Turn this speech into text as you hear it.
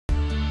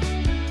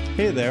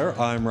Hey there,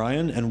 I'm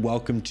Ryan and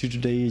welcome to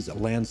today's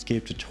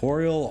landscape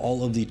tutorial.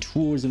 All of the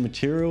tools and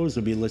materials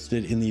will be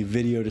listed in the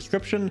video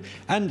description,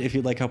 and if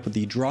you'd like help with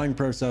the drawing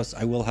process,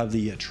 I will have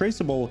the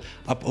traceable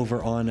up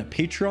over on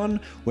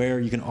Patreon, where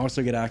you can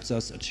also get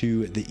access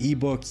to the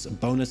ebooks,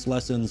 bonus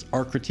lessons,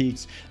 art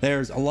critiques.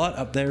 There's a lot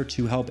up there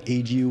to help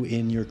aid you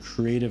in your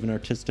creative and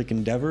artistic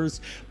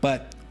endeavors.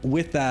 But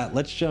with that,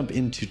 let's jump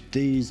into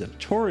today's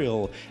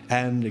tutorial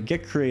and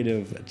get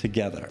creative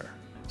together.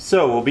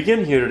 So we'll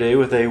begin here today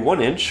with a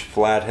 1-inch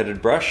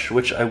flat-headed brush,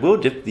 which I will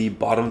dip the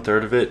bottom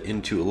third of it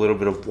into a little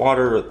bit of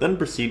water, then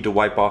proceed to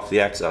wipe off the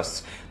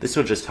excess. This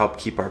will just help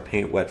keep our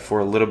paint wet for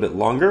a little bit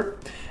longer.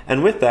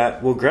 And with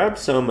that, we'll grab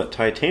some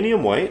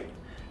titanium white,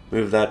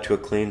 move that to a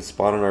clean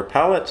spot on our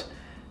palette,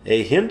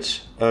 a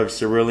hint of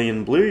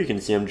cerulean blue. You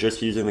can see I'm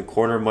just using the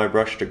corner of my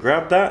brush to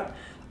grab that,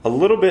 a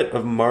little bit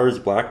of Mars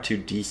black to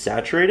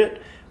desaturate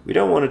it. We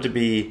don't want it to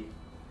be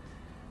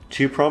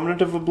too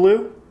prominent of a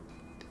blue.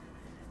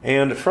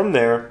 And from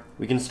there,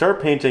 we can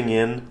start painting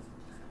in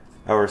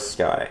our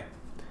sky.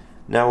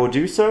 Now we'll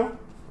do so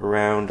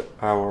around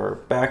our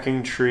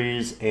backing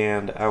trees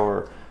and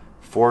our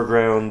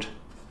foreground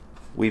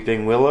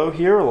weeping willow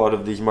here. A lot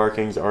of these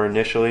markings are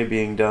initially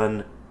being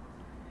done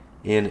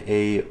in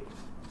a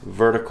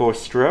vertical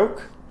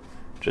stroke,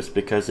 just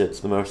because it's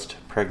the most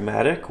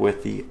pragmatic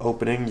with the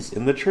openings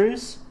in the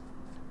trees.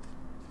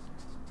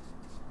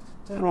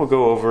 And we'll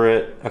go over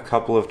it a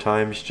couple of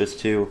times just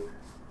to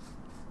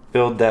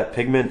build that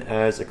pigment,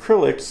 as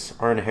acrylics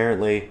are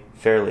inherently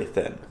fairly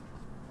thin.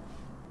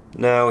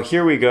 Now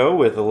here we go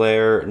with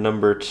layer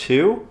number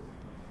 2,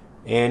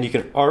 and you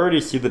can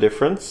already see the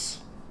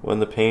difference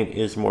when the paint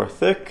is more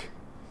thick,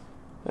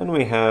 and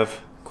we have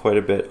quite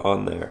a bit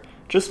on there.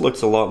 Just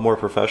looks a lot more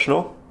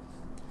professional.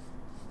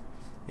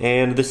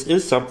 And this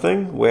is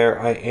something where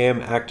I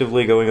am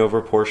actively going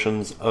over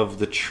portions of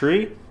the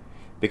tree,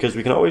 because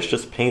we can always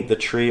just paint the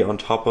tree on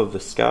top of the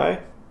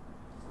sky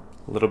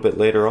a little bit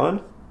later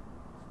on.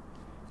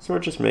 So we're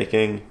just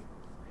making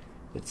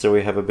it so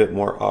we have a bit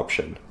more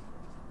option.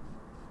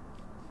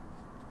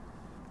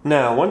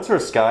 Now, once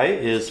our sky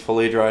is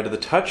fully dry to the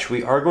touch,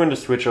 we are going to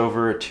switch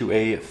over to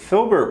a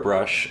filbert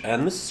brush,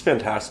 and this is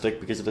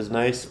fantastic because it has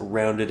nice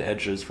rounded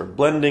edges for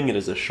blending, it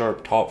has a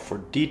sharp top for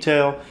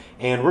detail,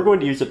 and we're going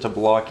to use it to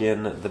block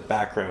in the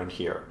background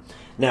here.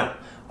 Now,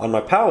 on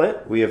my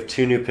palette, we have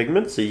 2 new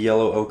pigments, a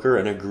yellow ochre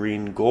and a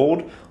green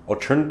gold.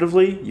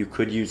 Alternatively, you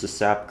could use a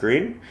sap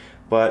green,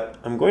 but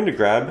I'm going to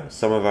grab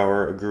some of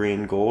our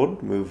green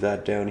gold, move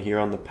that down here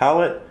on the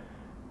palette.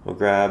 We'll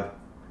grab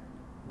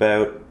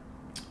about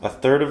a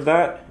third of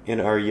that in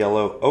our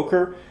yellow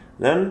ochre.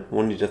 Then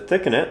we'll need to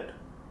thicken it,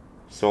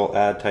 so I'll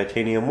add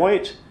titanium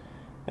white,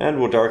 and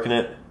we'll darken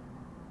it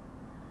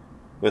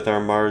with our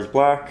Mars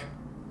black.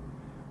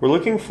 We're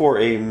looking for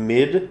a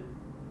mid-valued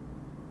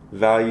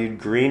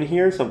green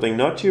here, something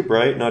not too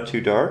bright, not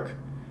too dark,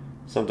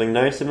 something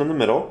nice and in the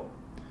middle.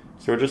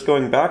 So we're just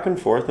going back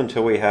and forth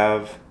until we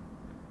have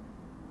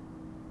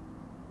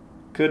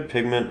good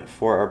pigment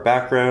for our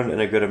background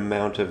and a good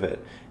amount of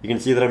it. You can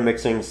see that I'm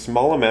mixing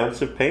small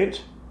amounts of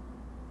paint,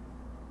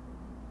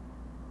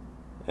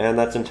 and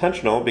that's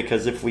intentional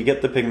because if we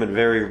get the pigment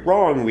very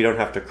wrong, we don't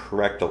have to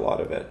correct a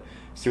lot of it.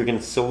 So we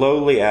can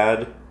slowly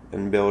add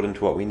and build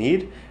into what we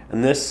need,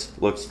 and this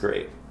looks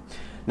great.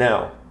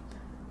 Now,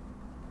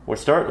 we'll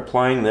start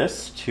applying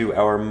this to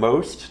our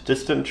most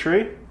distant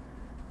tree,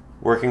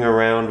 working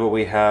around what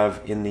we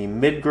have in the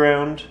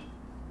midground,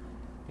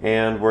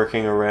 and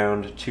working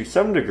around, to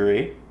some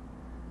degree,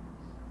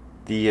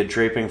 the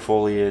draping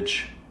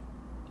foliage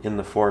in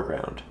the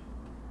foreground.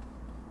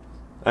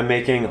 I'm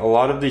making a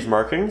lot of these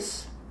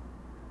markings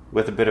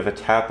with a bit of a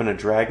tap and a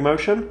drag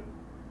motion,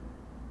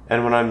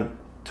 and when I'm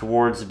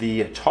towards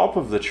the top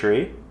of the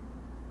tree,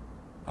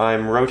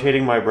 I'm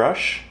rotating my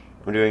brush.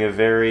 I'm doing a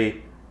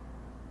very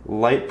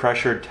light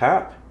pressured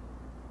tap,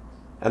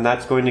 and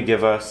that's going to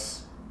give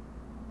us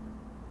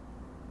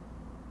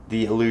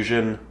the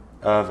illusion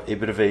of a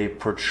bit of a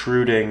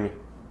protruding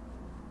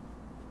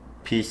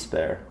piece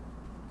there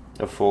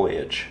of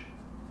foliage.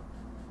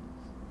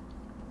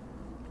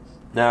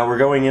 Now we're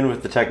going in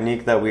with the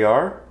technique that we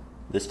are,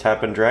 this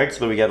tap and drag, so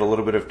that we get a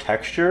little bit of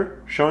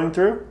texture showing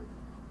through.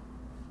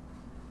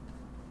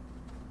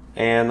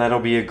 And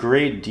that'll be a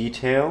great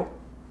detail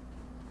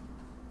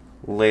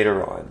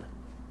later on.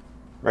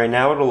 Right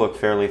now it'll look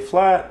fairly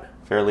flat,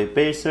 fairly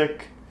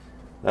basic.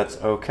 That's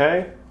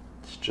okay.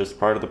 It's just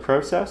part of the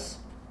process.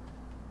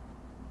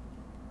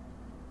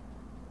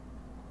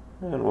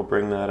 And we'll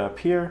bring that up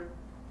here.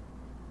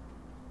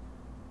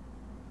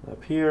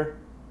 Up here.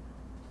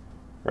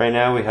 Right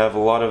now we have a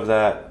lot of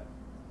that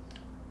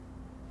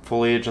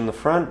foliage in the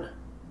front,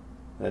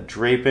 that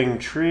draping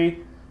tree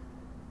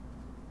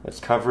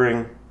that's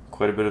covering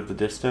quite a bit of the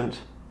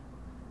distant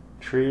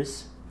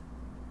trees.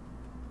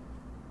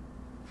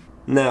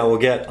 Now we'll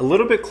get a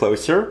little bit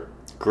closer,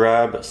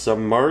 grab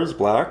some Mars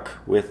black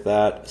with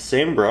that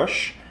same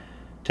brush,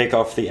 take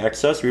off the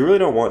excess. We really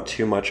don't want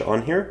too much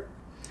on here,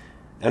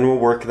 and we'll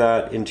work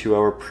that into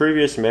our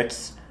previous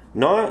mix,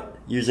 not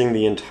using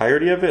the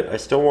entirety of it. I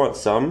still want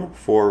some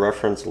for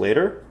reference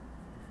later,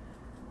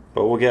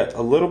 but we'll get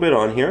a little bit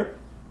on here.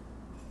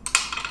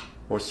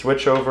 We'll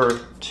switch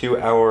over to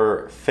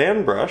our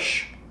fan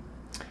brush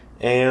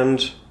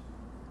and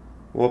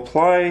we'll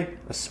apply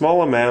a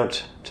small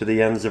amount to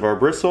the ends of our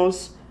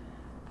bristles.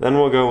 Then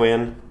we'll go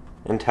in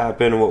and tap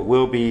in what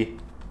will be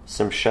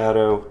some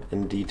shadow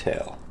and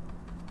detail.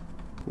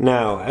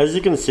 Now, as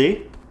you can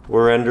see,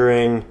 we're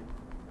rendering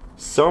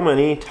so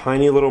many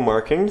tiny little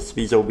markings.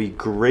 These will be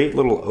great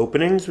little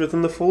openings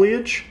within the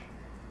foliage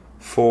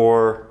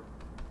for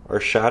our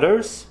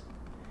shadows.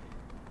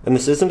 And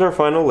this isn't our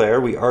final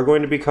layer. We are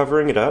going to be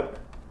covering it up.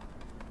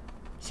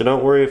 So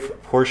don't worry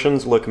if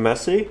portions look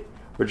messy.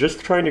 We're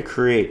just trying to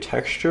create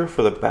texture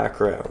for the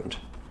background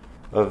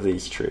of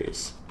these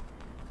trees.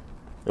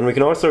 And we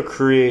can also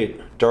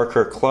create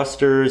darker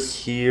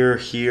clusters here,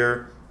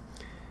 here.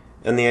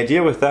 And the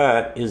idea with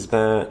that is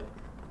that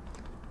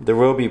there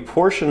will be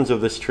portions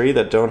of this tree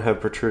that don't have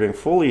protruding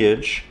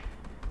foliage,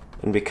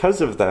 and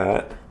because of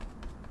that,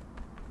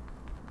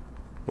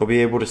 we'll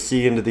be able to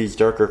see into these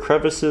darker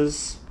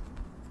crevices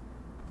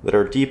that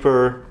are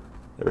deeper,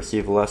 that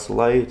receive less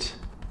light.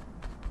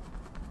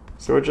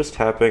 So we're just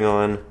tapping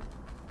on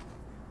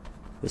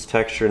this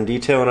texture and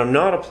detail, and I'm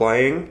not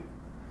applying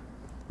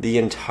the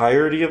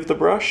entirety of the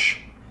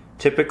brush.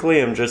 Typically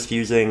I'm just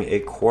using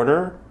a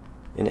corner,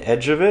 an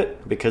edge of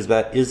it, because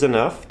that is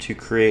enough to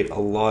create a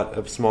lot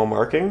of small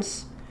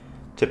markings,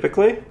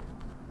 typically.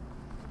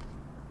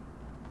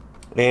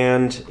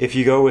 And if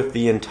you go with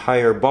the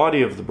entire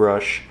body of the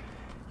brush,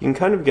 you can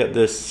kind of get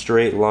this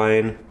straight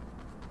line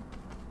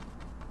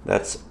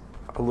that's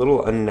a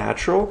little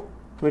unnatural.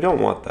 We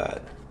don't want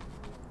that.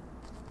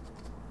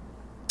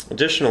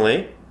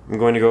 Additionally, I'm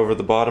going to go over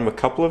the bottom a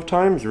couple of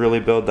times,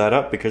 really build that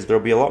up, because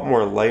there'll be a lot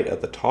more light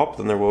at the top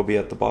than there will be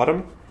at the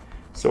bottom.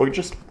 So we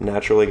just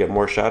naturally get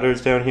more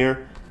shadows down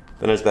here.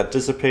 Then as that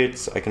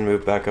dissipates, I can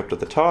move back up to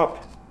the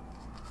top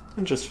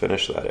and just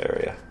finish that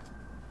area.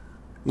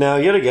 Now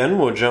yet again,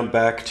 we'll jump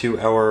back to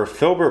our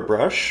filbert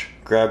brush,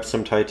 grab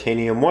some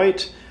titanium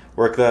white,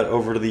 work that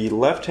over to the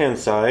left-hand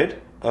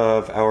side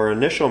of our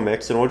initial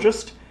mix, and we'll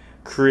just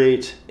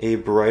create a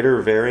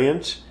brighter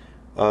variant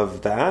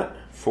of that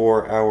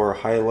for our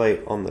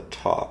highlight on the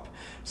top.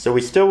 So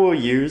we still will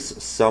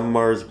use some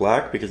Mars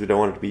Black because we don't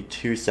want it to be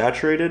too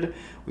saturated.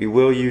 We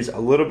will use a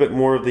little bit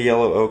more of the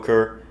yellow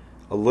ochre,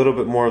 a little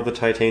bit more of the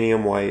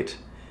titanium white,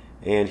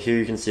 and here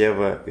you can see we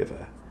have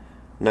a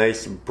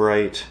nice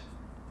bright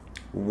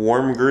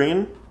warm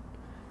green.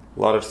 A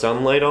lot of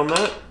sunlight on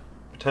that,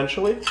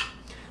 potentially.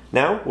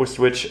 Now we'll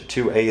switch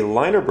to a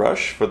liner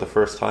brush for the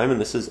first time, and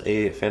this is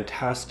a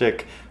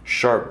fantastic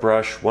sharp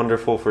brush,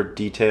 wonderful for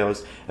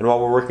details. And while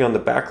we're working on the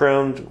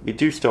background, we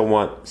do still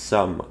want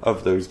some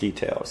of those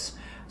details.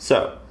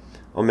 So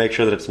I'll make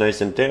sure that it's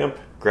nice and damp,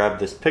 grab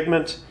this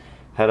pigment,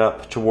 head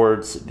up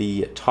towards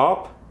the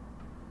top,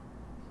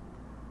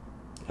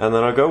 and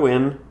then I'll go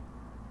in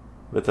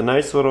with a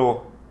nice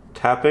little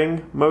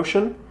tapping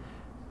motion.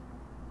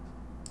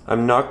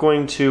 I'm not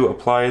going to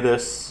apply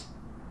this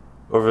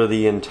over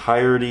the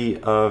entirety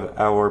of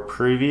our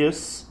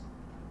previous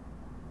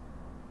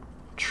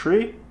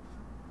tree.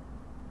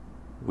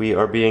 We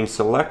are being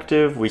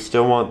selective. We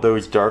still want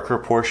those darker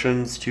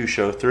portions to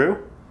show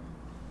through.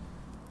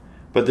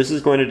 But this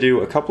is going to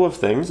do a couple of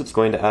things. It's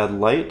going to add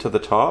light to the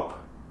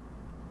top,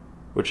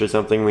 which is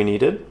something we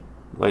needed.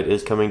 Light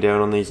is coming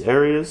down on these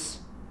areas.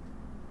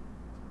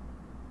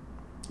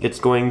 It's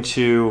going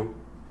to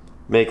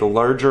make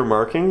larger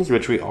markings,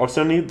 which we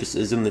also need. This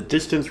is in the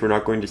distance. We're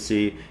not going to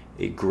see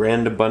a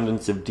grand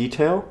abundance of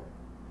detail.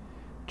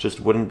 Just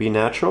wouldn't be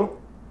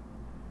natural.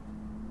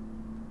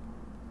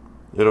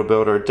 It'll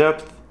build our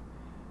depth,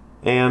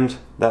 and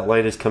that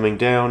light is coming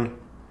down.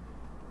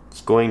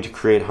 It's going to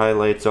create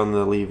highlights on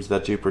the leaves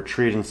that do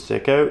protrude and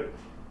stick out.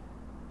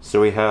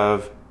 So we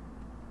have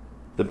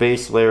the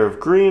base layer of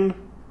green,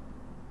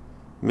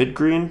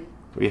 mid-green,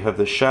 we have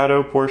the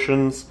shadow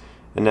portions,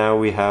 and now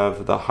we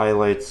have the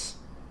highlights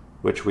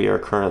which we are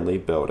currently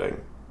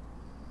building.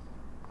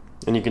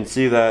 And you can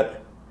see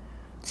that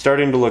it's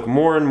starting to look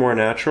more and more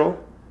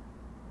natural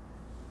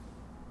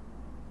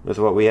with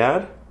what we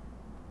add.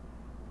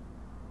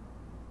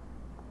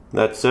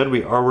 That said,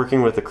 we are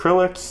working with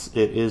acrylics.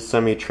 It is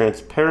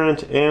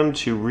semi-transparent, and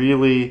to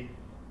really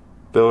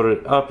build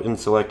it up in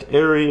select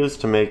areas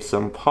to make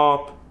some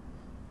pop,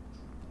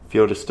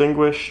 feel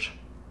distinguished,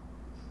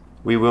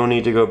 we will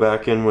need to go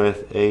back in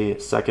with a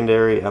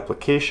secondary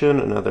application,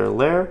 another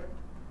layer,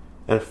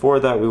 and for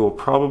that we will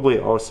probably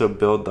also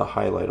build the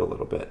highlight a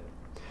little bit.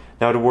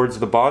 Now towards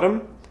the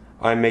bottom,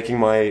 I'm making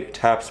my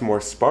taps more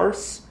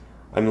sparse.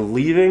 I'm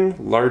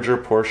leaving larger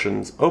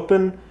portions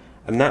open,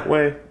 and that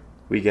way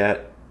we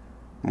get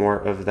more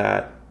of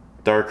that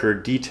darker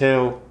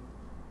detail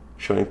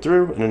showing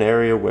through in an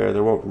area where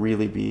there won't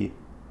really be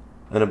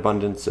an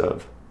abundance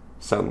of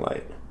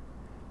sunlight.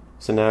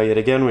 So now yet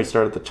again we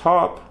start at the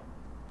top,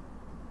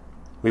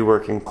 we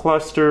work in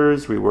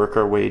clusters, we work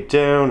our way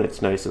down,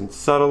 it's nice and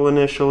subtle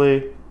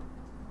initially,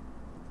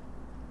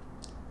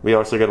 We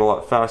also get a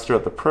lot faster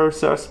at the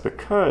process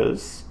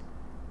because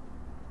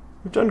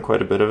we've done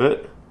quite a bit of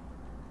it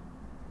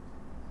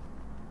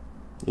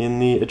in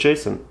the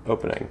adjacent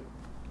opening.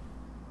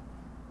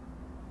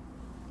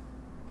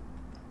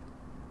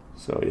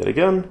 So yet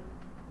again,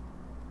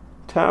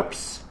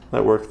 taps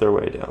that work their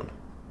way down.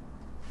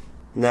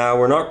 Now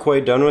we're not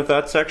quite done with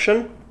that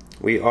section.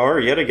 We are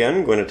yet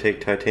again going to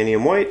take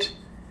titanium white,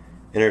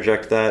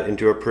 interject that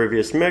into a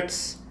previous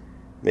mix,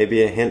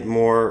 maybe a hint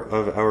more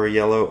of our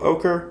yellow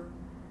ochre,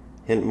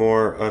 hint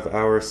more of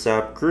our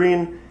sap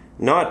green,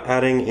 not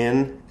adding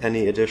in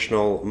any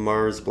additional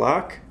Mars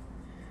black.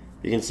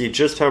 You can see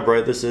just how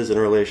bright this is in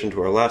relation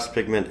to our last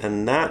pigment,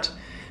 and that,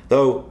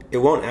 though it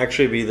won't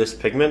actually be this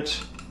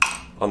pigment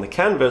on the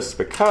canvas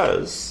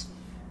because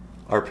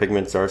our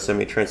pigments are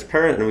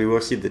semi-transparent and we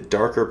will see the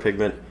darker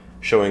pigment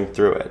showing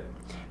through it.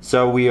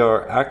 So we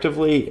are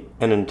actively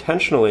and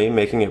intentionally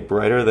making it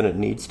brighter than it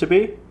needs to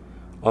be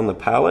on the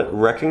palette,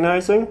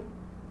 recognizing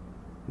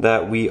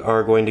that we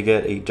are going to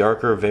get a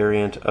darker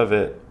variant of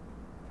it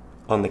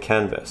on the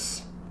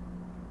canvas.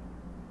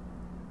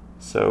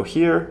 So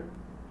here,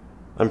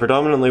 I'm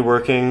predominantly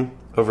working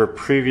over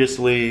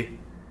previously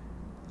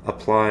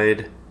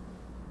applied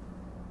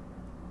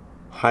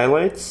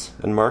highlights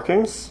and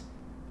markings,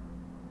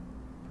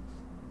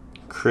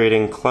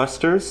 creating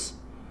clusters,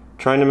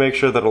 trying to make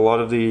sure that a lot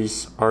of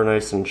these are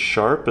nice and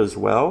sharp as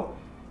well.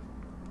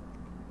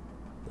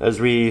 As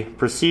we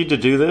proceed to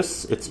do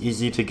this, it's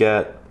easy to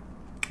get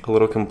a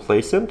little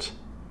complacent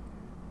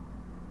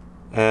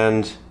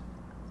and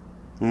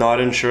not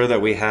ensure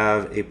that we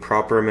have a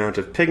proper amount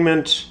of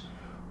pigment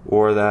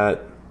or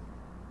that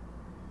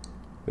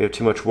we have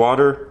too much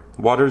water.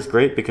 Water is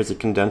great because it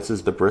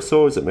condenses the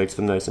bristles, it makes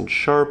them nice and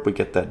sharp, we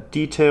get that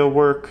detail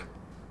work.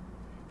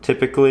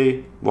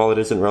 Typically, while it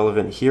isn't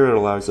relevant here, it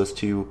allows us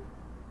to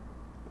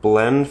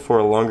blend for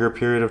a longer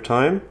period of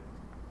time.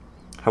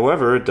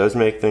 However, it does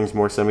make things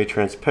more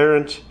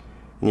semi-transparent,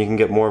 and you can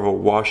get more of a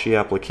washy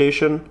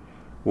application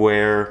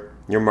where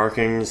your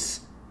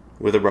markings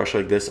with a brush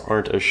like this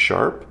aren't as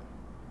sharp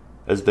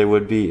as they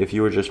would be if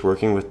you were just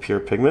working with pure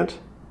pigment.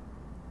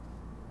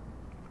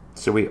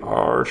 So we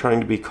are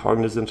trying to be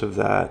cognizant of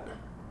that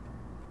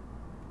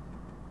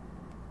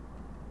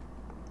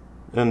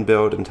and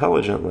build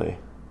intelligently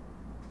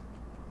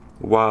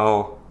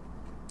while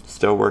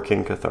still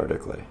working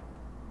cathartically.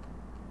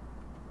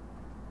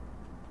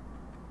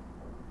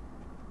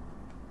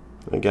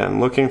 Again,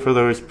 looking for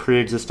those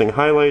pre-existing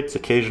highlights,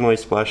 occasionally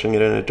splashing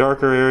it in a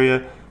darker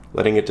area,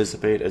 letting it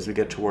dissipate as we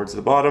get towards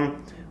the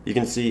bottom. You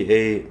can see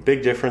a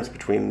big difference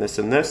between this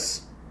and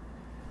this.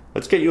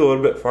 Let's get you a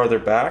little bit farther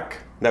back.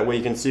 That way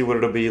you can see what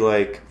it'll be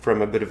like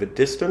from a bit of a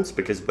distance,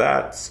 because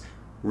that's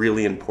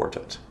really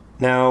important.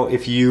 Now,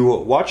 if you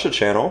watch the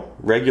channel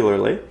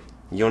regularly,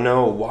 you'll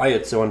know why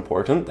it's so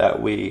important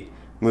that we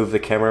move the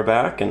camera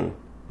back and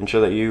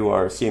ensure that you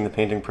are seeing the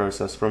painting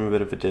process from a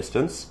bit of a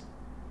distance.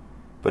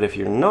 But if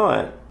you're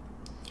not,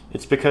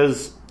 it's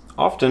because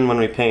often when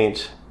we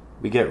paint,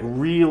 we get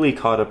really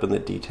caught up in the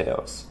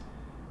details.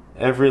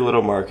 Every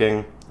little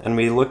marking, and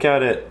we look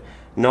at it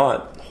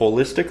not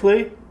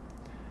holistically,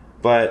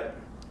 but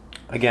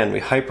again, we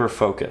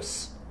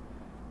hyper-focus,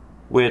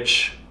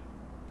 which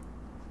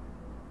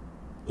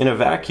in a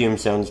vacuum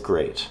sounds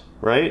great,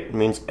 right? It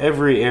means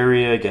every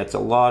area gets a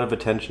lot of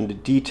attention to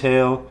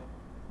detail.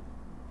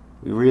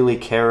 We really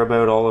care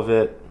about all of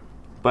it.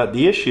 But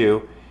the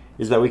issue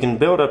is that we can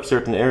build up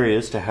certain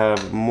areas to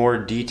have more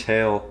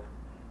detail,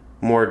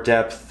 more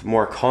depth,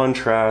 more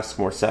contrast,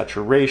 more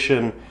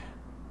saturation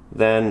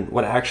than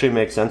what actually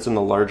makes sense in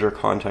the larger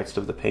context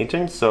of the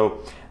painting.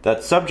 So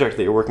that subject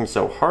that you're working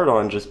so hard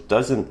on just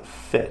doesn't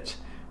fit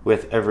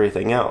with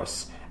everything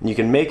else. And you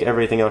can make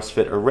everything else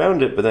fit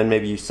around it, but then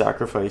maybe you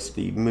sacrifice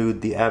the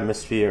mood, the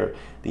atmosphere,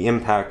 the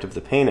impact of the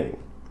painting,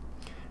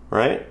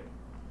 right?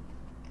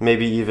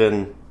 Maybe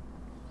even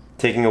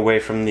taking away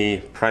from the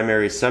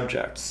primary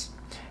subjects.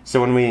 So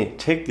when we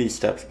take these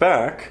steps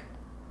back,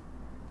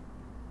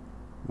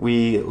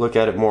 we look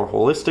at it more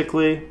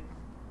holistically.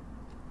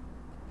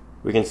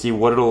 We can see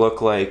what it'll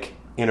look like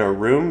in a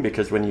room,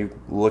 because when you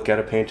look at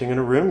a painting in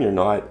a room, you're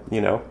not,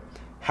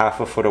 half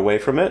a foot away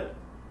from it.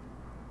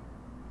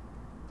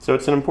 So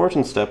it's an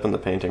important step in the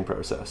painting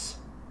process.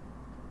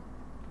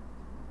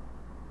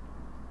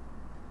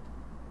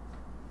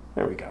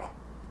 There we go.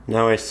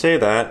 Now I say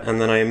that,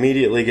 and then I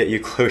immediately get you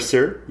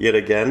closer, yet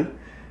again,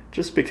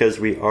 just because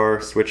we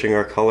are switching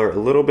our color a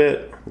little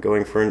bit,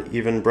 going for an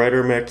even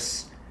brighter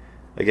mix.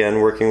 Again,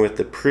 working with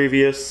the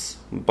previous,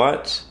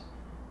 but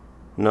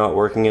not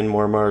working in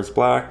more Mars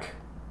black.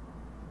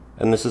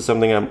 And this is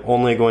something I'm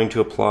only going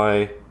to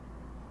apply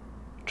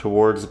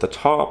towards the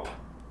top,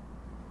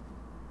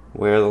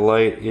 where the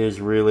light is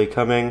really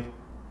coming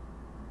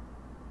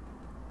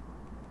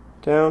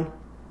down.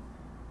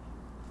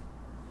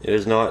 It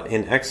is not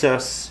in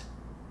excess.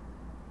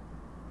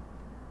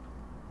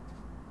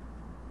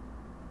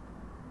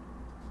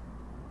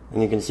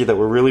 And you can see that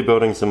we're really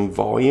building some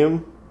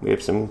volume. We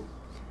have some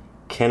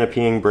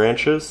canopying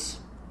branches,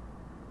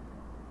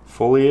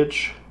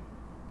 foliage.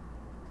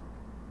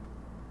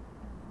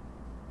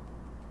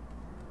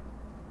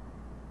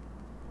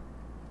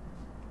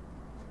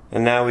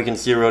 And now we can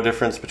see a real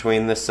difference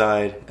between this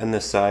side and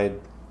this side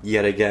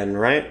yet again,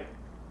 right?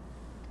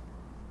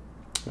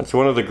 That's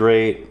one of the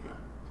great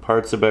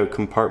parts about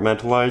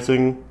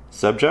compartmentalizing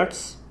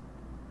subjects.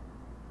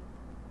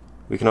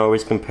 We can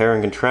always compare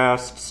and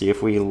contrast, see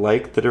if we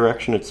like the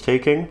direction it's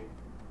taking.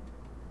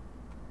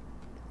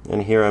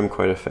 And here I'm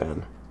quite a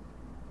fan.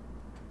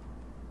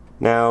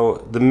 Now,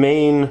 the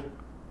main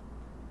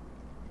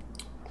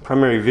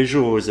primary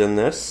visuals in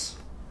this,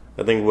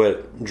 I think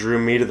what drew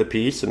me to the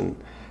piece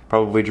and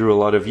probably drew a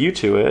lot of you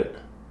to it,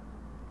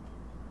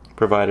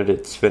 provided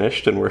it's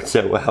finished and works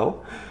out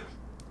well,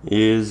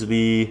 is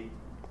the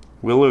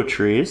willow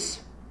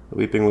trees, the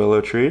weeping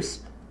willow trees.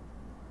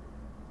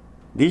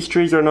 These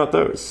trees are not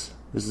those.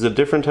 This is a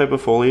different type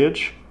of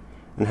foliage,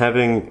 and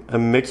having a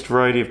mixed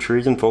variety of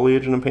trees and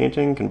foliage in a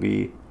painting can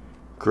be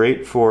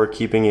great for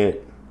keeping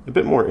it a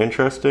bit more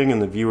interesting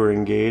and the viewer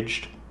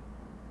engaged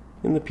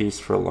in the piece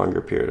for a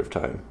longer period of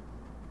time.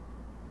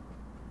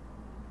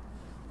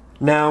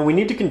 Now we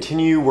need to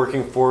continue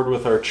working forward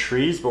with our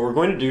trees, but we're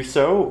going to do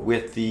so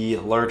with the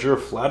larger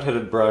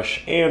flat-headed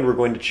brush, and we're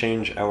going to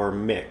change our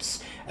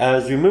mix.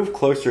 As we move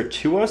closer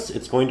to us,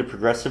 it's going to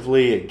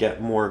progressively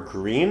get more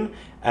green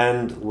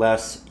and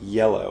less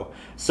yellow.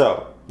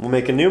 So we'll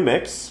make a new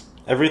mix.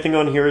 Everything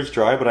on here is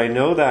dry, but I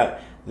know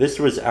that this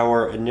was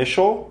our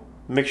initial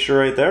mixture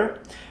right there.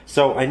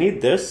 So I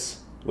need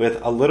this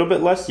with a little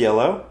bit less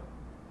yellow,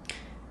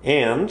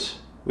 and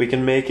we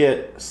can make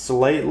it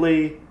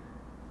slightly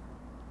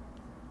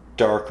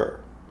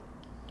darker.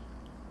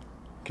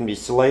 It can be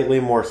slightly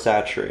more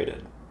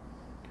saturated.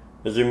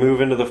 As we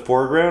move into the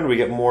foreground, we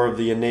get more of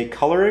the innate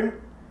coloring,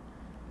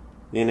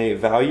 the innate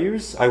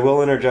values. I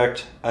will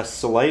interject a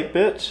slight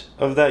bit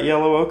of that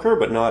yellow ochre,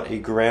 but not a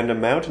grand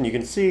amount, and you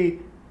can see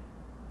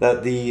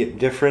that the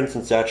difference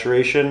in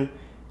saturation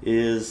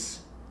is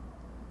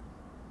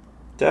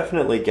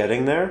definitely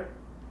getting there.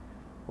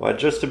 We'll add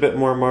just a bit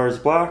more Mars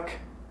Black,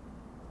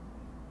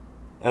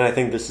 and I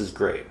think this is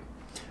great.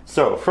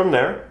 So from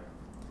there,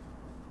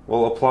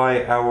 we'll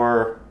apply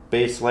our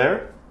base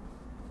layer,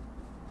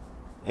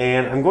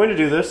 and I'm going to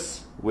do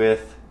this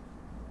with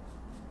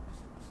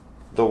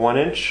the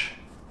 1"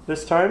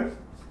 this time,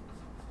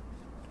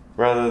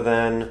 rather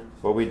than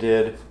what we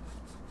did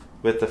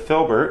with the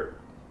filbert.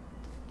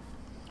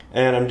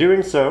 And I'm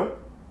doing so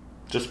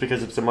just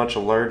because it's a much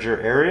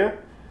larger area,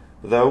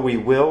 though we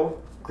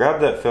will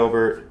grab that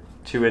filbert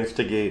to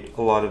instigate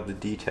a lot of the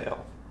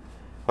detail.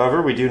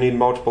 However, we do need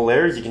multiple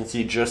layers. You can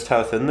see just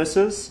how thin this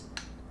is,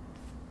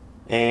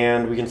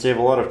 and we can save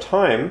a lot of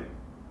time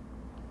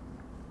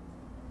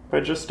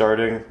by just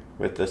starting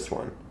with this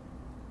one.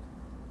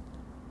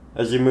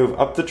 As you move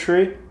up the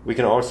tree, we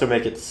can also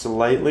make it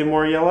slightly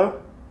more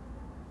yellow,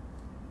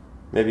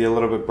 maybe a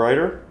little bit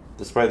brighter,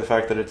 despite the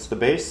fact that it's the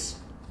base.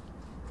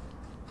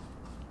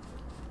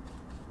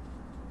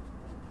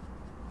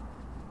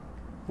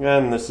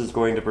 And this is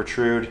going to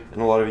protrude in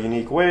a lot of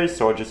unique ways,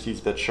 so I'll just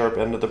use that sharp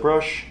end of the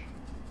brush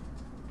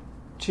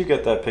to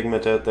get that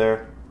pigment out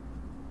there.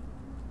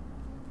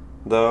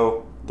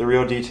 Though the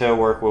real detail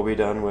work will be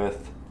done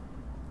with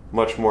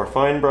much more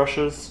fine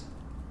brushes.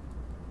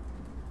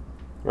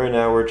 Right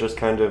now we're just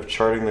kind of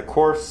charting the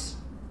course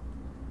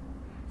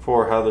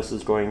for how this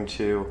is going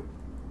to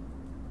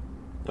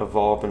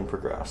evolve and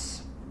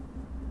progress.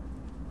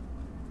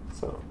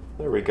 So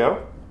there we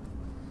go.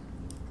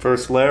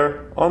 First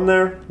layer on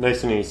there,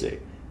 nice and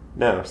easy.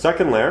 Now,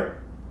 second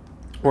layer,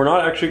 we're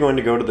not actually going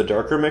to go to the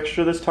darker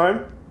mixture this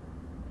time.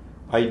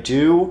 I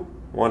do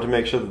want to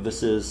make sure that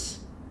this is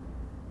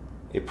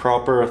a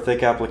proper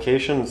thick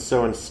application,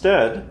 so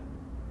instead,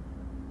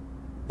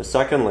 the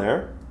second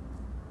layer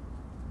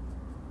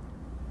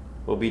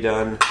will be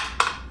done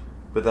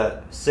with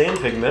that same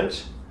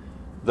pigment,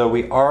 though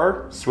we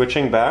are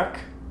switching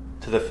back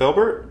to the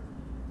filbert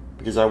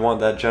because I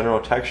want that general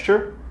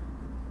texture.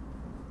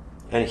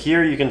 And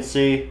here you can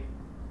see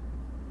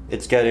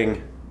it's getting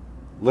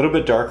a little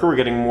bit darker. We're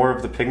getting more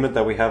of the pigment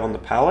that we have on the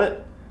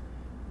palette,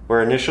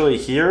 where initially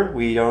here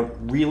we don't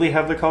really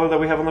have the color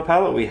that we have on the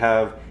palette. We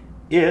have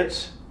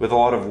it with a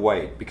lot of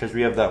white because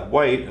we have that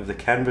white of the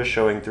canvas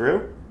showing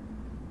through.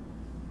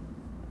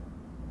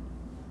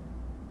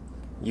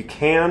 You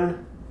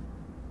can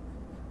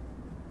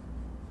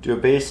do a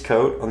base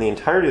coat on the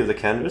entirety of the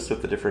canvas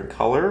with a different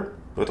color.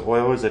 With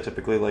oils, I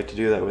typically like to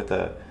do that with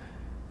a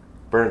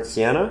burnt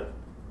sienna.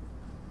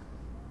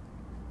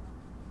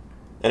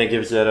 And it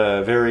gives it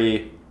a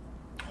very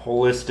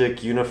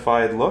holistic,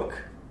 unified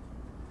look.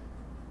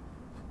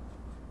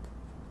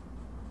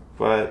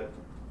 But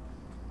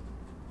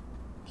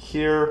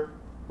here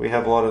we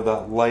have a lot of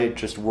that light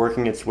just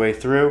working its way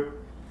through,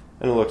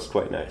 and it looks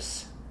quite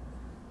nice.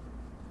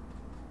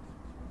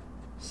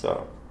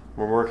 So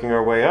we're working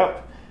our way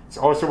up. It's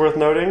also worth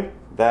noting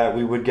that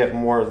we would get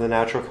more of the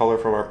natural color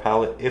from our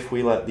palette if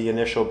we let the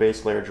initial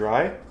base layer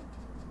dry.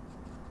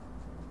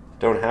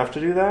 Don't have to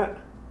do that.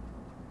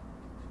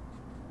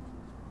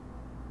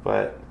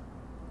 But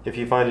if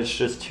you find it's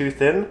just too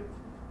thin,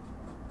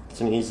 it's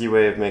an easy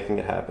way of making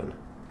it happen.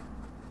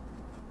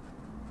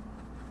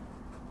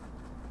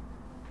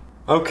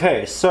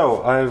 Okay,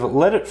 so I've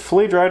let it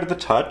fully dry to the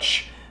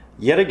touch.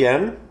 Yet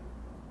again,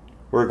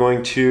 we're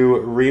going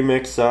to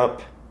remix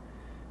up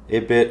a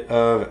bit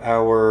of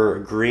our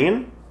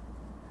green,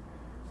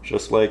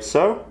 just like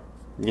so.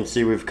 You can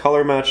see we've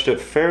color matched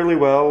it fairly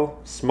well.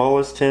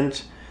 Smallest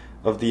hint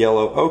of the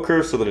yellow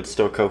ochre so that it's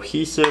still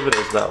cohesive, it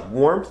has that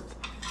warmth.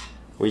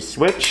 We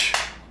switch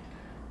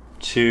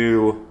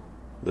to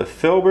the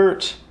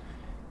filbert,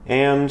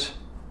 and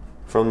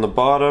from the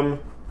bottom,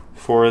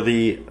 for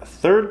the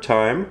third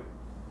time,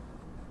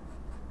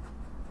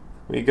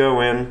 we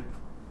go in,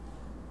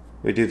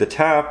 we do the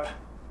tap,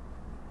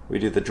 we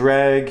do the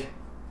drag,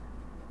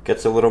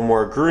 gets a little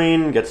more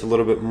green, gets a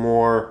little bit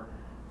more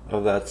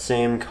of that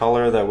same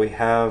color that we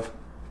have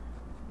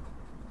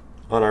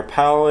on our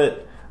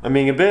palette. I'm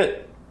being a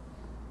bit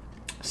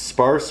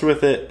sparse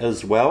with it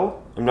as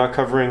well. I'm not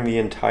covering the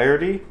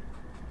entirety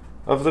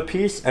of the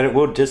piece, and it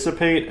will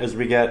dissipate as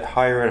we get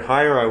higher and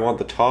higher. I want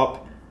the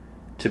top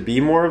to be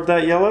more of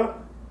that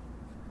yellow.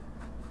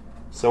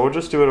 So we'll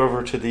just do it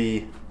over to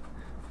the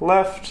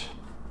left,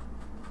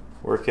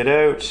 work it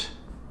out,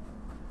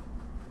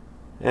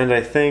 and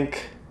I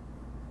think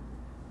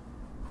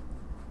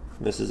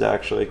this is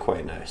actually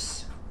quite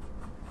nice.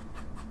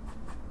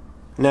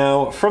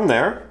 Now from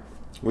there,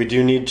 we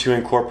do need to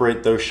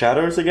incorporate those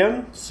shadows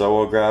again, so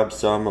we'll grab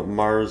some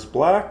Mars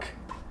Black,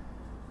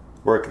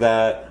 work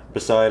that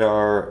beside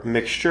our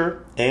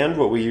mixture and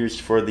what we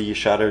used for the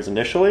shadows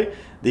initially.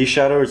 These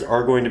shadows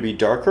are going to be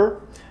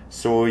darker,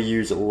 so we'll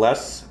use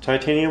less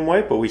titanium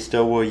white, but we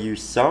still will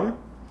use some.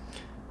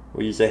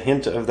 We'll use a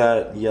hint of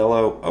that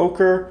yellow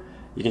ochre.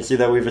 You can see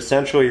that we've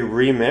essentially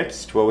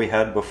remixed what we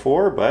had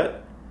before,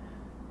 but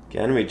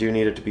again, we do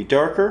need it to be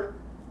darker.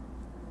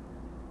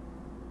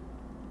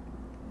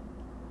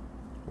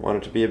 Want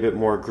it to be a bit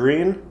more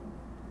green,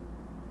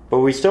 but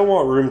we still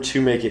want room to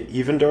make it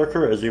even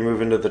darker as we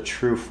move into the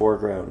true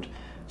foreground.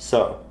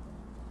 So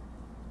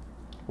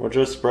we'll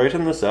just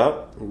brighten this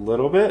up a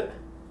little bit,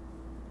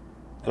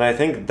 and I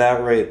think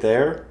that right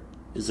there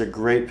is a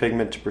great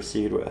pigment to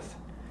proceed with.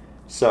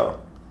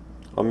 So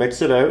I'll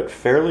mix it out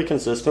fairly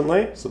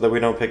consistently so that we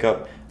don't pick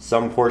up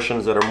some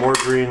portions that are more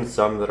green,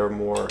 some that are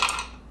more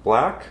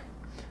black.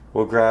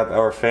 We'll grab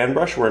our fan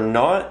brush. We're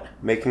not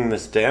making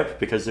this damp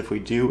because if we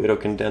do, it'll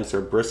condense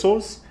our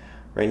bristles.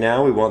 Right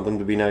now we want them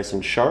to be nice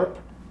and sharp,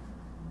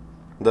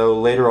 though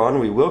later on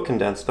we will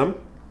condense them.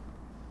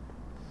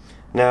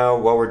 Now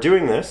while we're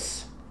doing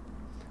this,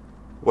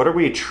 what are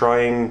we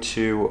trying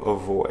to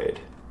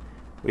avoid?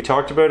 We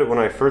talked about it when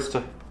I first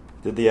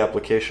did the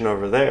application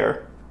over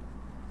there.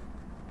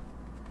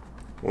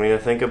 We need to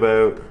think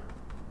about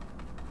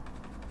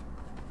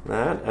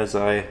that as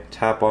I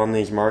tap on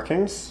these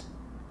markings.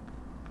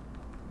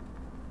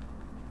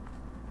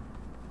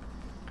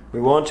 We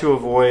want to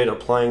avoid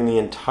applying the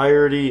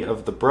entirety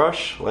of the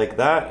brush like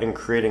that and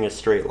creating a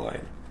straight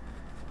line.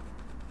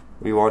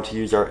 We want to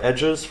use our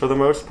edges for the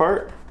most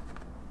part.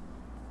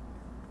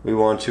 We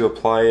want to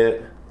apply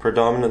it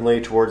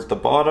predominantly towards the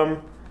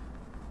bottom,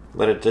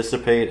 let it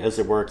dissipate as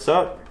it works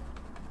up.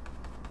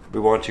 We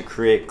want to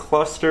create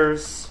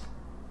clusters.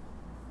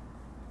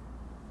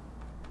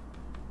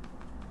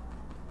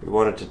 We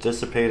want it to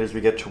dissipate as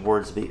we get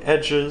towards the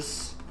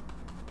edges.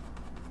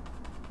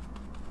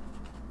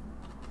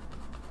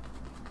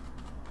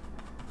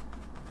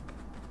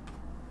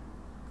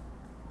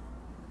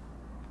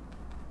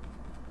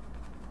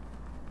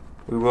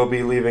 We will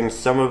be leaving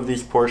some of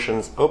these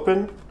portions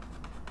open.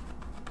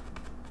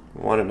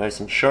 We want it nice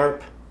and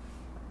sharp.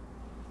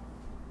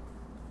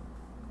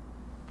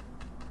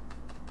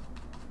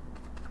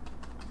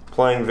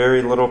 Applying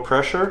very little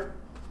pressure.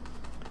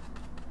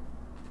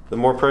 The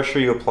more pressure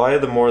you apply,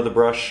 the more the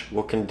brush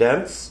will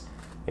condense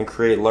and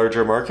create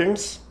larger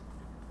markings.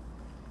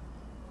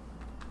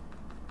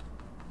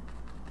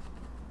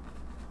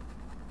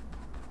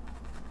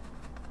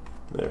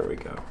 There we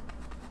go.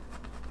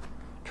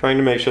 Trying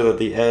to make sure that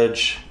the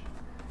edge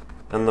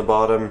and the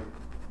bottom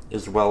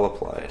is well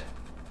applied.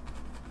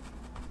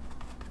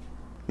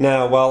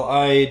 Now, while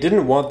I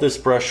didn't want this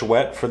brush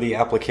wet for the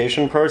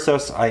application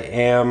process, I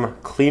am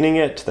cleaning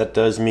it. That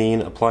does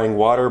mean applying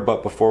water,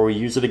 but before we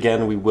use it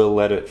again, we will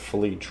let it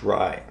fully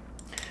dry.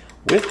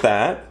 With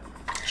that,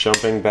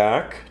 jumping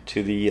back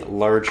to the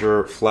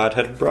larger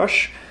flathead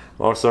brush,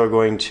 I'm also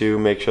going to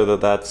make sure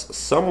that that's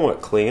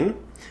somewhat clean.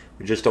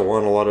 We just don't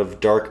want a lot of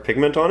dark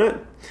pigment on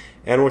it.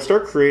 And we'll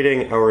start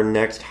creating our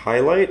next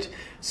highlight.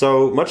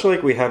 So much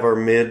like we have our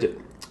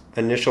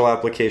initial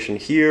application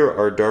here,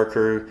 our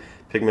darker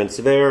pigments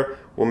there,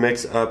 we'll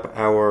mix up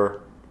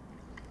our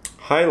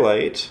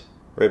highlight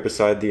right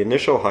beside the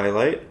initial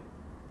highlight,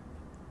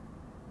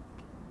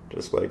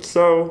 just like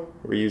so.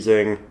 We're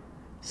using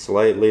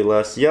slightly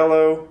less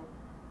yellow.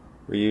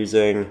 We're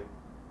using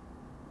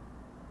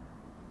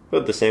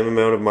about the same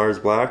amount of Mars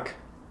Black,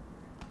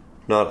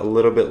 not a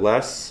little bit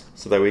less,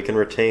 so that we can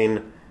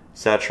retain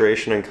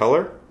saturation and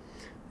color.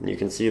 And you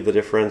can see the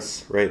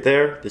difference right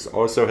there. This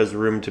also has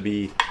room to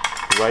be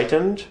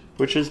brightened,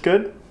 which is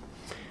good.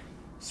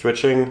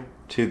 Switching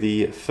to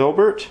the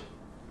filbert.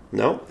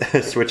 No,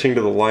 switching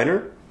to the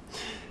liner.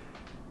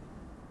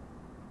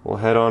 We'll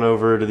head on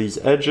over to these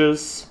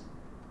edges,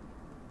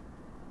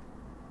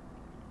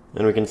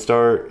 and we can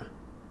start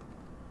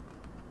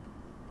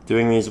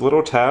doing these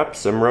little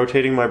taps. I'm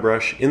rotating my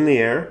brush in the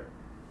air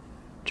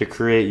to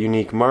create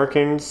unique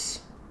markings.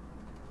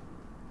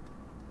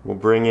 We'll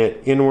bring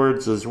it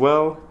inwards as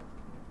well,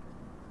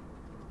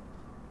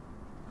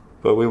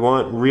 but we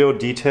want real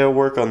detail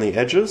work on the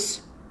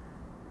edges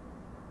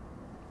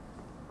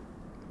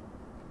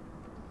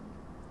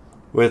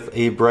with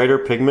a brighter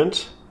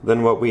pigment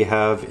than what we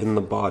have in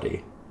the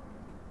body.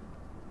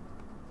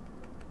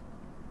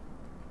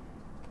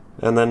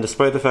 And then,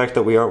 despite the fact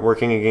that we aren't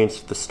working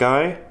against the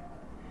sky,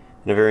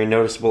 in a very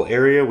noticeable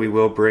area, we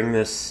will bring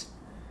this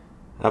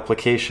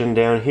application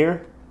down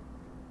here.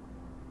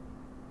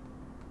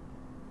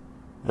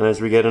 And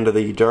as we get into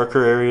the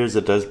darker areas,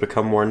 it does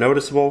become more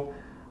noticeable.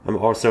 I'm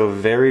also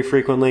very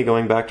frequently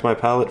going back to my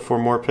palette for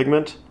more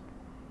pigment,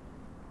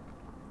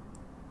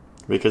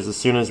 because as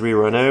soon as we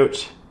run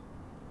out,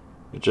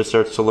 it just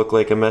starts to look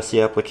like a messy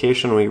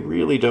application. We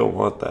really don't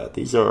want that.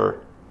 These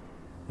are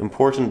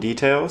important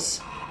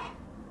details,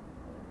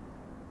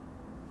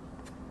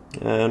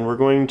 and we're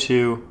going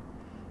to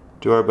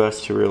do our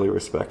best to really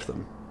respect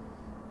them.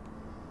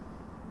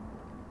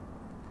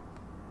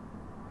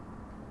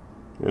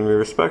 And we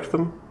respect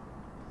them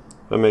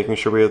by making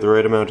sure we have the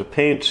right amount of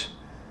paint,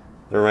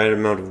 the right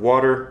amount of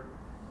water.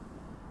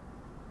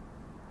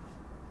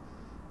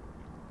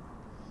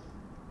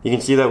 You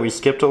can see that we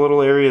skipped a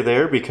little area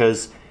there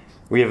because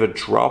we have a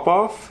drop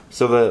off,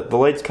 so the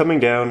light's coming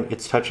down,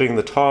 it's touching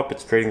the top,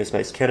 it's creating this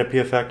nice canopy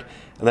effect,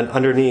 and then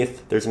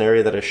underneath there's an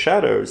area that has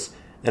shadows,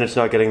 and it's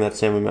not getting that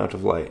same amount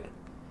of light.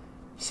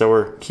 So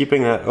we're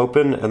keeping that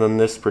open, and then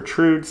this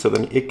protrudes, so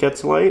then it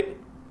gets light,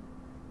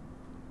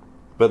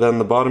 but then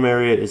the bottom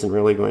area isn't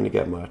really going to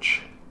get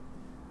much.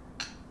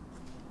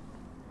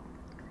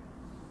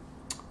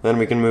 Then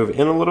we can move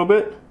in a little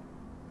bit,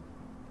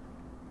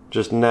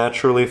 just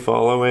naturally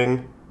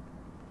following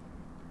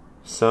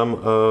some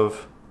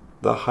of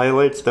the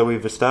highlights that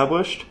we've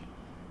established,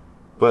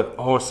 but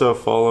also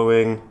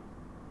following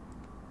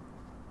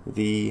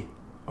the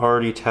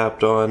already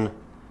tapped on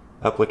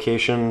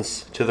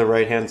applications to the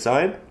right hand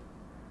side.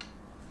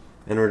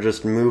 And we're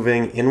just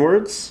moving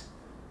inwards.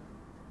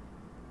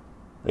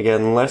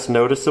 Again, less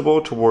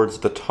noticeable towards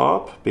the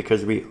top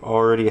because we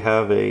already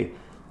have a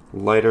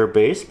lighter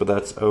base, but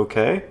that's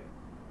okay.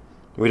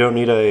 We don't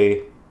need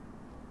a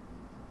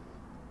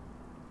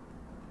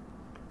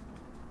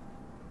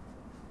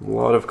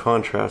lot of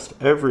contrast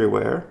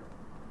everywhere.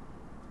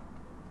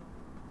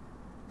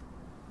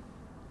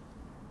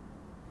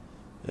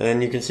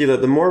 And you can see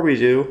that the more we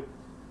do,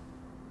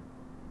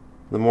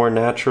 the more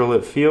natural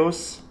it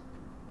feels,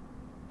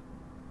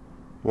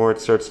 more it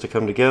starts to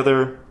come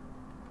together.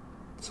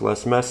 It's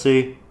less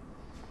messy,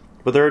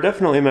 but there are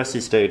definitely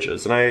messy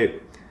stages, and I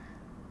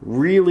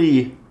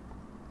really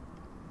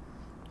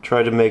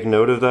try to make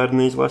note of that in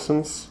these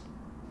lessons.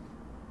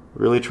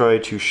 Really try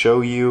to show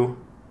you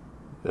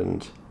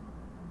and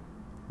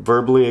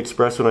verbally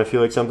express when I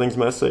feel like something's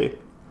messy,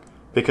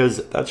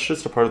 because that's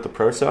just a part of the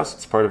process.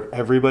 It's part of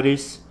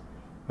everybody's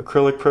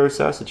acrylic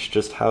process. It's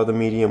just how the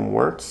medium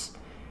works,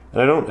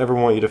 and I don't ever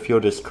want you to feel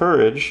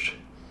discouraged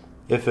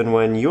if and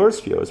when yours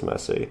feels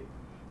messy,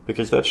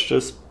 because that's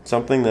just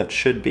something that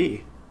should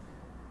be.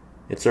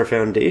 It's our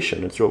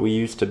foundation. It's what we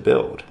use to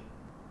build.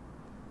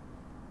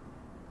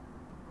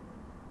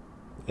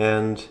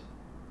 And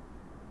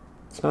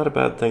it's not a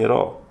bad thing at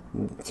all.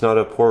 It's not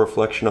a poor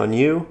reflection on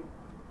you.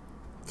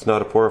 It's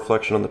not a poor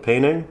reflection on the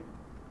painting.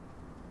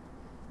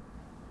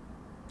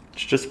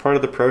 It's just part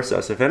of the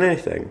process. If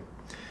anything,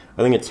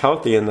 I think it's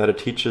healthy in that it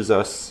teaches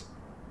us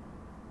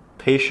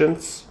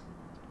patience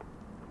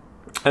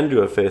and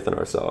to have faith in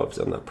ourselves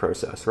in that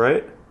process,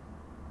 right?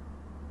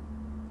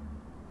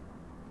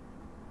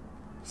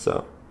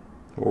 So,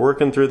 we're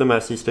working through the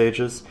messy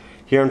stages.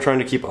 Here I'm trying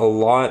to keep a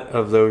lot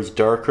of those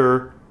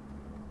darker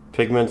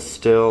pigments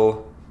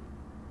still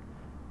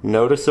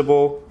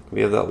noticeable. We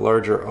have that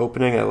larger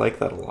opening. I like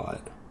that a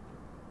lot.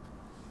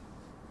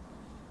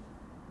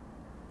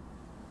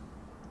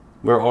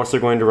 We're also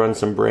going to run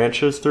some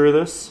branches through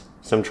this.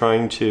 So I'm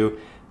trying to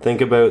think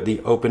about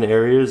the open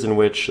areas in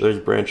which those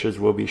branches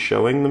will be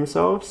showing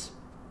themselves.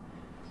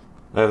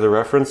 I have the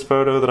reference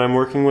photo that I'm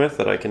working with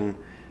that I can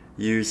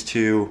use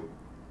to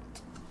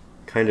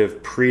kind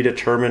of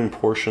predetermine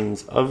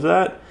portions of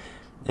that.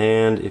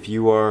 And if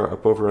you are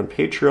up over on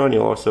Patreon,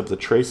 you'll also have the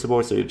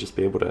traceable, so you'll just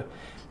be able to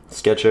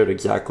sketch out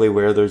exactly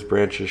where those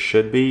branches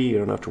should be. You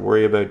don't have to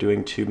worry about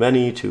doing too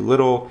many, too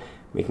little,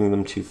 making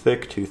them too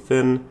thick, too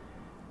thin.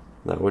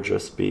 That will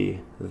just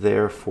be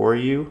there for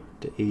you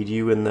to aid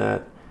you in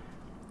that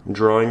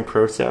drawing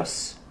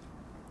process.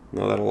 I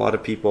know that a lot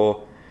of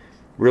people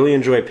really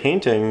enjoy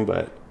painting,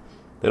 but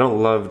they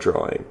don't love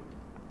drawing.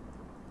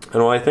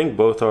 And while I think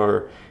both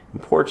are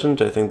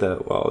important, I think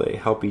that while they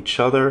help each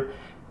other,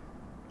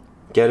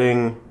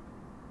 getting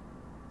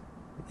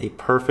a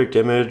perfect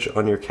image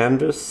on your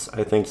canvas,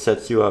 I think,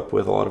 sets you up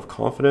with a lot of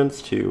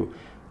confidence to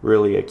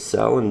really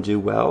excel and do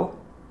well.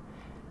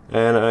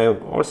 And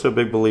I'm also a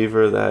big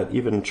believer that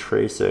even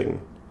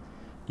tracing,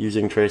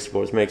 using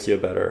traceables, makes you a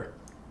better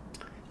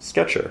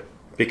sketcher,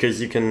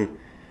 because you can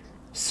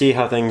see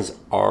how things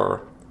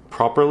are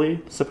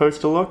properly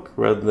supposed to look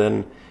rather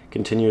than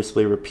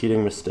continuously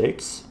repeating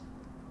mistakes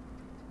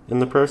in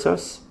the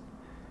process.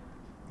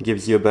 It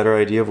gives you a better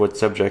idea of what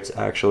subjects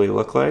actually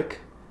look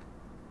like.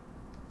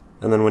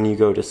 And then when you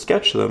go to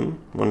sketch them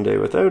one day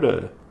without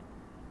a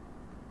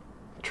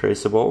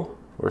traceable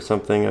or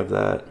something of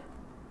that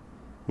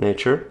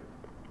nature,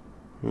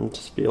 you'll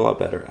just be a lot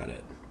better at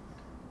it.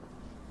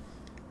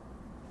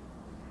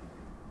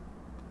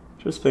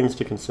 Just things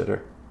to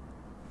consider.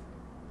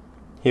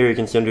 Here you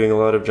can see I'm doing a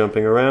lot of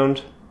jumping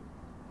around.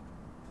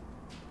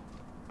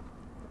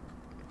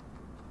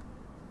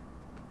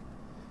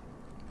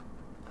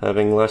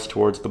 Having less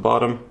towards the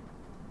bottom.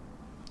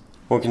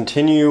 We'll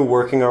continue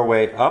working our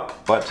way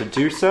up, but to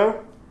do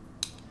so,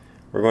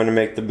 we're going to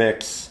make the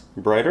mix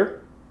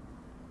brighter.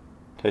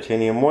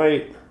 Titanium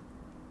white,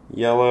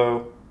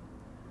 yellow,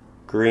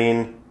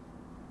 green.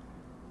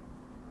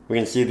 We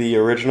can see the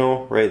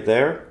original right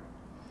there.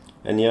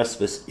 And yes,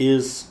 this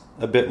is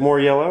a bit more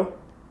yellow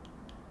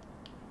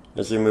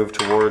as we move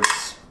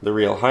towards the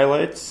real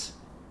highlights.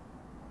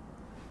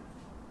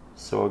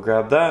 So I'll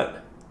grab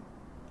that.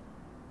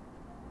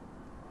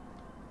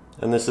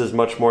 And this is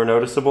much more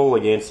noticeable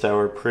against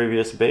our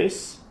previous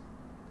base.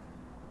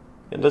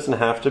 It doesn't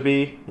have to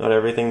be. Not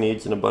everything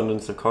needs an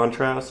abundance of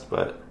contrast,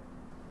 but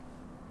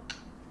it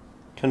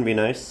can be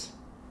nice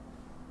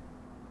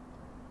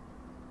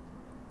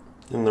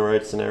in the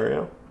right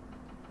scenario.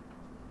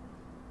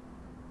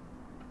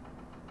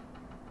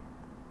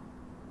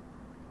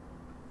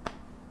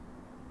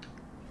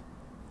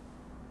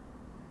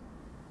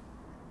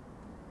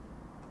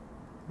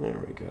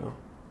 There we go.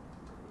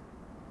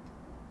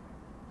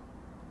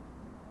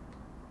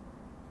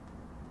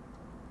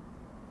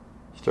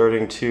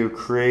 Starting to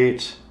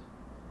create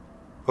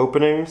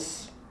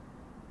openings.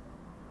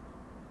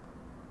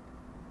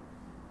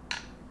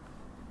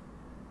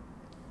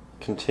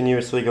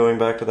 Continuously going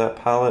back to that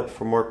palette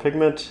for more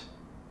pigment.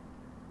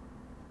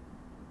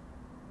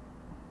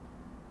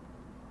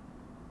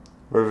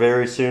 We're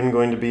very soon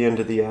going to be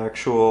into the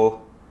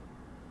actual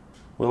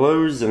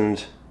willows,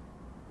 and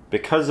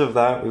because of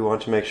that, we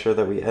want to make sure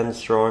that we end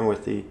strong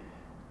with the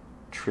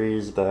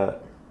trees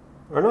that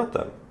are not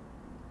them.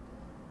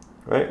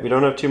 Right? We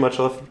don't have too much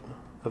left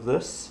of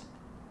this.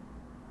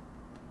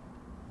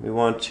 We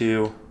want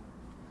to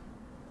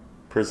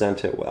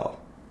present it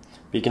well.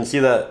 But you can see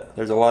that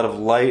there's a lot of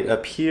light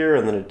up here,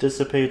 and then it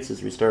dissipates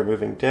as we start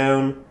moving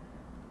down.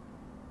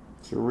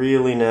 It's a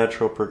really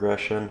natural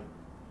progression.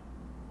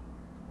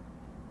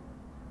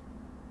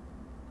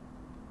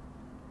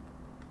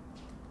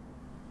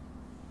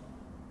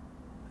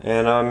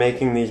 And I'm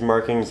making these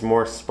markings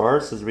more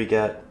sparse as we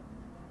get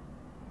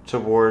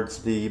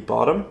towards the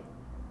bottom.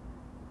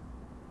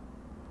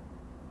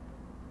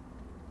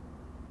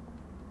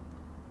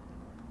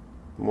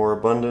 More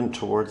abundant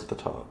towards the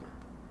top.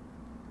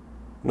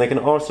 And they can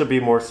also be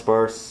more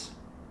sparse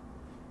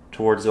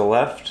towards the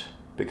left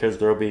because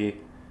there will be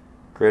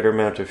greater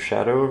amount of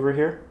shadow over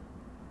here.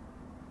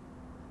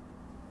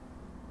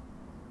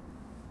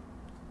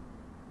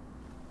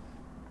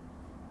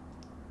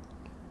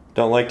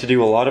 Don't like to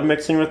do a lot of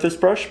mixing with this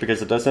brush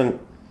because it doesn't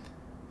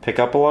pick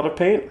up a lot of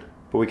paint,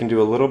 but we can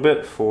do a little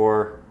bit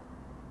for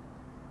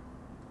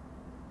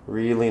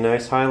really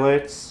nice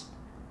highlights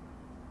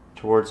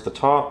towards the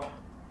top.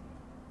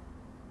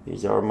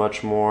 These are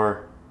much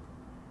more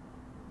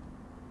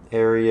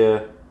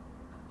area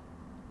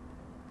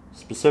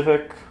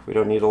specific. We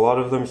don't need a lot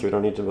of them, so we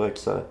don't need to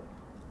mix a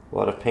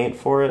lot of paint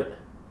for it.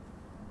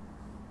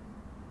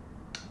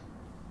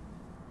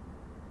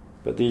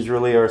 But these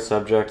really are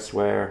subjects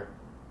where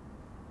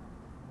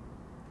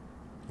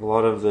a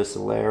lot of this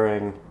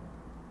layering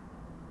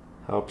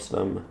helps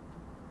them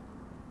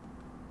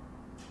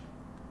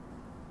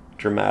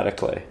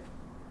dramatically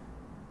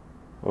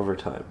over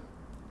time.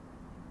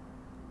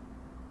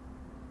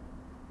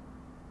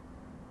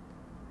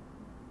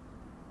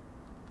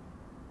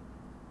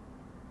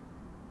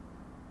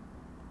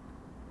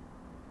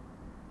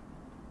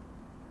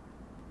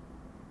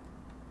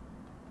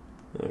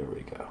 There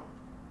we go.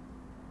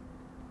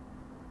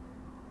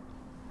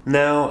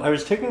 Now, I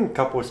was taking a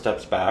couple of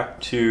steps back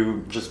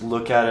to just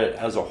look at it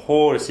as a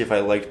whole to see if I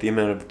liked the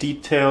amount of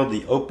detail,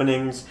 the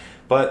openings,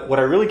 but what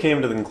I really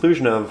came to the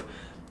conclusion of,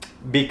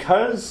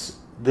 because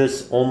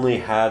this only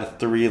had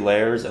 3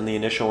 layers and the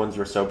initial ones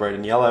were so bright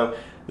and yellow,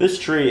 this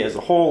tree as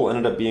a whole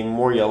ended up being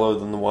more yellow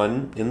than the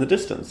one in the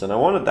distance, and I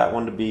wanted that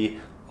one to be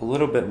a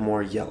little bit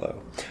more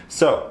yellow.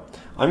 So,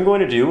 I'm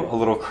going to do a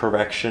little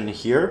correction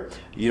here.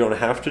 You don't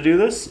have to do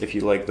this if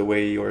you like the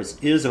way yours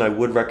is, and I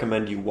would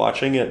recommend you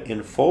watching it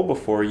in full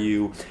before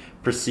you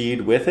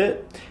proceed with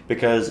it,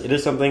 because it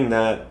is something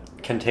that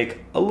can take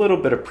a little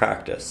bit of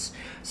practice.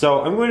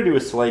 So I'm going to do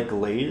a slight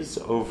glaze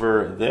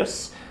over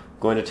this. I'm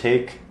going to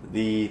take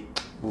the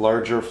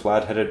larger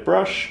flat-headed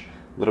brush,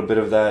 a little bit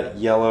of that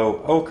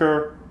yellow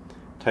ochre,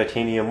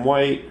 titanium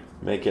white,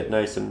 make it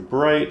nice and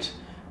bright,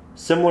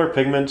 Similar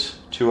pigment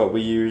to what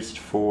we used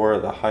for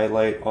the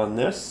highlight on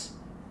this,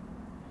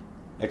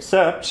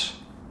 except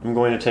I'm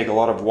going to take a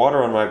lot of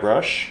water on my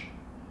brush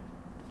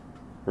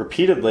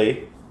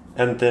repeatedly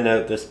and thin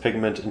out this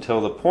pigment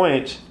until the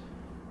point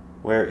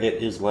where it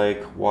is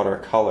like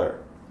watercolor.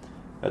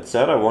 That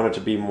said, I want it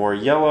to be more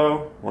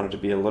yellow, I want it to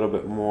be a little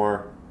bit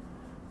more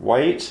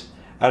white.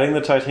 Adding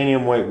the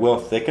titanium white will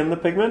thicken the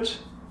pigment,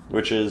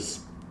 which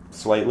is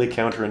slightly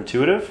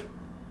counterintuitive,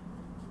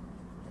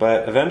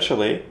 but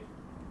eventually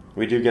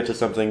we do get to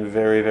something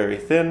very, very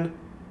thin.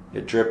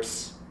 It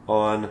drips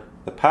on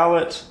the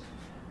palette.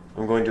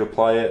 I'm going to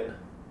apply it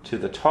to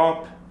the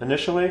top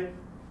initially.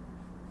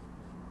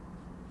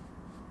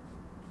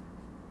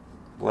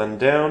 Blend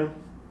down.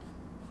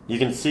 You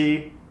can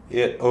see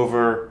it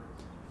over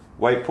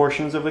white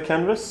portions of the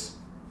canvas.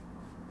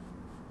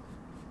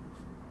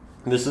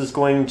 This is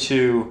going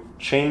to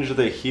change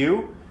the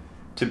hue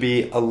to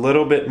be a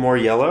little bit more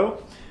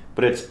yellow,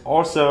 but it's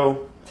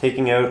also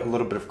taking out a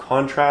little bit of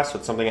contrast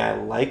with something I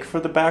like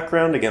for the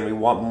background. Again, we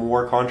want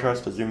more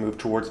contrast as we move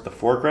towards the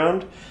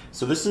foreground.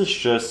 So this is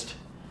just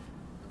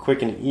a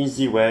quick and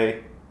easy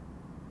way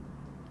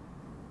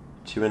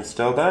to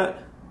instill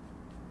that.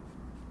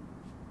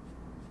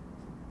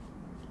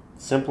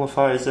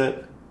 Simplifies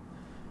it.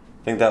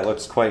 I think that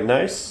looks quite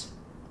nice.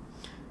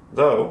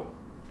 Though,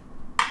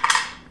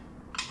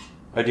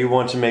 I do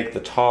want to make the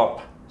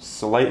top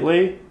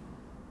slightly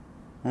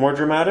more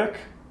dramatic.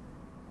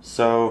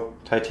 So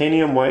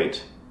titanium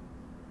white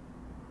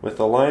with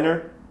a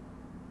liner.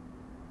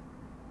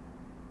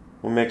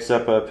 We'll mix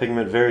up a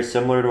pigment very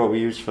similar to what we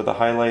used for the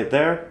highlight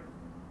there.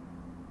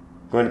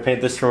 I'm going to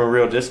paint this from a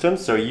real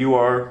distance, so you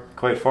are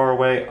quite far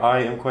away,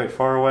 I am quite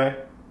far away.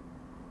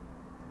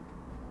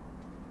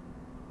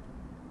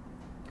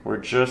 We're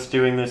just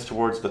doing this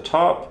towards the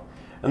top,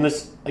 and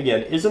this,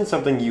 again, isn't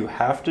something you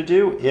have to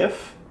do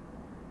if,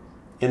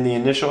 in the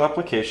initial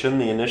application,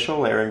 the initial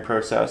layering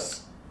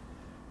process,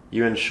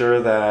 you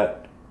ensure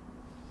that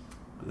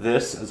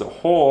this as a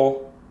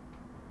whole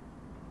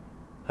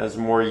has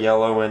more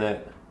yellow in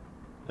it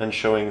and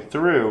showing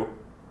through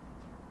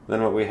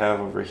than what we have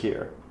over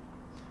here.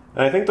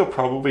 And I think they'll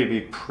probably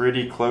be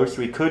pretty close.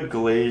 We could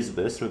glaze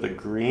this with a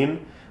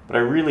green, but I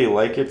really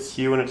like its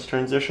hue and its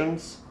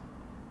transitions.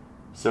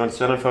 So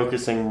instead of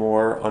focusing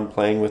more on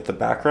playing with the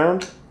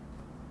background,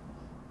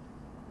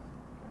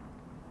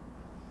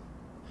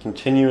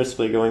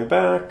 continuously going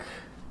back,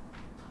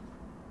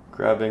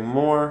 grabbing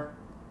more,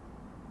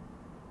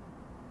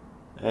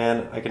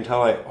 and I can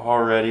tell I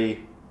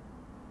already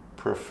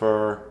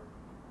prefer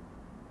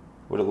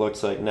what it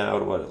looks like now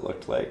to what it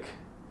looked like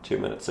 2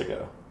 minutes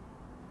ago.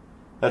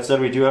 That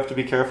said, we do have to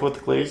be careful with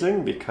the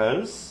glazing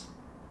because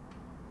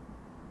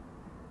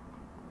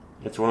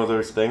it's one of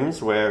those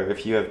things where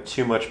if you have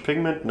too much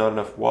pigment, not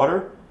enough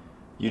water,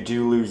 you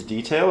do lose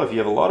detail. If you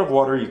have a lot of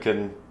water, you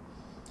can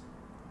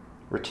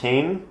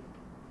retain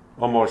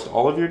almost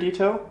all of your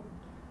detail,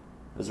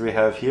 as we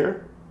have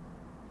here.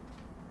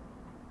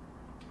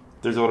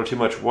 If there's a little too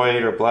much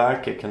white or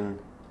black, it can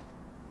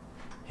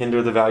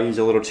hinder the values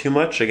a little too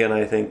much. Again,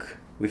 I think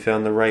we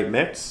found the right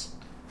mix,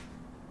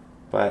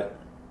 but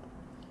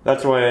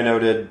that's why I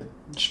noted,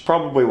 just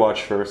probably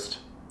watch first.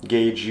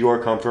 Gauge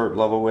your comfort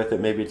level with it.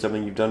 Maybe it's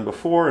something you've done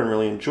before and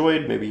really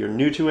enjoyed. Maybe you're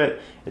new to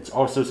it. It's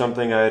also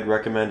something I'd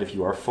recommend if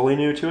you are fully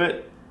new to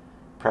it,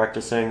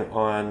 practicing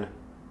on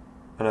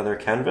another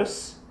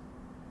canvas.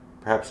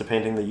 Perhaps a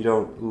painting that you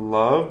don't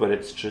love, but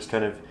it's just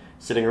kind of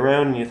sitting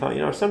around and you thought,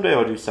 you know, someday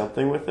I'll do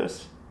something with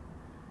this.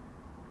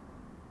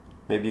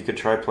 Maybe you could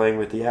try playing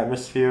with the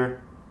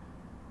atmosphere,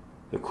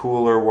 the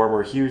cooler,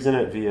 warmer hues in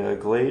it via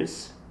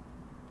glaze.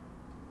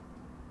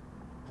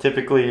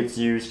 Typically it's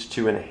used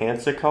to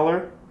enhance a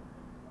color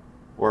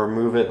or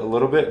move it a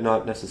little bit,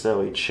 not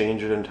necessarily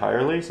change it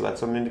entirely, so that's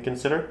something to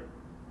consider,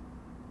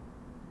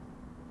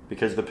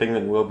 because the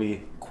pigment will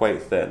be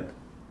quite thin.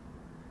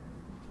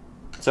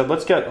 So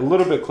let's get a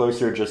little bit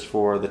closer just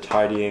for the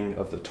tidying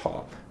of the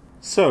top.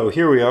 So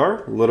here we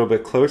are, a little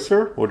bit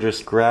closer. We'll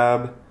just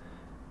grab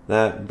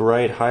that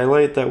bright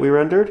highlight that we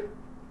rendered,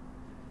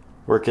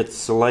 work it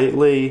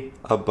slightly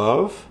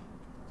above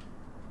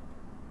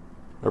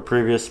our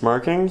previous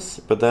markings,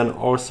 but then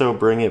also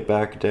bring it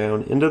back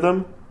down into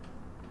them,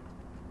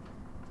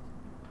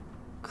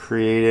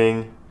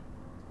 creating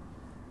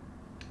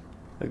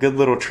a good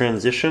little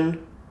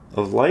transition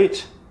of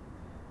light.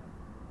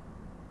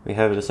 We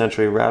have it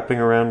essentially wrapping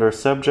around our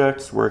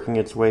subjects, working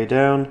its way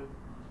down.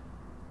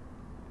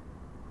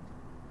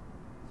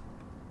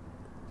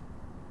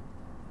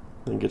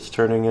 I think it's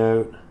turning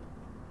out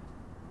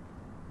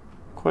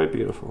quite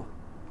beautiful.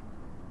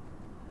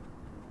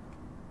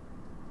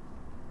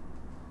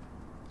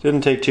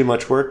 Didn't take too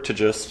much work to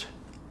just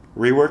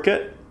rework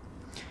it.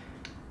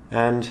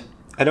 And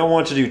I don't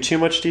want to do too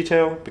much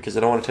detail because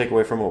I don't want to take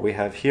away from what we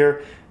have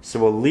here. So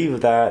we'll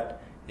leave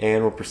that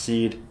and we'll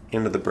proceed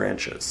into the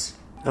branches.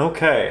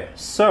 Okay,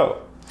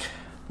 so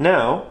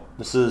now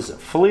this is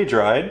fully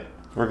dried.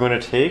 We're going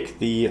to take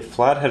the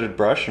flat-headed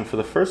brush and for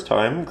the first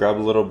time grab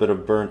a little bit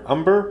of burnt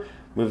umber,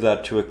 move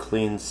that to a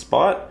clean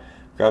spot,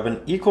 grab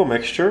an equal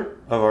mixture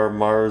of our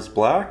Mars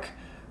Black,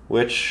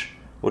 which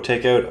will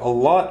take out a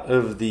lot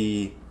of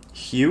the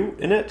hue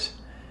in it,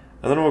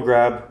 and then we'll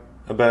grab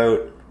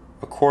about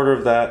a quarter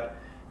of that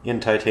in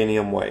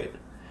titanium white.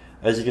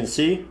 As you can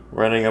see,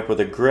 we're ending up with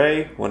a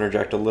gray. We'll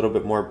interject a little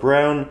bit more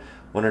brown,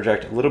 we'll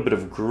interject a little bit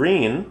of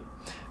green,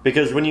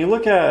 because when you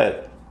look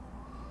at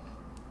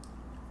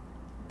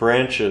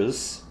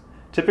branches,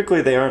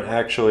 typically they aren't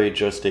actually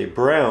just a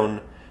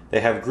brown. They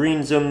have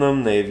greens in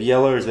them, they have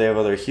yellows, they have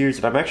other hues,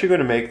 and I'm actually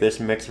going to make this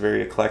mix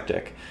very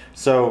eclectic.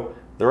 So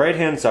the right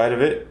hand side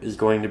of it is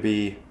going to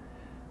be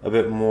a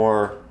bit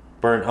more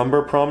burnt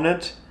umber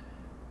prominent.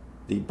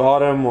 The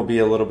bottom will be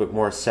a little bit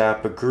more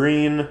sap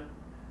green.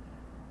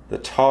 The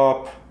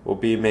top will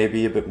be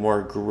maybe a bit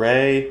more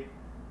gray.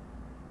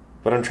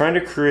 But I'm trying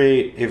to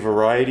create a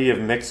variety of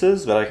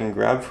mixes that I can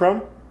grab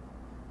from.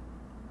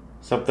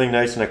 Something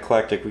nice and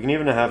eclectic. We can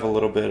even have a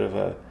little bit of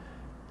a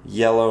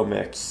yellow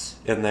mix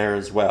in there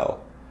as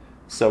well.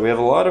 So we have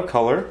a lot of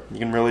color. You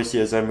can really see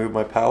as I move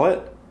my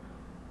palette.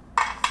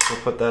 We'll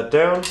put that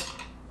down.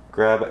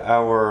 Grab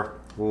our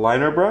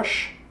liner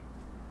brush.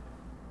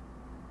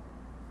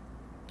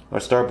 I'll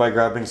start by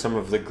grabbing some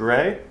of the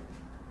gray.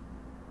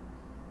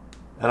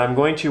 And I'm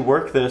going to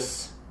work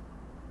this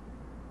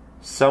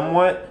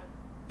somewhat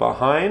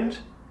behind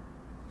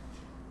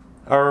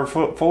our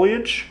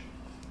foliage,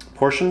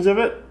 portions of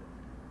it.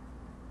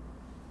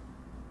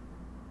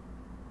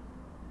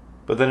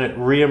 But then it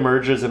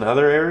re-emerges in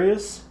other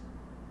areas.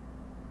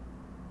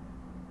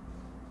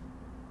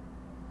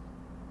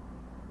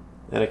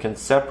 And it can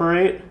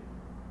separate,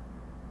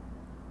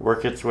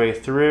 work its way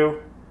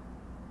through,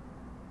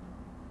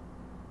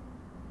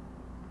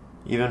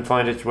 even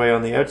find its way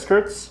on the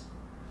outskirts.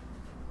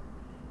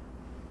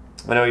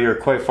 I know you're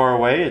quite far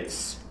away,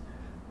 it's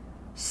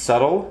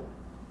subtle,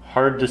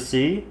 hard to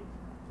see,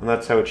 and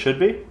that's how it should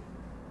be.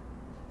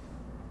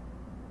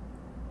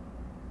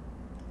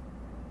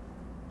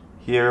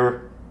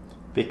 Here,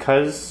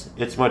 because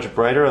it's much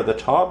brighter at the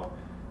top,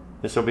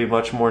 this will be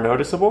much more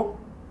noticeable.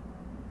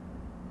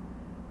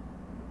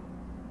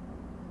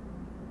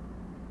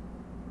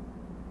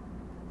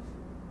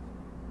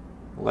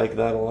 Like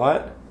that a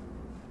lot.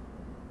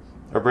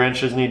 Our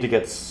branches need to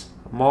get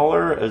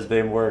smaller as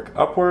they work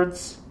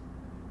upwards.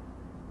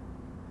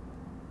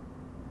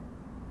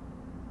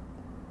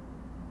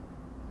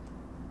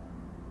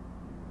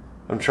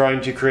 I'm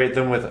trying to create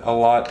them with a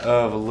lot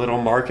of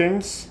little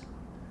markings.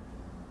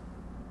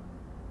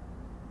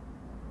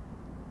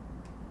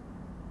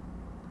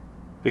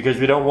 Because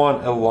we don't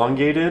want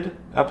elongated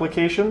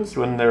applications.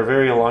 When they're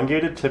very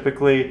elongated,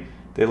 typically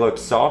they look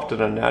soft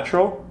and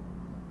unnatural.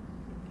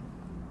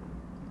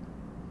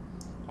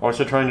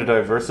 Also trying to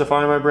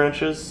diversify my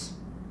branches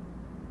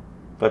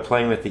by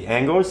playing with the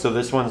angles. So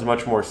this one's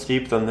much more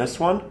steep than this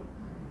one.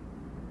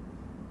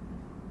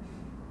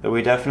 But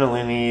we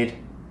definitely need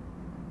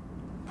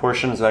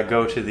portions that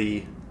go to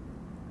the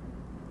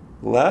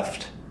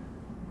left.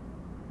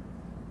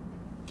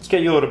 Let's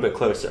get you a little bit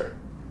closer.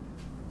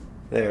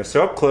 There,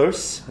 so up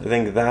close, I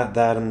think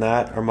that, and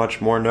that are much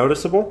more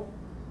noticeable.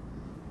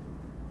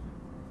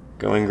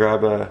 Go and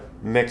grab a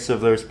mix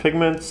of those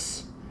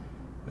pigments.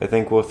 I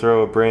think we'll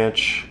throw a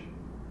branch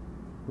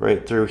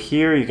right through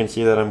here. You can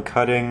see that I'm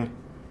cutting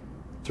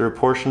through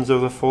portions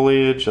of the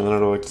foliage and then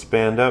it'll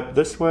expand up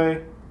this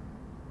way.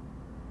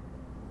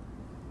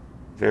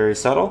 Very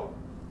subtle.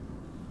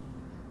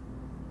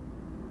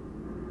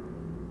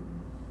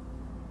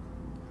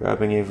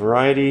 Grabbing a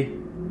variety.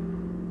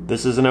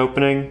 This is an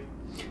opening.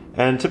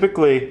 And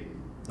typically,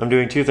 I'm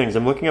doing two things.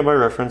 I'm looking at my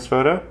reference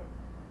photo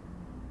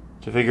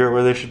to figure out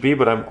where they should be,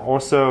 but I'm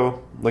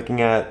also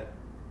looking at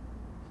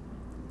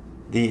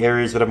the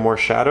areas that have more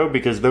shadow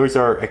because those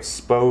are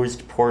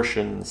exposed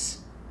portions,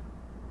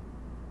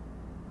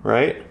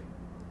 right?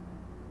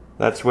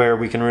 That's where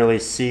we can really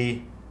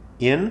see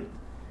in,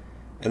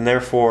 and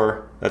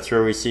therefore that's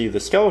where we see the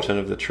skeleton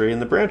of the tree and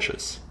the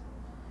branches.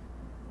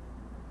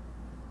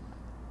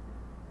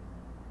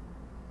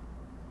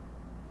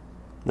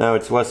 Now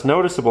it's less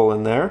noticeable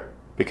in there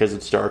because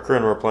it's darker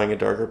and we're applying a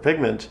darker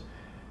pigment,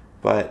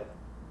 but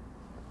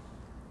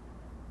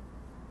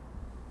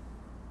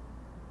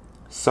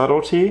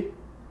subtlety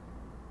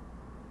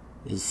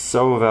is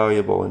so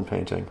valuable in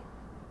painting.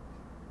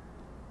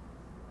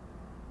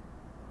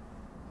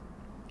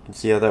 You can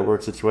see how that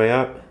works its way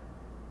up.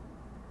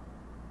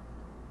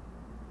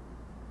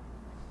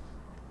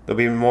 They'll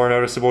be more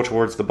noticeable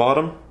towards the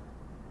bottom.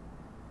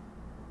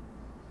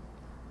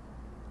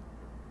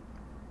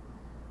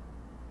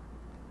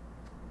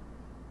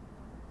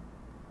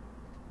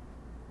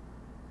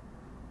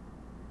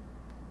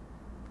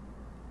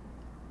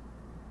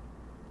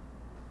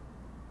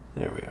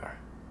 There we are.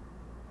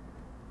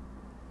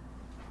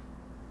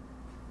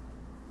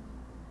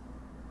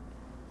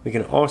 We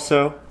can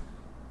also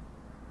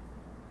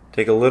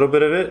take a little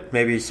bit of it,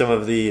 maybe some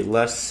of the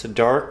less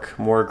dark,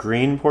 more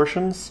green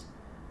portions,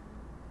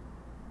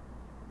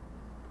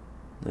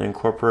 and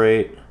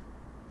incorporate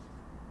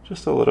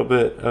just a little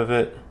bit of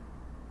it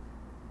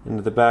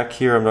into the back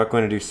here. I'm not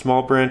going to do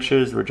small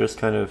branches, we're just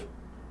kind of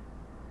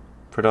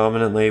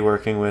Predominantly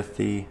working with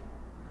the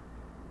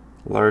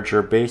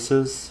larger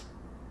bases,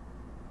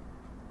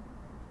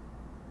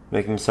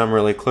 making some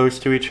really close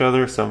to each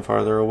other, some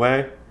farther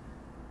away,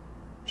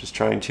 just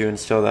trying to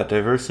instill that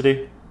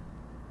diversity.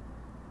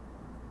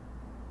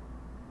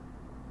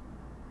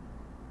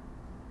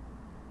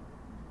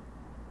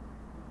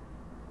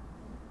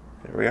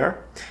 There we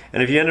are.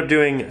 And if you end up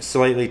doing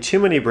slightly too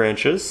many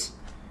branches,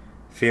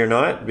 fear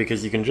not,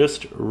 because you can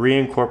just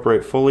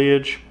reincorporate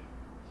foliage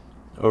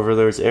over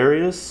those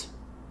areas.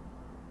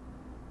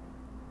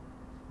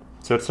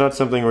 So it's not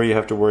something where you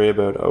have to worry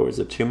about, oh, is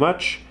it too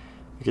much?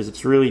 Because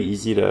it's really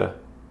easy to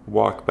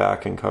walk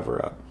back and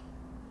cover up.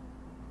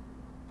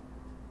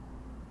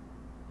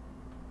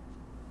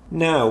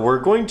 Now we're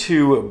going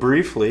to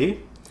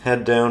briefly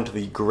head down to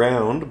the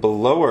ground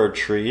below our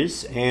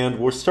trees, and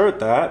we'll start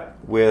that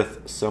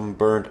with some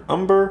burnt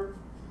umber,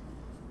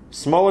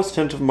 smallest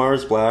hint of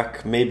Mars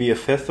Black, maybe a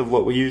fifth of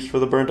what we used for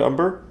the burnt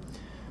umber.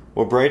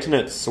 We'll brighten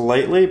it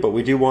slightly, but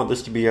we do want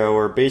this to be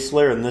our base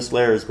layer, and this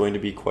layer is going to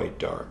be quite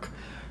dark.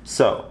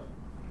 So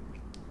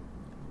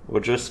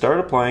we'll just start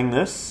applying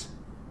this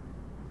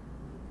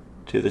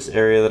to this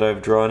area that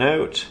I've drawn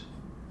out.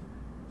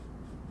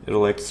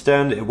 It'll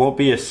extend. It won't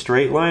be a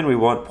straight line. We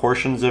want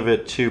portions of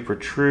it to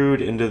protrude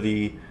into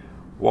the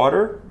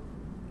water.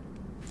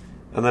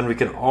 And then we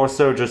can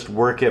also just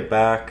work it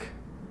back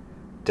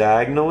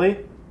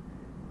diagonally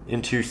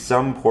into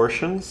some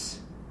portions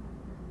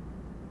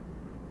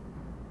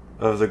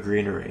of the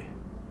greenery.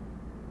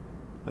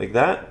 Like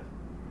that.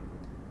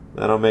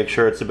 Then I'll make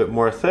sure it's a bit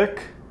more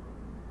thick.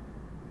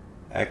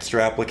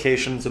 Extra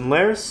applications and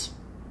layers.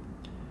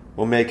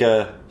 We'll make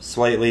a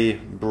slightly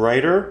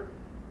brighter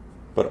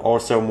but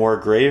also more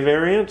gray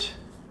variant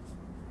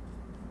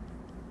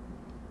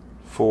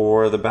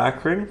for the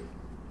back ring,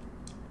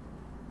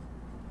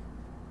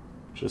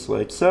 just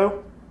like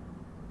so.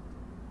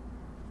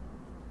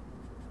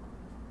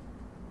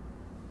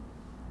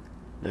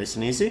 Nice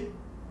and easy.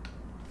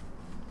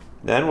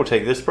 Then we'll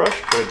take this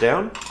brush, put it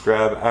down,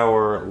 grab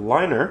our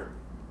liner,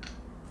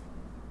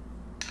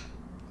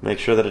 make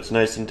sure that it's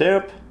nice and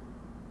damp,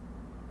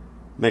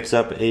 mix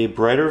up a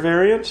brighter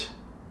variant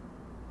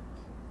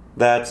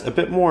that's a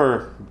bit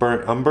more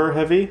burnt umber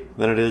heavy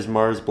than it is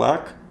Mars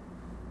Black,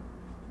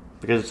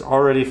 because it's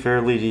already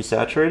fairly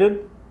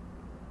desaturated.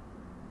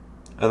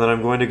 And then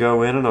I'm going to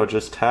go in and I'll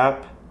just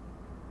tap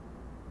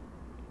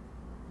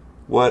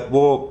what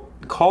we'll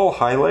call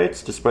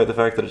highlights, despite the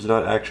fact that it's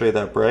not actually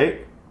that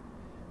bright.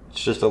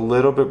 It's just a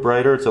little bit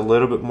brighter, it's a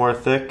little bit more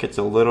thick, it's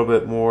a little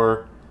bit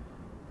more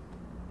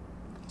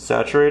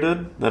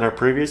saturated than our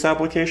previous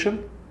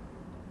application.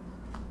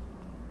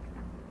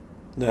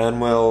 Then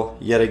we'll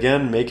yet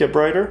again make it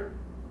brighter,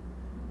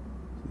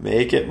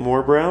 make it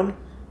more brown,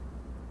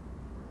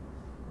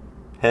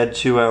 head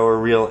to our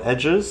real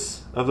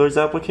edges of those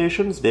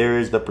applications, the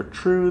areas that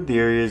protrude, the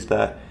areas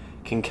that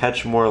can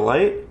catch more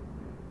light.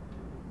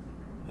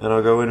 And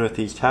I'll go in with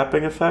these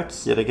tapping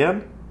effects yet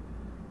again.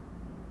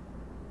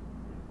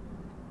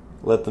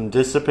 Let them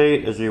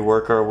dissipate as we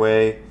work our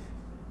way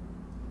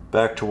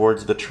back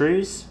towards the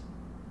trees.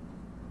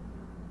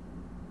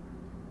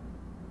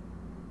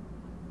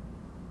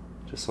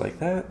 Just like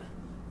that.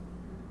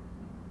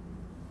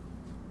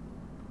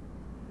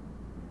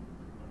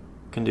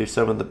 Can do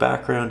some in the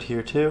background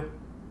here too.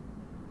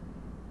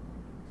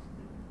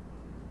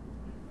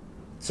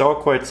 It's all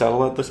quite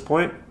subtle at this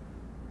point.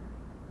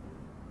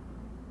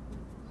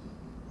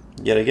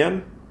 Yet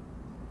again.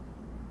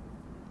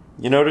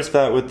 You notice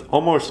that with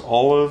almost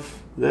all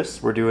of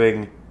this, we're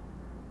doing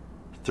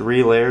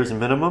 3 layers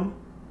minimum.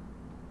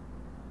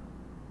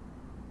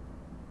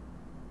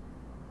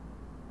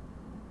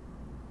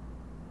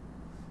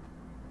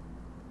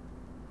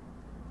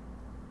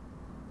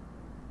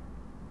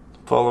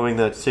 Following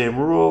that same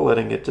rule,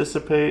 letting it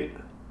dissipate.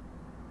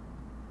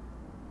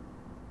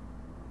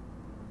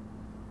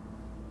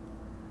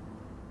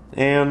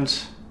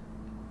 And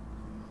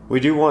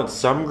we do want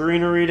some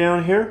greenery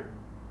down here.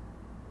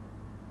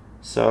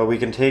 So we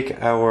can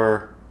take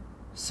our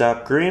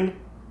sap green,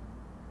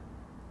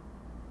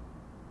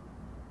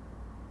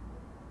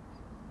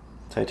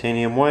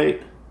 titanium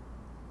white,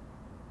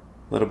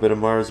 a little bit of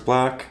Mars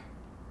Black,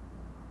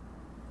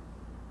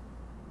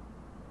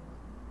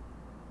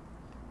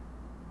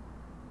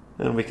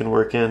 and we can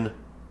work in a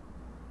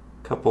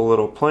couple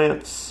little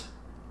plants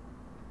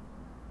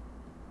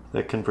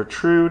that can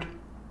protrude,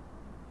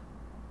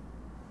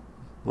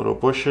 little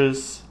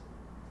bushes.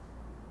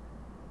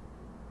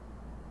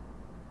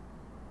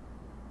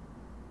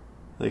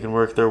 They can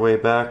work their way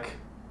back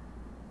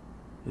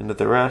into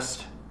the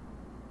rest.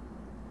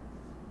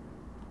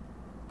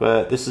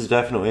 But this is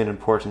definitely an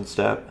important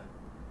step,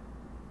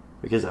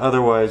 because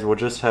otherwise we'll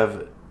just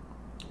have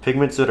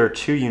pigments that are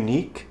too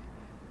unique,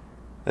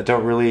 that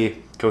don't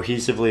really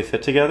cohesively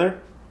fit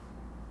together.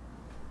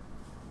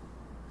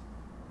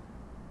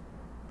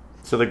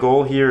 So the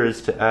goal here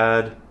is to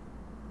add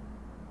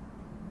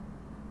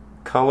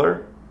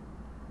color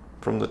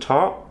from the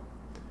top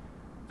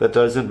that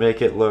doesn't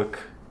make it look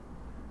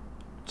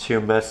too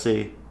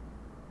messy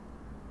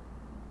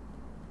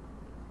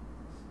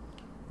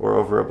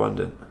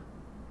overabundant.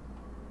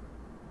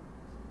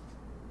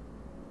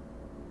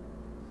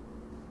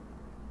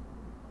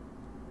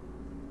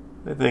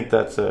 I think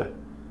that's a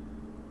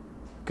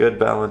good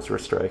balance we're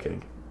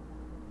striking.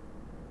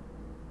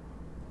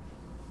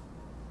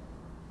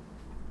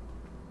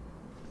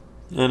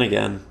 And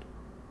again,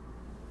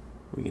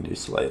 we can do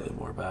slightly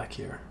more back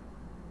here.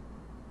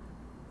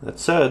 That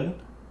said,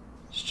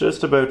 it's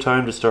just about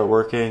time to start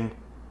working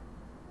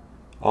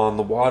on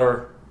the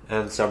water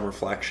and some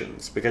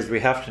reflections, because we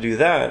have to do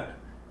that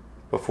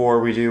before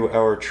we do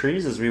our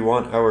trees, as we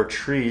want our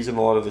trees and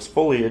a lot of this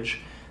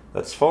foliage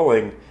that's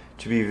falling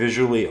to be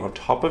visually on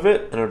top of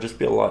it, and it'll just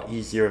be a lot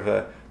easier of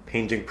a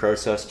painting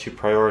process to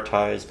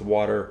prioritize the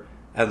water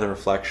and the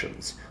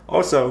reflections.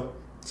 Also,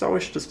 it's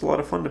always just a lot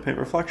of fun to paint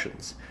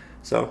reflections.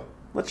 So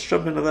let's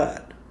jump into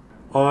that.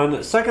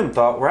 On second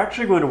thought, we're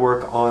actually going to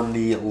work on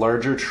the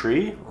larger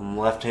tree on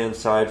the left-hand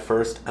side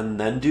first and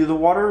then do the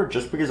water,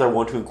 just because I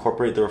want to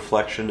incorporate the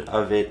reflection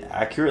of it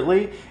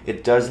accurately.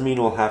 It does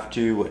mean we'll have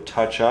to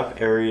touch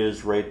up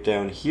areas right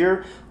down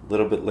here a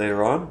little bit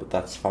later on, but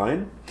that's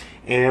fine.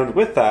 And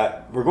with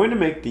that, we're going to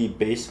make the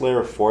base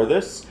layer for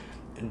this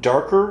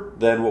darker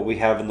than what we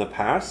have in the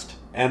past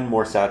and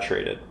more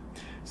saturated.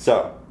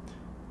 So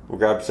we'll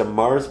grab some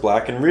Mars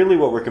Black, and really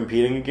what we're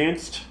competing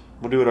against,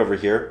 we'll do it over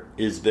here,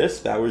 is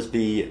this. That was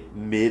the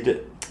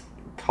mid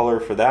color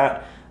for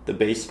that, the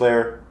base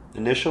layer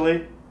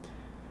initially.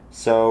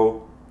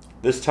 So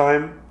this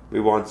time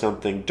we want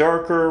something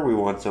darker, we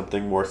want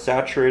something more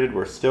saturated.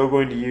 We're still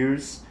going to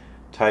use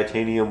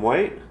titanium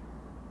white,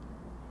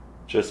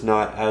 just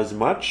not as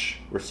much.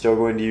 We're still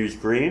going to use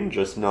green,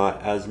 just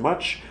not as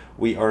much.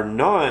 We are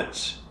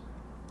not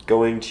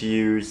going to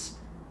use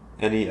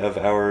any of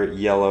our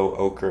yellow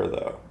ochre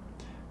though.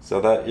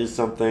 So that is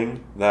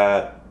something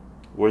that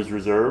was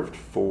reserved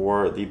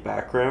for the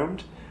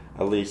background,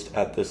 at least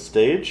at this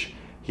stage.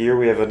 Here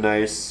we have a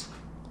nice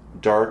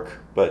dark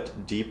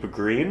but deep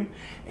green,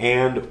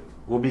 and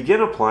we'll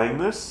begin applying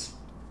this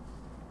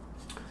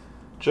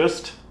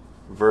just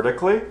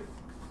vertically,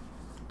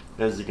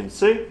 as you can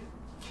see.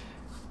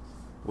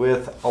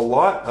 With a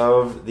lot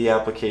of the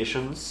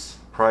applications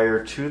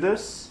prior to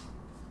this,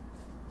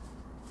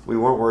 we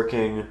weren't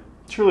working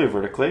truly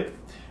vertically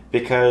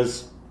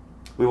because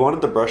we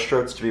wanted the brush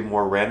strokes to be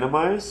more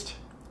randomized,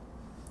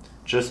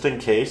 just in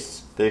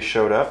case they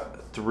showed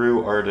up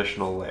through our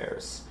additional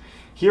layers.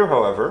 Here,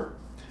 however,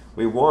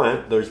 we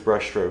want those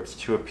brush strokes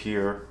to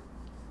appear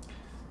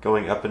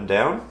going up and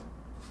down,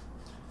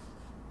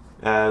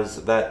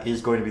 as that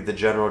is going to be the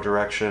general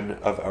direction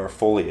of our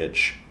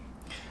foliage.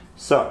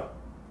 So,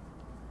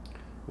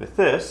 with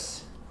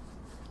this,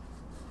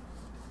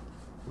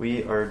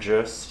 we are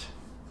just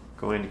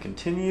going to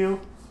continue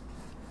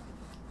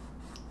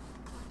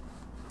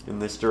in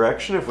this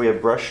direction. If we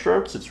have brush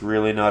strokes, it's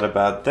really not a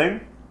bad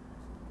thing.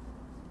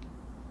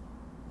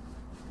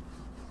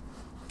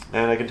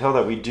 And I can tell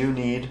that we do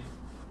need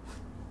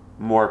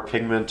more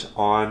pigment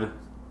on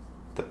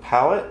the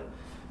palette.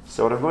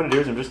 So what I'm going to do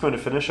is I'm just going to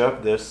finish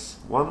up this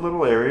one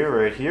little area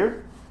right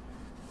here.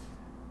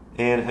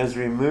 And as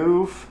we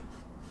move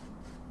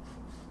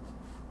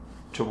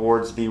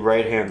towards the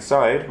right-hand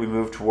side, we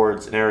move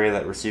towards an area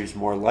that receives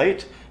more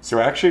light. So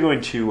we're actually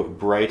going to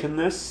brighten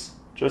this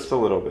just a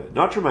little bit.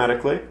 Not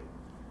dramatically.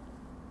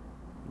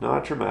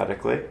 Not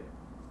dramatically.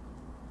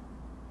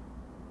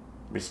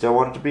 We still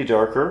want it to be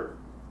darker,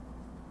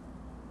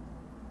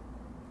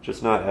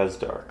 just not as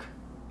dark.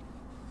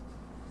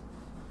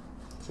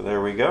 So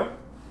there we go.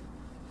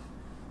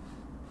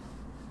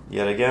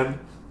 Yet again,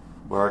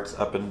 marks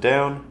up and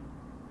down.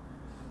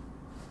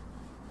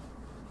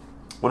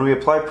 When we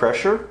apply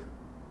pressure,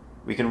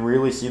 we can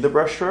really see the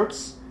brush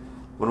strokes.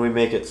 When we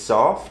make it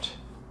soft,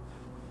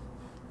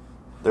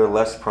 they're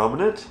less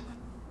prominent.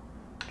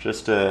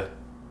 Just a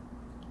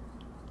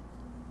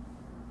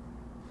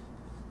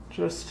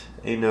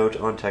note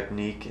on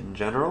technique in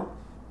general.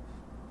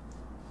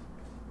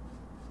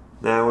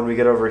 Now when we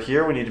get over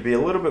here, we need to be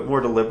a little bit more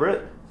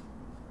deliberate,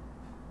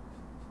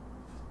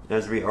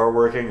 as we are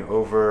working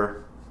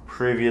over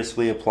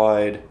previously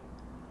applied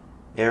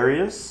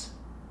areas.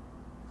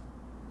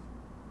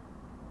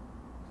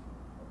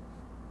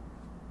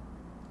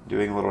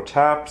 Doing little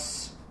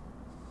taps,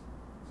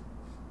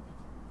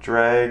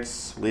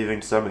 drags,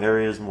 leaving some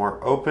areas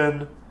more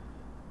open.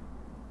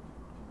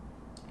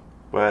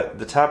 But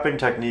the tapping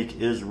technique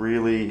is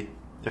really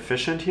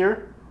efficient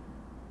here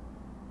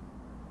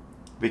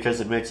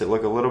because it makes it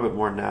look a little bit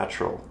more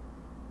natural.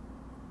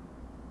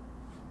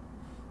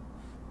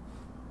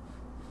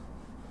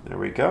 There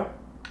we go.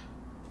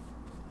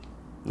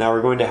 Now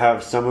we're going to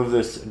have some of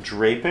this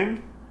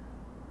draping.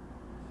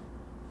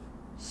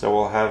 So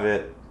we'll have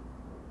it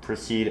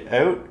proceed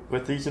out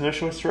with these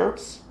initial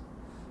strokes.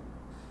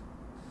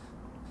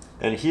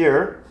 And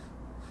here,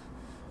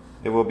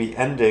 it will be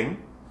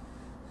ending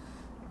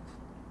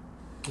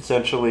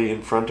essentially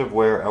in front of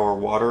where our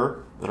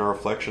water and our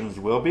reflections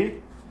will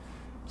be.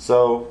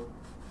 So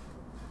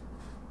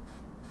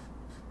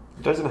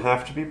it doesn't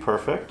have to be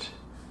perfect.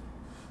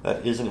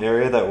 That is an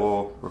area that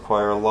will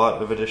require a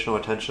lot of additional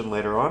attention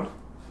later on.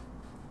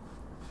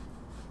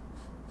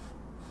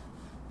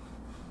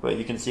 but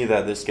you can see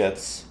that this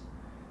gets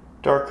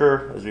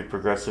darker as we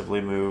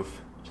progressively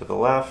move to the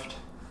left,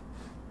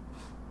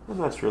 and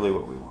that's really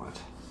what we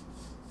want.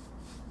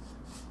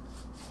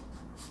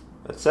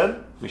 That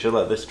said, we should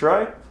let this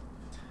dry, and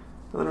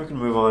then we can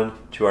move on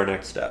to our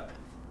next step.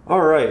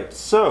 Alright,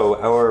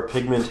 so our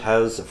pigment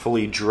has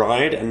fully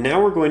dried, and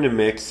now we're going to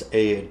mix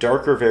a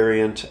darker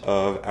variant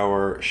of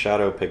our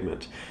shadow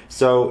pigment.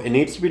 So it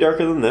needs to be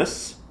darker than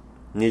this,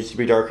 it needs to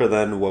be darker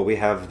than what we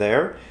have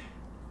there.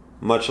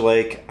 Much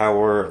like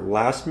our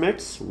last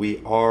mix,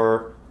 we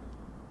are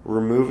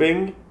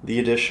removing the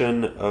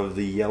addition of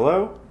the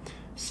yellow,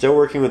 still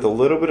working with a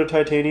little bit of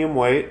titanium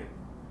white,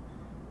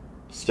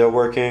 still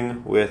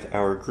working with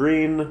our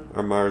green,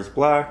 our Mars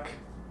black.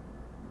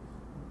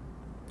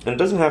 And it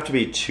doesn't have to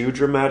be too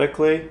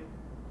dramatically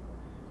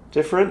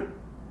different.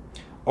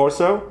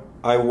 Also,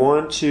 I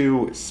want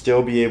to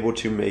still be able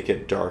to make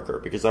it darker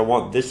because I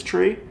want this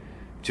tree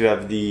to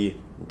have the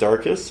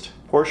darkest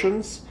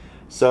portions.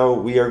 So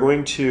we are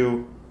going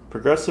to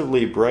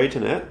progressively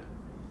brighten it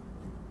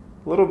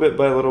little bit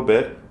by little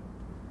bit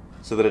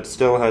so that it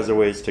still has a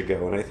ways to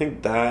go. And I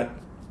think that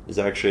is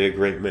actually a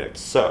great mix.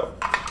 So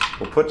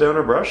we'll put down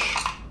our brush,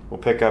 we'll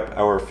pick up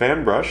our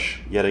fan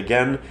brush. Yet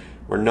again,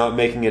 we're not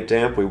making it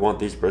damp. We want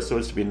these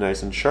bristles to be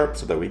nice and sharp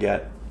so that we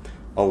get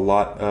a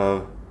lot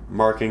of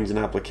markings and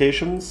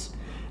applications.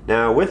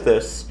 Now with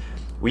this,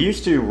 we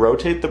used to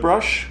rotate the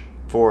brush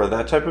for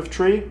that type of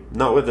tree,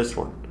 not with this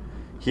one.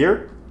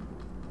 Here,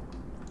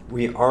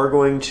 we are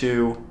going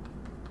to,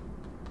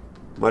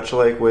 much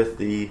like with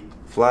the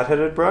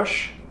flat-headed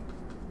brush,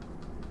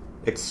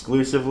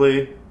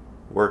 exclusively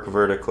work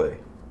vertically.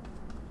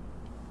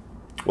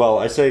 Well,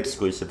 I say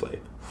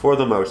exclusively, for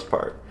the most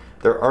part.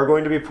 There are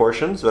going to be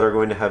portions that are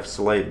going to have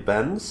slight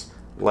bends,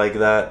 like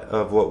that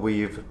of what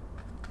we've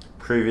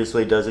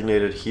previously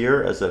designated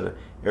here as an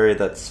area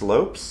that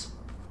slopes.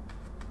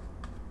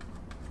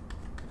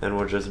 And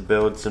we'll just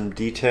build some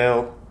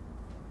detail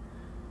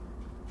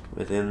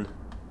within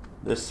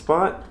this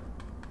spot.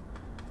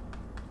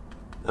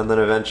 And then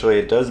eventually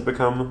it does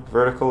become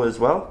vertical as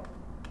well.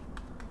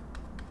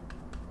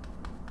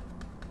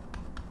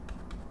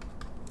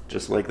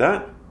 Just like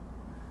that.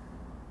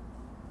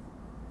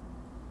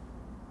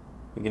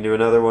 We can do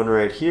another one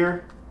right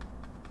here.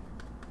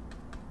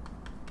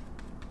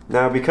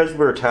 Now, because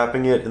we're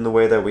tapping it in the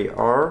way that we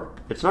are,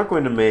 it's not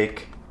going to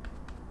make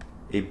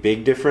a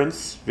big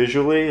difference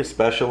visually,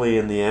 especially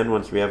in the end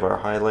once we have our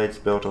highlights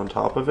built on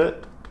top of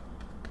it.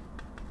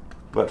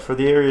 But for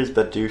the areas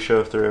that do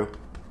show through,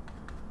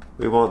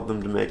 we want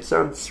them to make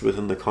sense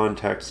within the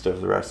context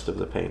of the rest of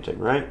the painting,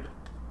 right?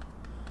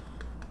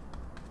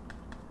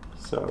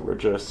 So we're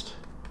just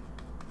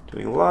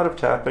doing a lot of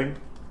tapping.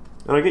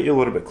 And I'll get you a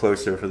little bit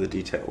closer for the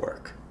detail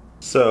work.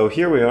 So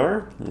here we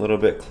are, a little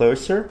bit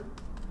closer.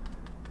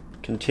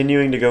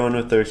 Continuing to go in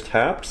with those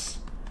taps.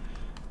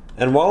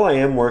 And while I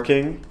am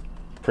working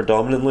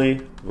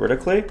predominantly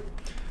vertically,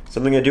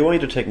 something I do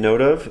want you to take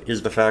note of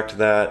is the fact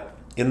that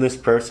in this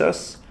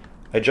process,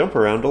 I jump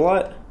around a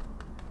lot.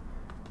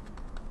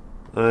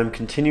 I'm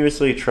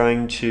continuously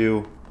trying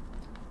to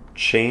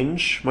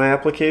change my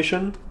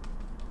application,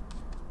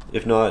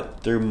 if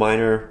not through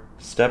minor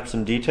steps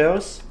and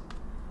details.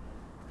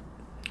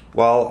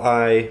 While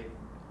I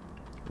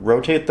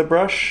rotate the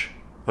brush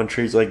on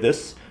trees like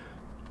this,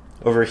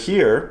 over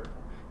here,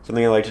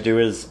 something I like to do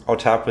is I'll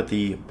tap with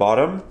the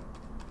bottom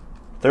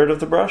third of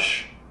the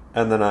brush,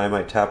 and then I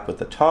might tap with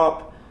the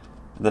top,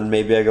 and then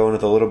maybe I go in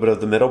with a little bit of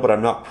the middle, but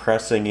I'm not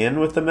pressing in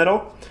with the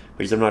middle,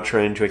 because I'm not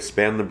trying to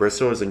expand the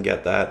bristles and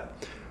get that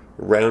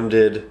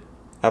rounded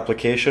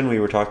application we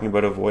were talking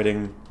about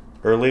avoiding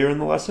earlier in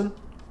the lesson.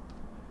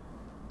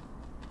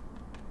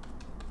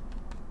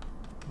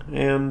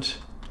 And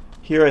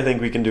here I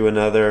think we can do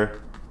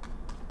another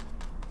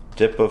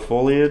dip of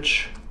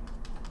foliage,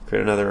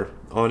 create another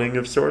awning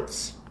of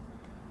sorts.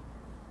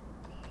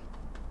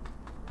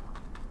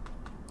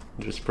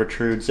 Just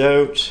protrudes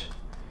out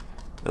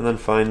and then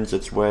finds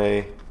its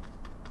way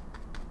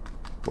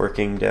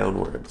working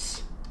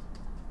downwards.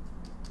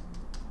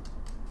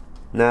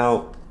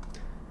 Now,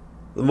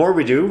 the more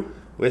we do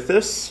with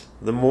this,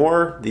 the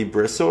more the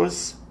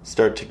bristles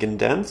start to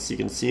condense. You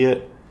can see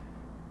it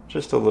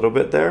just a little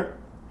bit there.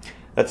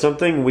 That's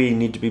something we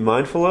need to be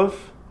mindful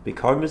of, be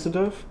cognizant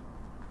of.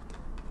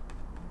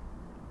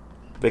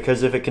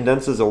 Because if it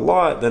condenses a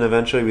lot, then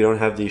eventually we don't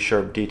have these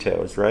sharp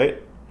details,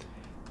 right?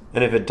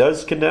 And if it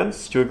does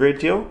condense to a great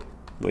deal,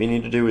 what you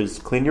need to do is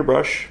clean your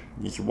brush,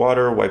 use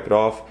water, wipe it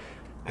off,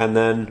 and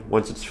then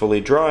once it's fully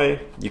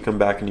dry, you come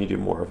back and you do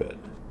more of it.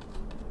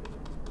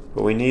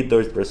 But we need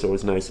those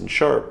bristles nice and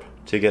sharp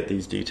to get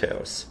these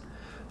details.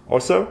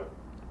 Also,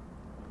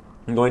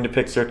 I'm going to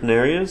pick certain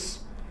areas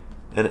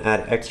and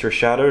add extra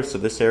shadows. So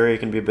this area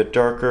can be a bit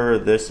darker,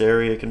 this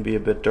area can be a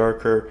bit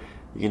darker.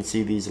 You can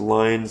see these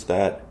lines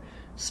that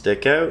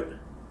stick out.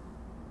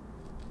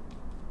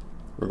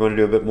 We're going to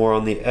do a bit more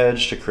on the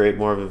edge to create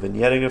more of a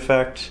vignetting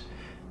effect.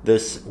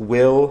 This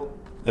will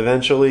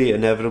eventually,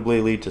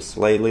 inevitably lead to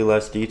slightly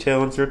less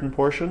detail in certain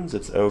portions.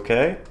 It's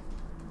okay.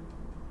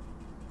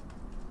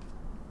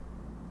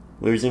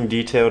 Losing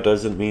detail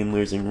doesn't mean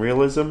losing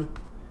realism.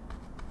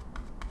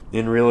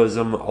 In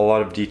realism, a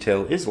lot of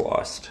detail is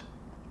lost,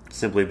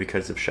 simply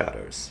because of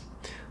shadows.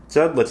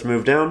 So let's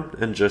move down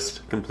and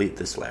just complete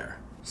this layer.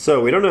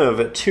 So we don't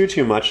have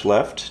too much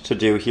left to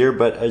do here,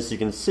 but as you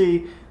can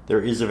see,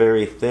 there is a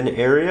very thin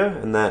area,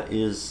 and that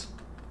is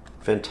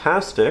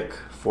fantastic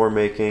for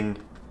making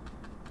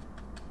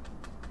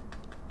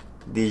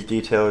these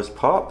details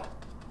pop.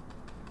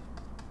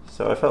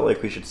 So I felt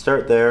like we should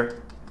start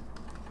there,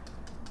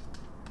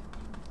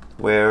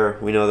 where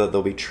we know that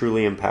they'll be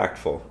truly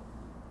impactful.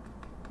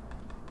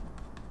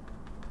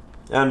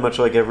 And much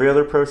like every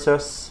other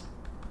process,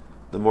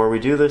 the more we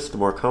do this, the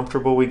more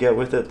comfortable we get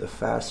with it, the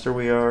faster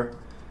we are.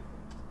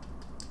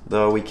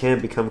 Though we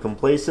can't become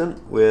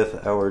complacent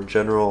with our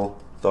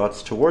general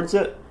thoughts towards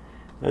it,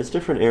 as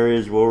different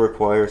areas will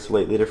require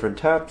slightly different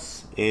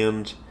taps,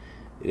 and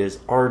it is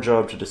our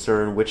job to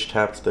discern which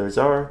taps those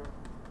are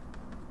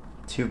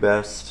to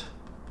best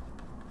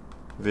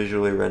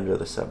visually render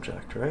the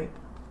subject, right?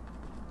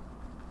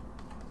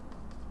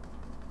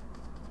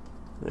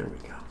 There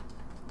we go.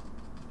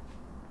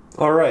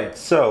 Alright,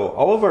 so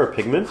all of our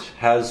pigment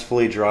has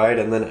fully dried,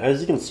 and then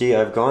as you can see,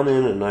 I've gone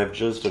in and I've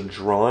just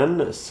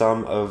drawn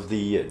some of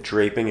the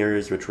draping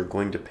areas which we're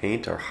going to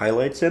paint our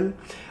highlights in.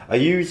 I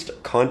used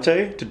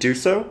Conte to do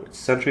so. It's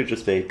essentially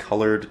just a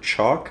colored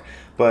chalk,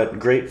 but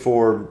great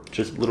for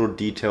just little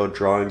detailed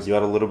drawings. You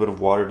add a little bit of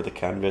water to the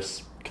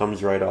canvas,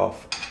 comes right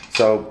off.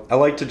 So I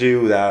like to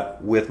do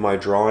that with my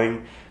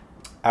drawing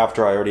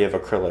after I already have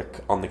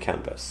acrylic on the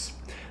canvas.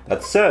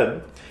 That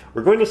said,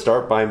 we're going to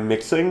start by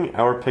mixing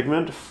our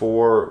pigment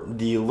for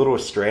the little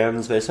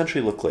strands. They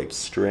essentially look like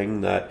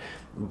string that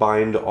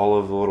bind all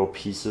of the little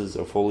pieces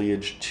of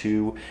foliage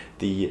to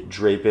the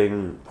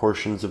draping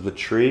portions of the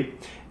tree.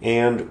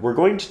 And we're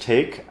going to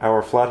take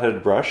our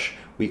flat-headed brush.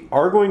 We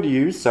are going to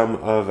use some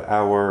of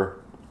our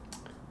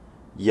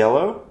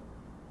yellow,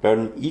 about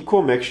an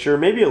equal mixture,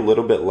 maybe a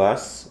little bit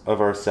less of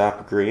our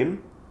sap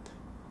green.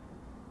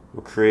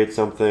 We'll create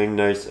something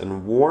nice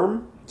and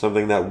warm,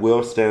 something that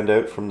will stand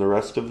out from the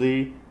rest of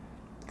the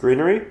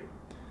greenery.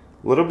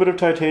 A little bit of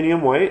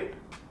titanium white,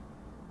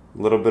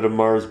 a little bit of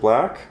Mars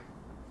black.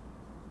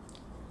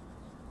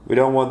 We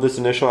don't want this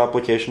initial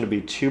application to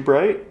be too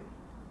bright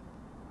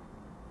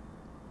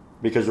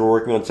because we're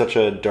working on such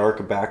a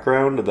dark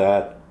background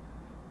that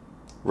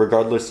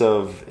regardless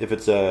of if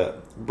it's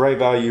a bright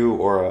value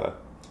or a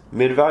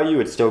mid value,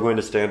 it's still going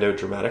to stand out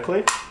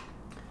dramatically.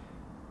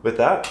 With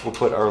that, we'll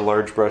put our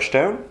large brush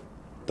down.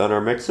 Done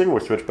our mixing, we'll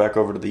switch back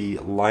over to the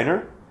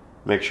liner.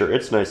 Make sure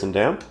it's nice and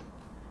damp.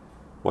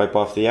 Wipe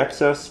off the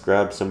excess,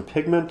 grab some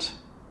pigment.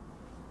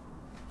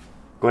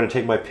 I'm going to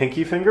take my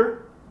pinky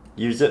finger,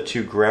 use it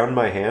to ground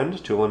my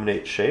hand to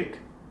eliminate shake.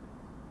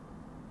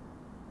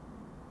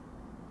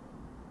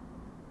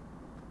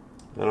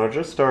 And I'll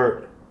just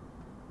start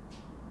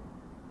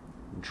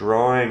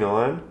drawing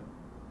on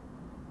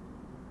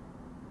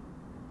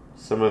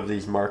some of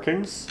these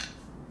markings.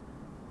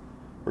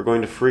 We're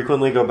going to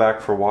frequently go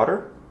back for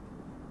water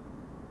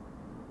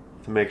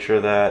to make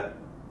sure that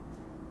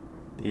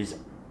these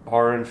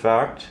are in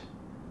fact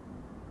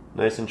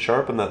nice and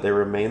sharp and that they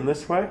remain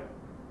this way.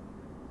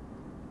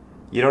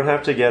 You don't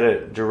have to get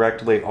it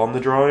directly on the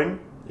drawing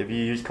if you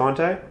use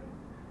Conte,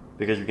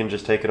 because you can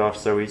just take it off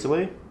so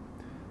easily.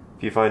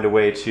 If you find a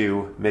way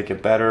to make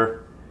it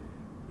better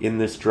in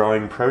this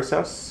drawing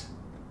process,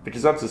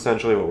 because that's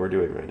essentially what we're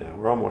doing right now.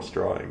 We're almost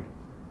drawing.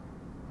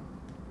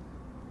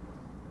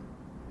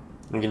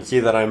 You can see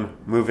that I'm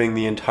moving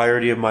the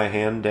entirety of my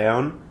hand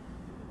down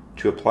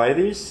to apply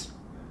these.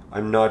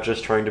 I'm not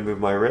just trying to move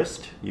my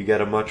wrist. You get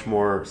a much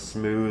more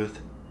smooth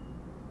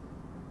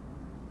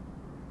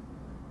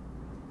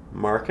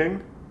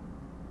marking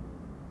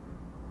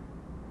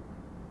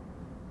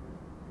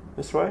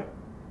this way.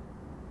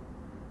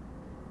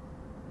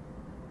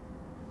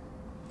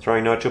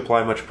 Trying not to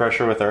apply much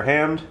pressure with our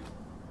hand.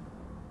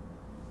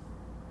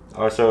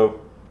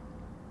 Also,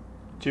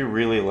 do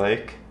really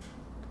like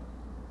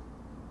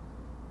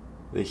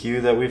the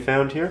hue that we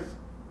found here.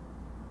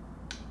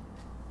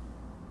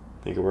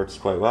 I think it works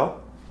quite well.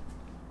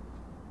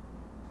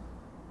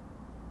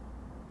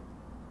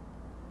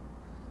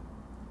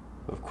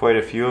 We have quite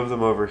a few of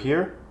them over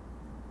here.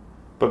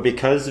 But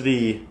because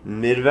the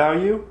mid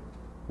value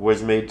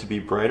was made to be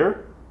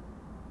brighter,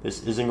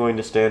 this isn't going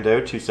to stand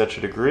out to such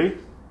a degree.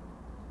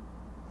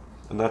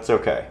 And that's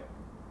okay.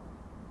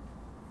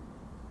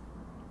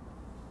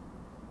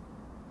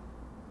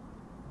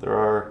 There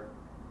are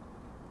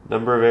a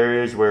number of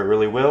areas where it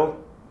really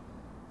will,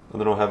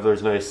 and then we'll have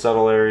those nice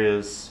subtle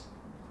areas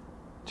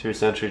to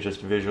essentially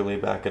just visually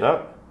back it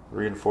up,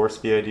 reinforce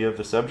the idea of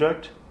the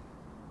subject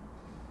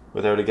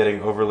without it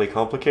getting overly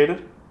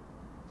complicated.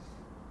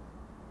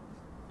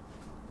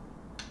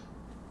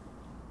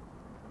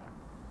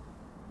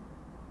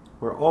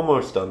 We're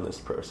almost done this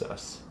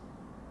process,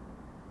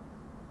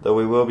 though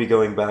we will be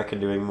going back and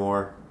doing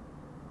more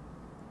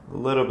a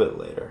little bit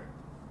later.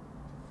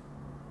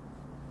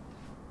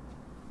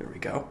 There we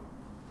go.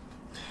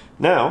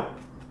 Now,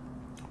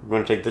 we're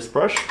going to take this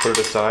brush, put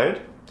it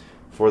aside.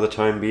 for the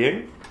time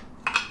being.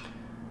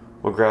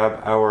 We'll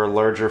grab our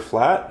larger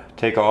flat,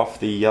 take off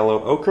the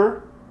yellow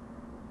ochre.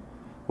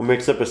 We'll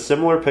mix up a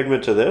similar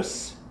pigment to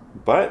this,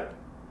 but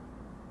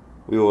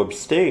we will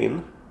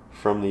abstain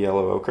from the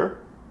yellow ochre.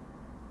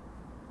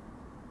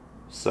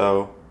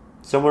 So,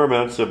 similar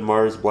amounts of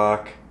Mars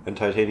Black and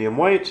Titanium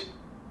White.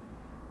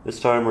 This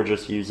time we're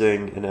just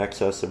using an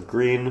excess of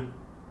green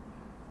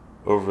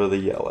over the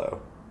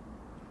yellow.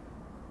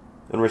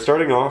 And we're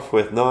starting off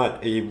with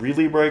not a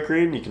really bright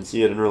green, you can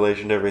see it in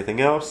relation to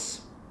everything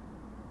else.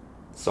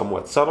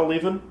 Somewhat subtle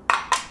even.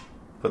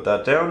 Put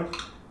that down.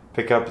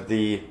 Pick up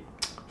the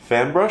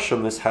fan brush,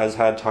 and this has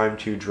had time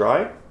to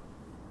dry.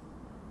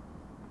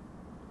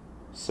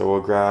 So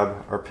we'll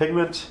grab our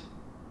pigment,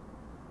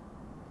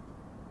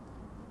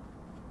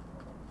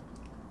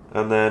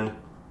 and then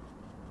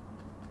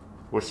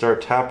we'll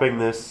start tapping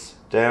this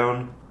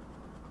down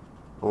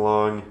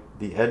along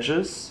the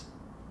edges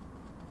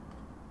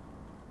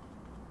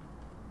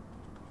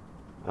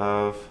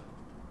of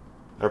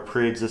our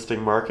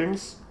pre-existing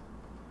markings.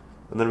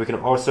 And then we can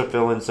also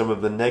fill in some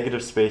of the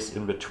negative space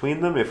in between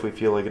them if we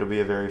feel like it'll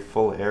be a very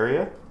full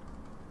area.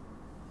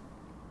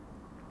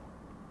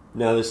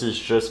 Now this is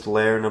just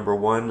layer number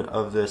 1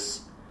 of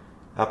this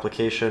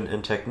application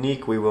and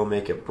technique. We will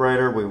make it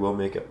brighter, we will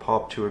make it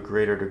pop to a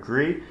greater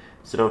degree,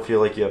 so don't feel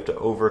like you have to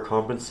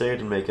overcompensate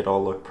and make it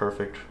all look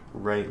perfect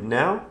right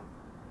now.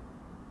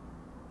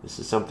 This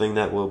is something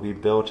that will be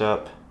built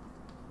up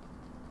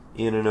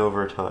in and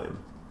over time.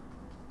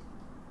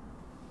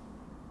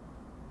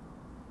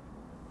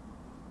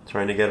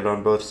 Trying to get it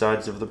on both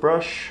sides of the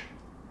brush.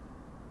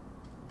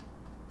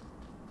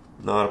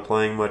 Not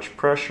applying much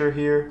pressure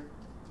here.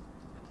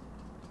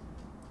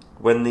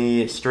 When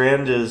the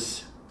strand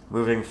is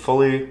moving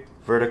fully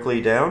vertically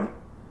down,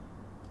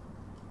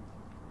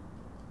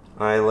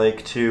 I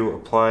like to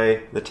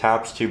apply the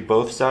taps to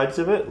both sides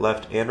of it,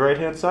 left and right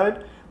hand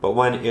side, but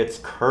when it's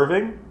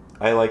curving,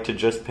 I like to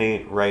just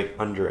paint right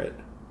under it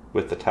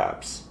with the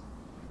taps.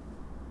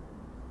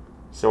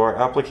 So our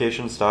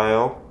application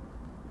style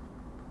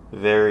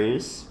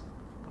varies,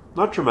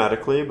 not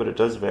dramatically, but it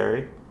does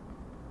vary.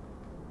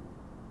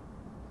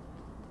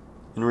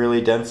 In really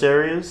dense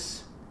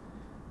areas,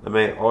 I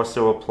may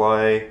also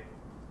apply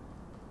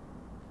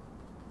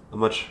a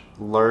much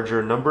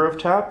larger number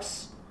of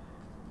taps,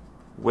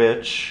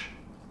 which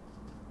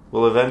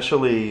will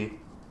eventually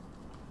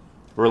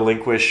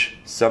relinquish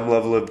some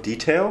level of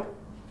detail,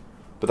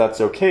 but that's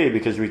okay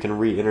because we can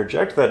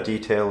re-interject that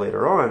detail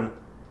later on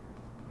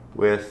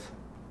with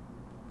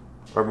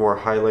our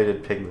more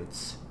highlighted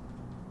pigments.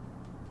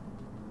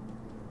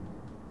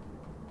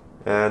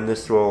 And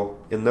this will,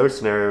 in those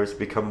scenarios,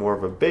 become more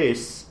of a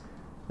base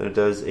than it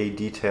does a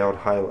detailed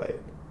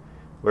highlight.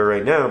 Where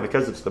right now,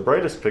 because it's the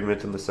brightest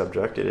pigment in the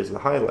subject, it is the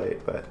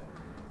highlight, but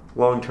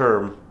long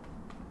term,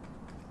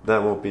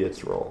 that won't be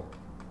its role.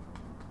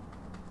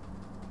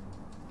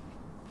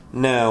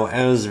 Now,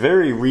 as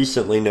very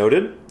recently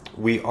noted,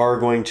 we are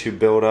going to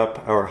build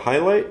up our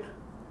highlight.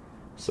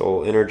 So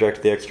we'll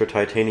interject the extra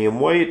titanium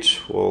white,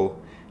 we'll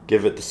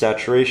give it the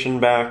saturation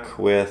back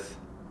with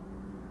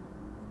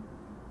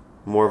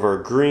more of our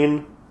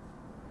green,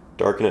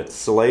 darken it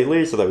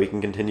slightly so that we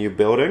can continue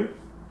building.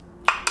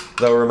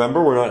 Though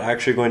remember, we're not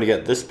actually going to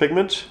get this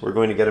pigment, we're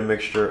going to get a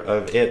mixture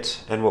of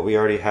it and what we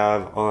already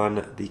have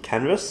on the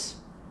canvas.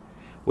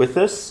 With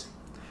this,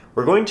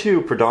 we're going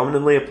to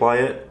predominantly apply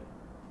it,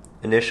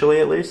 initially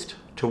at least,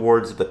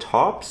 towards the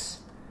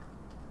tops,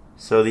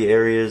 so the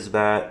areas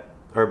that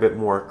are a bit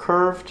more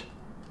curved,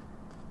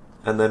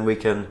 and then we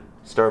can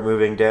start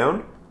moving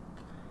down.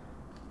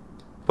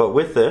 But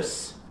with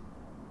this,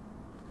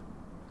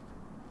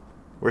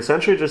 we're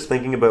essentially just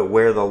thinking about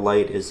where the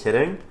light is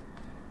hitting.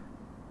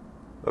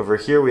 Over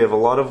here we have a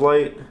lot of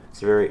light, it's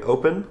very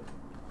open,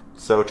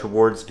 so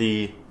towards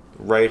the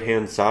right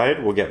hand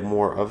side we'll get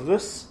more of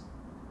this.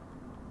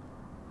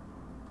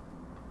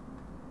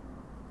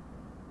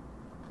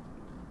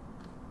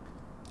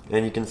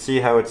 And you can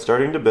see how it's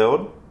starting to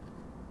build,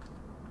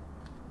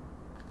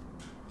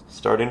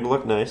 starting to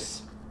look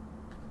nice,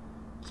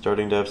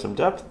 starting to have some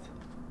depth.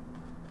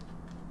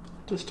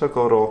 Just took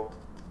a little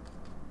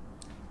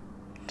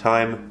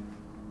time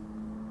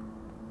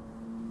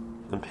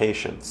and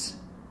patience.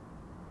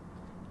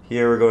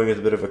 Here we're going with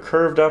a bit of a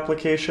curved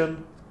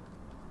application.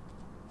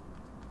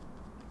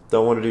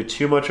 Don't want to do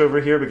too much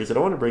over here because I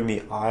don't want to bring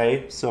the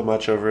eye so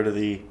much over to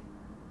the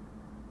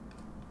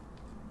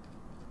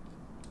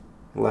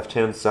left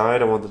hand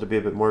side. I want it to be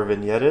a bit more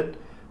vignetted,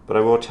 but I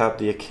will tap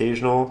the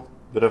occasional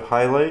bit of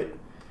highlight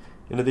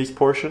into these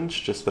portions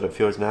just so that it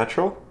feels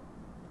natural.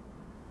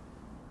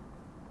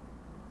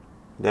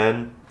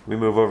 Then we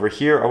move over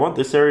here. I want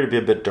this area to be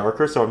a bit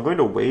darker, so I'm going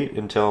to wait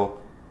until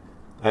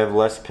I have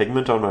less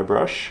pigment on my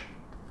brush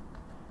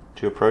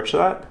to approach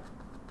that,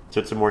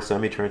 so it's a more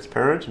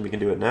semi-transparent, and we can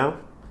do it now.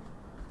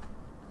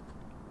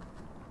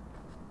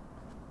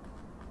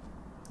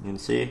 You can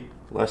see,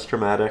 less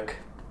dramatic.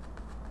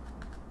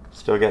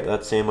 Still get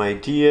that same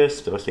idea,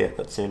 still get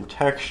that same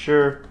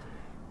texture,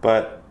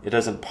 but it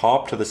doesn't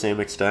pop to the same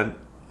extent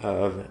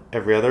of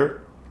every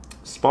other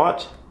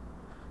spot.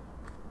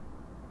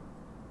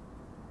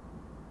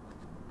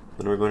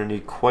 Then we're going to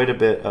need quite a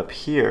bit up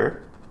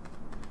here.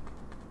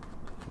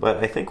 But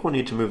I think we'll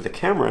need to move the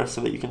camera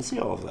so that you can see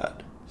all of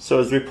that. So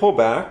as we pull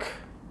back,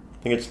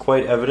 I think it's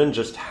quite evident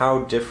just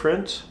how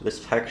different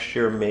this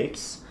texture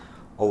makes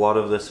a lot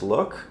of this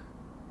look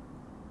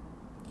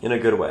in a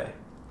good way.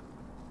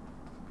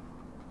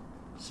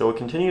 So we'll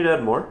continue to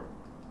add more.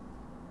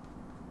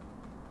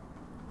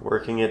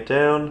 Working it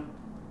down,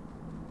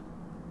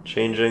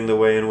 changing the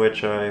way in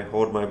which I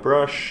hold my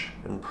brush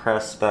and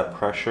press that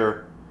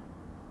pressure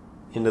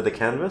into the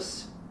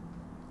canvas.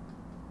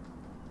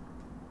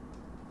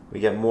 We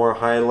get more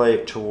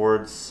highlight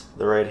towards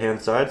the right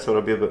hand side, so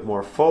it'll be a bit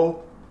more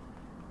full,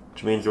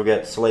 which means we'll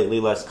get slightly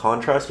less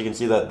contrast. You can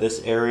see that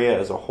this area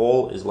as a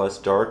whole is less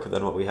dark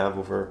than what we have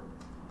over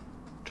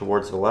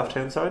towards the left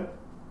hand side.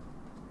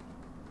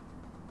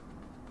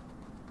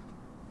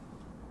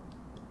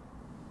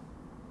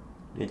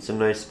 Need some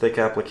nice thick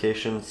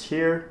applications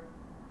here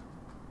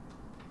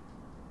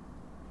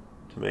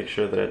to make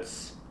sure that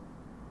it's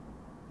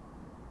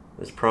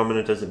as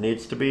prominent as it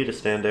needs to be to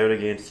stand out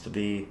against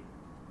the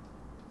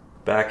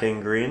backing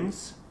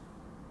greens.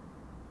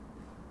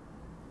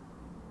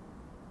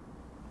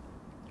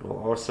 We'll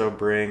also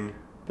bring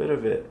a bit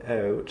of it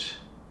out.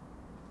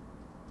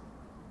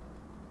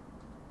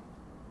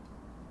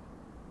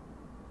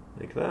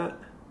 Like that.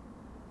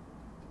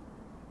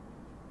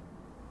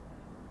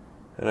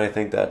 And I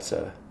think that's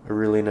a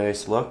really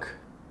nice look.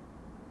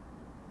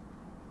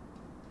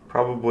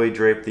 Probably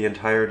drape the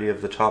entirety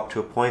of the top to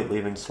a point,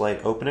 leaving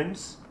slight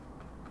openings.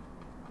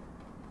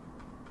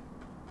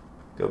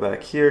 Go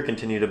back here,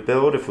 continue to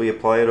build. If we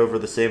apply it over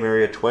the same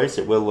area twice,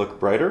 it will look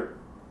brighter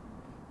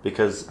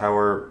because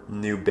our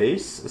new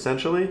base,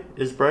 essentially,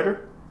 is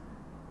brighter.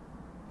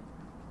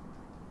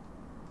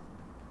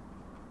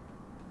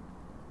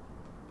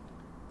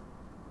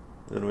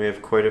 Then we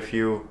have quite a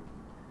few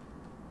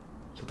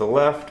to the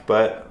left,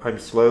 but I'm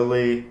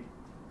slowly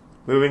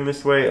moving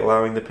this way,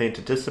 allowing the paint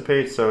to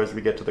dissipate, so as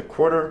we get to the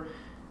corner,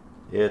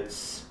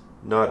 it's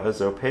not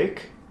as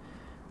opaque.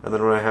 And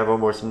then when I have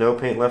almost no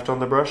paint left on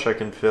the brush, I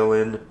can fill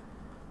in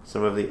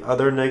some of the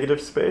other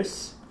negative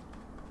space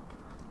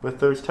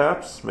with those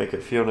taps, make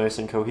it feel nice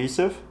and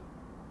cohesive.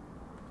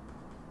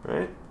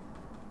 Right?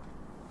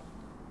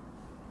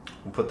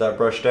 We'll put that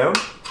brush down,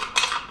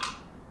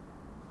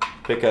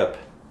 pick up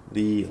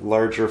the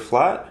larger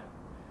flat.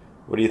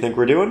 What do you think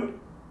we're doing?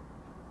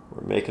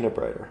 We're making it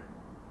brighter.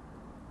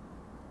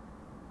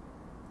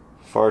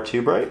 Far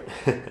too bright.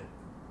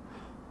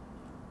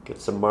 Get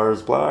some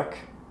Mars black.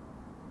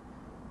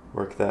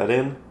 Work that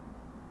in.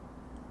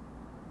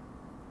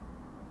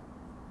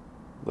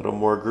 A little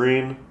more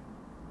green.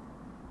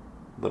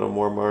 A little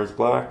more Mars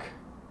black.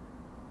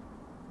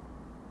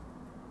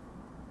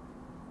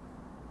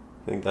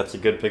 I think that's a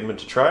good pigment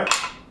to try.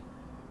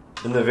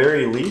 In the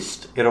very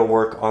least, it'll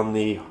work on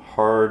the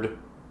hard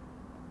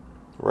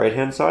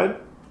right-hand side.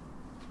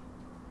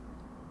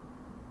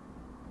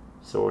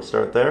 So we'll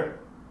start there.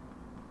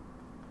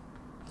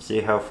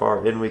 See how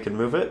far in we can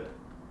move it.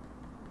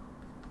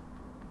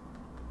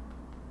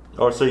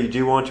 Also, you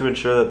do want to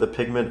ensure that the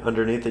pigment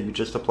underneath that you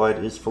just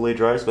applied is fully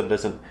dry so that it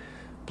doesn't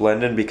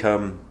blend and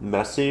become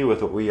messy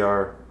with what we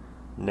are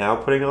now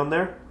putting on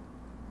there.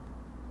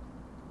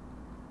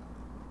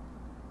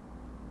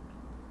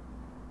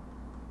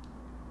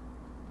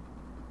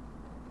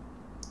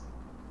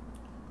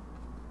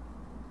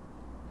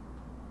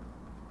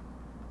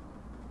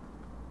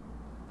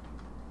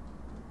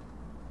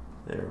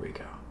 There we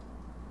go.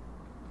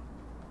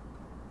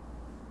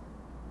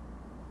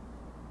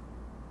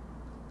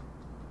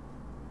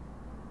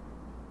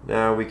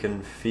 Now we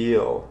can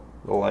feel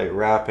the light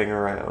wrapping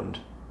around.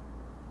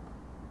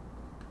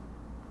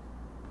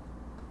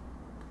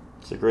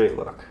 It's a great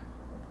look.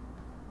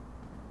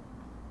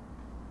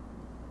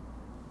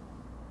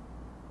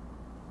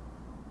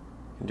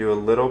 Do a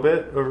little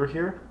bit over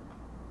here,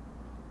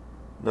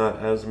 not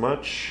as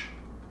much.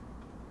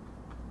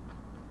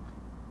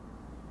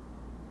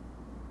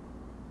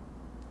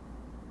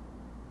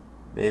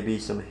 Maybe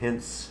some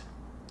hints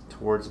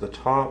towards the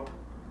top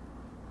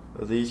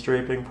of these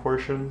draping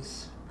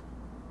portions.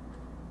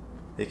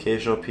 The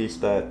occasional piece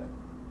that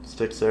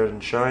sticks out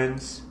and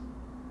shines.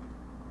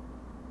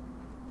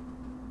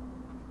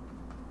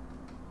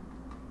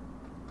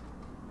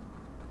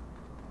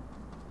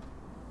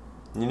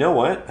 You know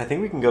what? I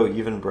think we can go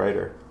even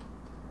brighter.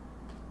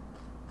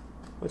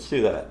 Let's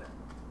do that.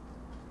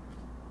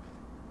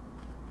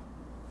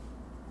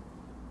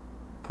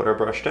 Put our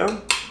brush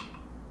down.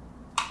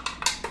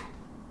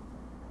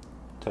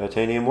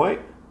 Titanium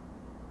white.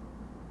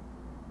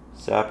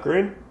 Sap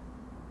green.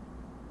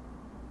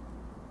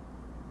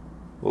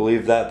 We'll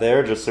leave that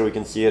there just so we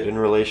can see it in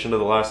relation to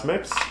the last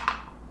mix.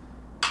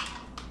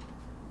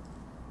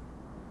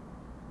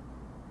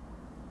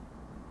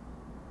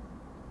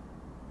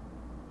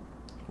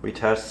 We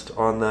test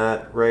on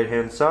that right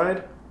hand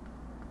side.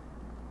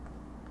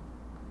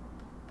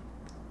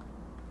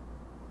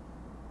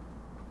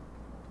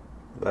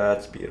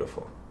 That's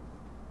beautiful.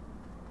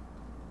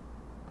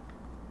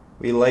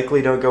 We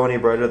likely don't go any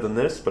brighter than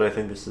this, but I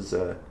think this is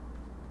a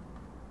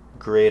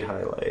great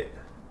highlight.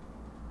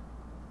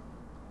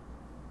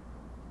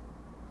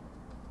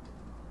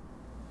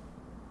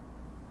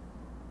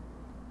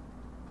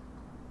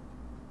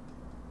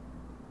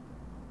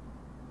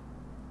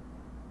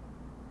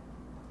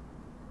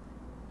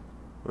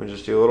 We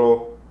just do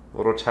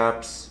little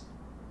taps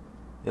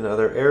in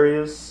other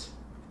areas.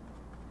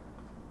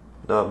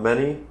 Not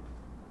many.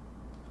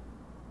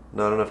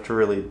 Not enough to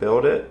really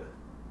build it,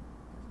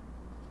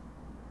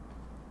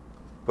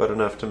 but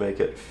enough to make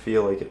it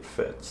feel like it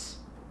fits.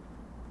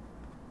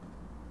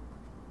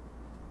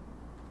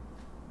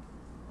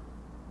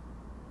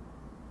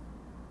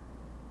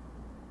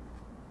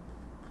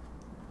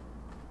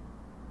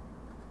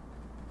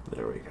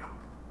 There we go.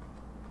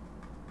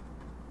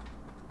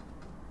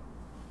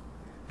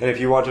 And if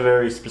you want a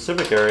very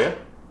specific area,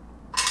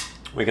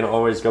 we can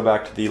always go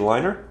back to the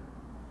liner.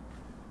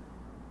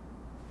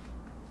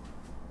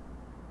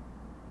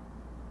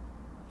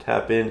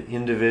 Tap in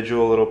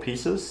individual little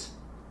pieces.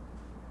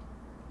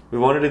 We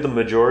want to do the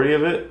majority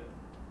of it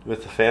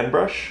with the fan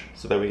brush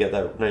so that we get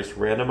that nice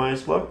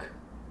randomized look.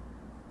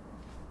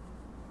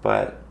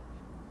 But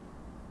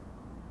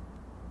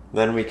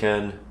then we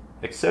can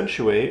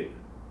accentuate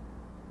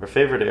our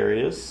favorite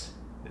areas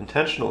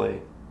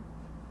intentionally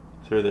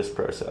through this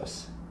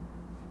process.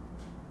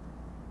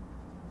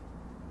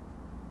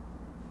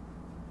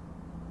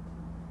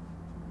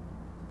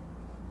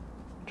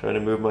 Trying to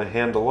move my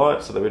hand a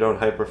lot so that we don't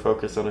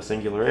hyper-focus on a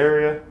singular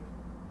area.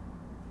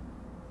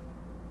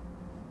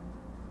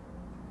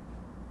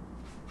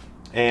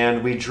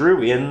 And we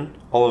drew in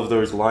all of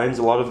those lines.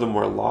 A lot of them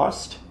were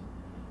lost.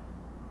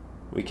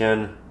 We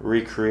can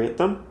recreate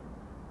them.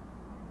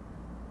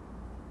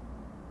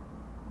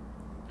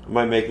 I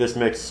might make this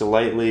mix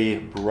slightly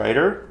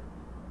brighter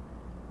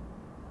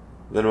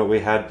than what we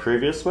had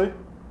previously.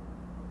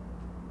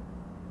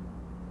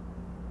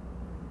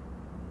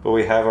 But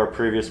we have our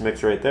previous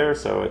mix right there,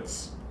 so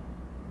it's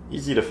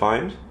easy to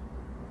find.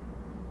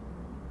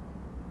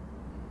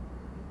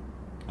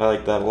 I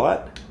like that a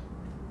lot.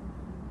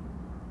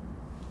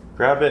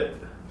 Grab it,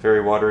 very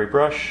watery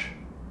brush.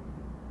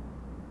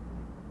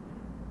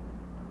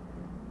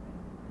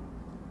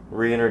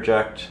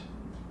 Re-interject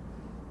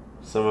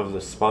some of the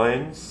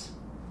spines.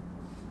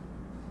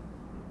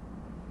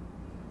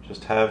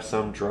 Just have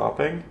some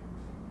dropping.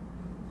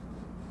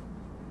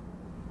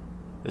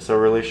 This will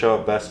really show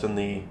up best in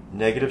the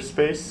negative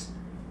space,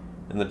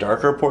 in the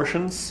darker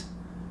portions.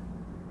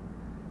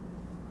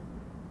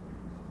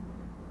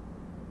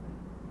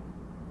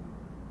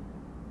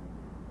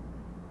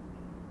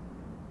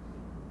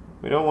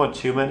 We don't want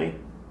too many,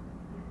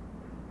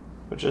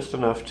 but just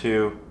enough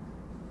to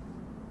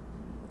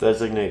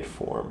designate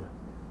form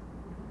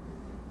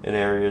in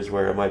areas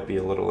where it might be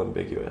a little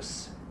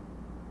ambiguous.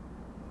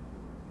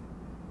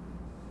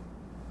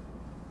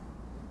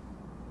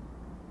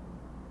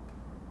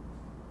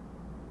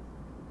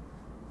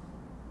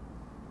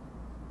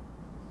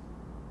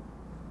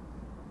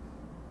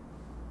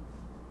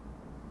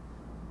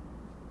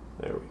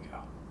 There we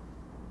go.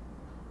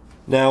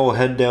 Now we'll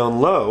head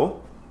down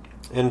low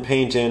and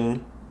paint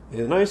in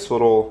a nice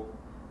little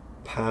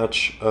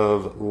patch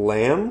of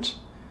land.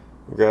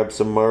 Grab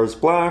some Mars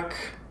Black,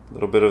 a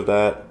little bit of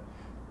that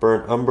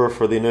burnt umber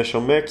for the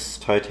initial mix,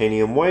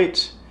 titanium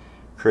white,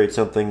 create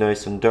something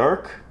nice and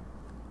dark.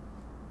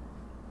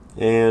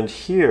 And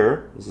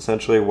here is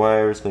essentially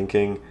why I was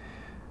thinking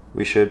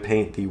we should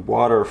paint the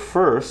water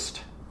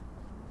first,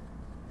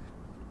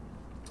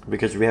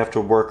 because we have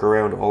to work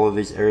around all of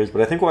these areas,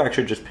 but I think we'll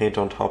actually just paint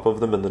on top of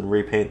them and then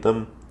repaint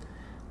them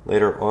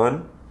later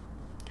on.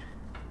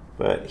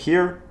 But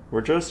here,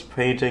 we're just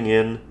painting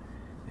in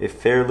a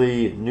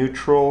fairly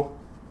neutral,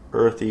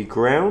 earthy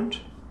ground,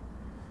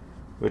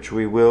 which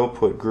we will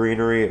put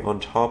greenery on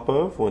top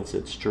of once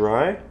it's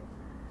dry.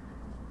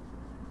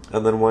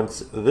 And then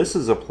once this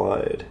is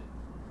applied,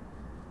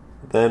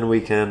 then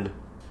we can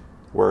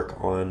work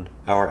on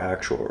our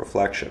actual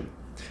reflection.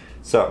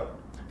 So,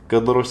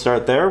 good little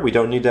start there. We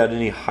don't need to add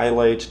any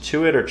highlight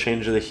to it or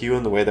change the hue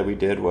in the way that we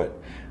did what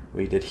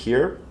we did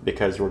here,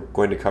 because we're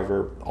going to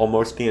cover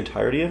almost the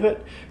entirety of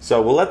it.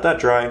 So we'll let that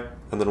dry,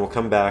 and then we'll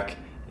come back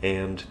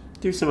and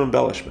do some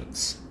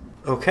embellishments.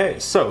 Okay,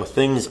 so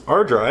things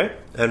are dry,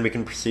 and we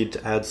can proceed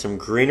to add some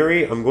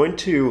greenery. I'm going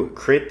to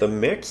create the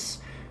mix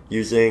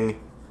using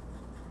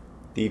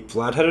the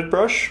flat-headed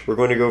brush. We're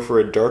going to go for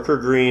a darker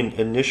green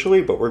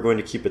initially, but we're going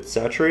to keep it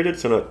saturated,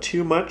 so not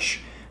too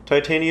much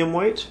titanium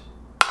white.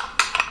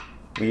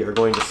 We are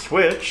going to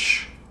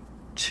switch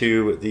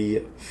to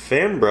the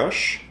fan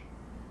brush,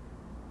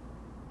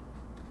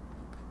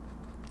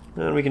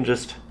 and we can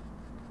just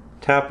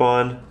tap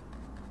on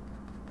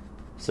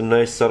some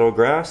nice subtle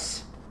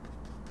grass.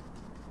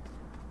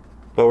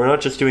 But we're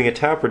not just doing a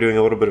tap, we're doing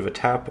a little bit of a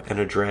tap and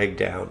a drag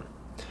down.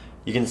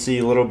 You can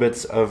see little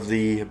bits of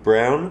the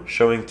brown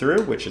showing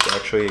through, which is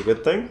actually a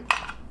good thing.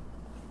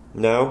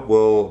 Now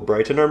we'll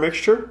brighten our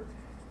mixture.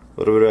 A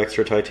little bit of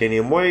extra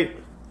titanium white,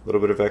 a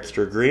little bit of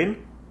extra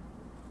green.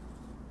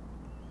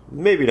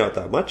 Maybe not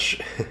that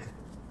much.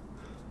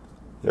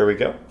 There we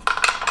go.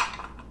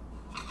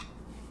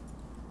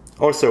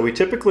 Also, we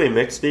typically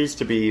mix these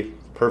to be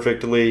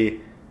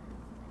perfectly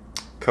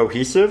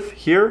cohesive.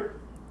 Here,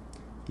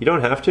 you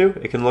don't have to.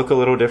 It can look a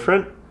little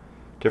different.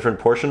 Different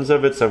portions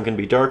of it, some can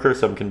be darker,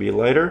 some can be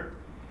lighter,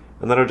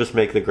 and that'll just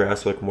make the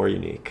grass look more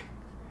unique.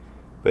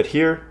 But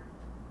here,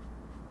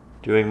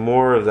 doing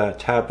more of that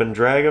tap and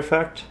drag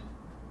effect,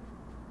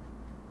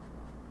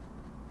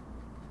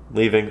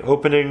 leaving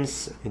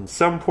openings in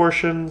some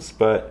portions,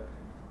 but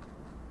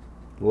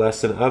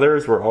less in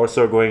others. We're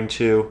also going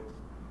to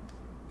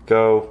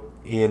go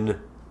in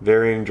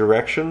varying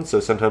directions, so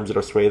sometimes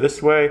it'll sway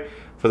this way.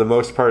 For the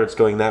most part, it's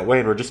going that way,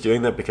 and we're just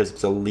doing that because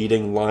it's a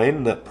leading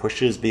line that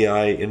pushes the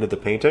eye into the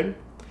painting.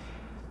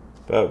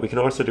 But we can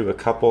also do a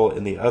couple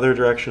in the other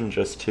direction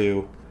just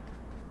to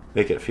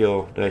make it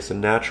feel nice and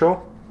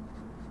natural.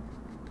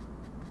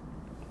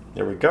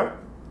 There we go.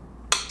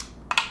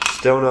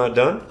 Still not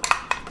done.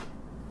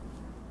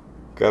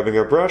 Grabbing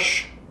our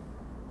brush,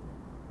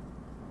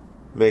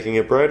 making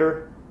it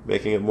brighter,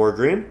 making it more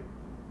green.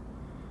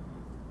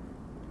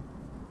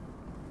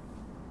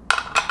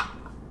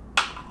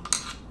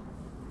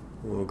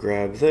 We'll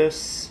grab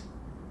this.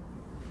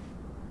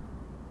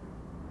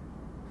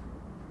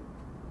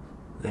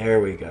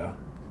 There we go.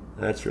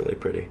 That's really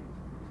pretty.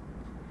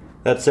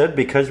 That said,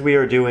 because we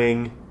are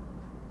doing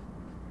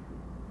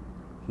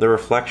the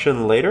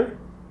reflection later,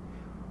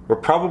 we're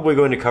probably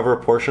going to cover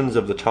portions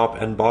of the top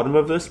and bottom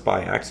of this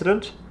by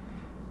accident.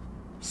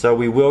 So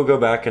we will go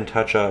back and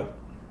touch up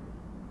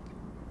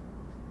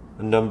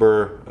a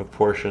number of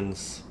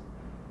portions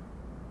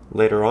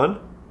later on.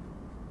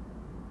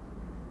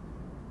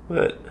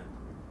 But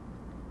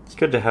it's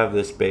good to have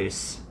this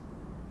base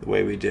the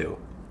way we do.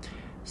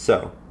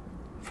 So,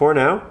 for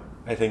now,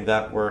 I think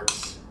that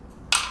works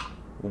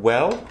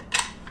well.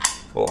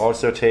 We'll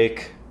also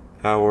take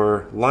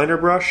our liner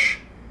brush,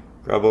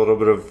 grab a little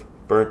bit of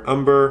burnt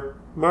umber,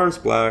 Mars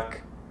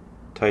black,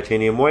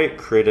 titanium white,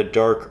 create a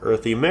dark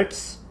earthy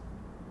mix.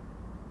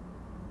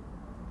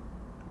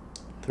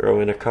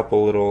 Throw in a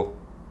couple little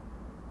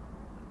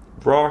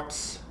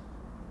rocks.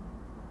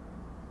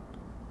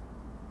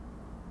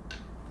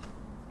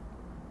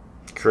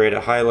 Create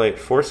a highlight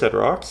for said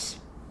rocks.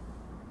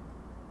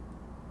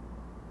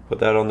 Put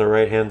that on the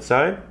right hand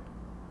side.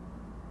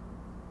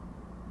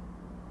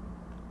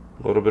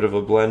 A little bit of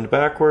a blend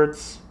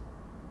backwards.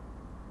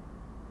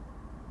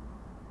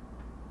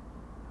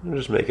 And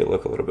just make it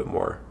look a little bit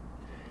more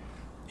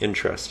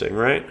interesting,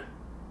 right?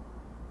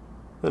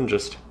 Than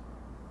just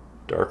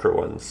darker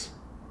ones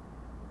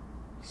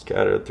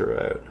scattered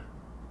throughout.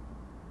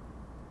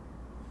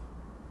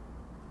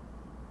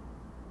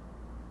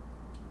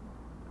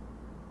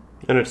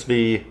 And it's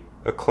the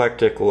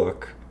eclectic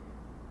look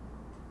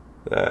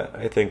that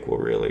I think will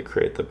really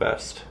create the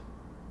best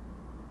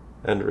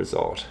end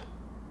result.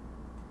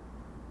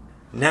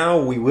 Now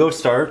we will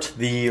start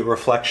the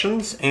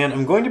reflections, and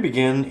I'm going to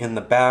begin in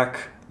the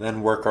back,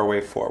 then work our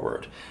way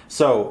forward.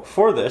 So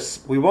for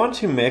this, we want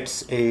to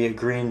mix a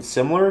green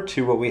similar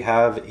to what we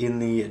have in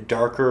the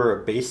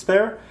darker base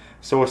there.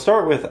 So we'll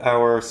start with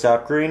our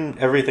sap green.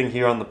 Everything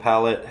here on the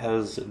palette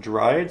has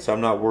dried, so I'm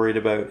not worried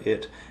about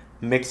it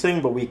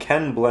mixing, but we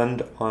can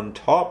blend on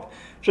top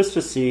just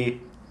to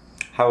see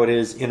how it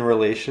is in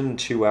relation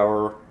to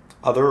our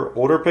other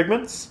older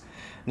pigments.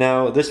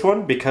 Now this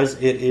one, because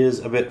it is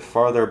a bit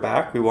farther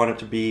back, we want it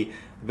to be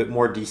a bit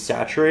more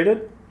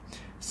desaturated.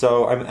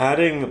 So I'm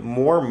adding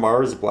more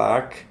Mars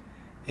black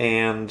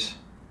and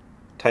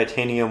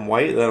titanium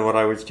white than what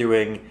I was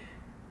doing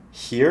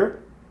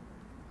here,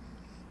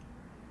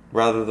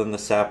 rather than the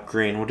sap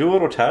green. We'll do a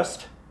little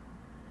test,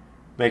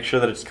 make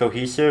sure that it's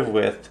cohesive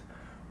with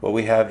what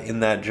we have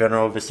in that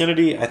general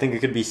vicinity. I think it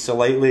could be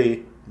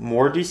slightly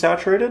more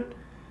desaturated.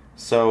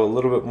 So a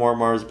little bit more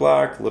Mars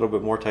black, a little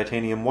bit more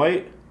titanium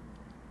white.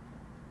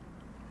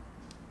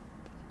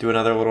 Do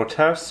another little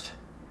test,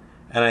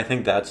 and I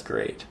think that's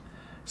great.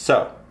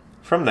 So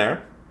from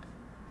there,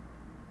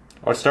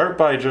 I'll start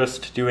by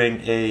just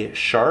doing a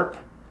sharp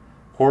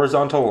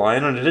horizontal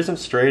line, and it isn't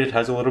straight, it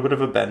has a little bit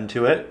of a bend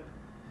to it,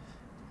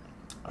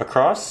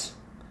 across,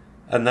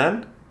 and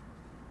then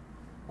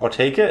I'll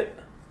take it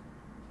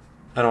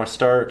and I'll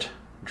start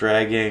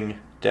dragging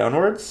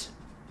downwards,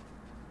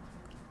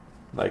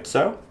 like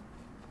so.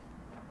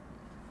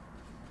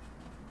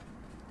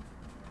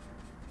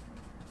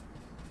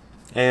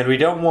 And we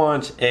don't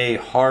want a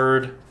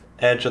hard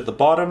edge at the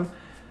bottom.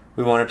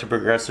 We want it to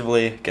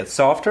progressively get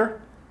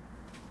softer.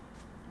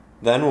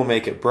 Then we'll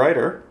make it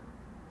brighter.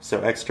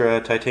 So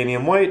extra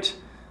titanium white,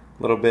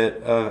 a little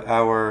bit of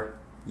our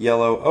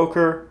yellow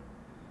ochre,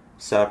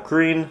 sap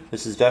green.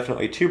 This is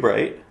definitely too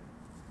bright.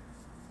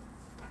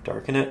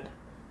 Darken it,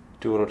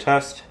 do a little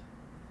test.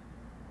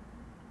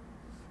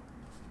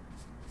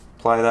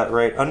 Apply that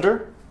right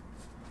under.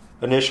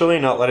 Initially,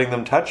 not letting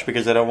them touch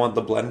because I don't want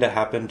the blend to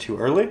happen too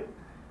early.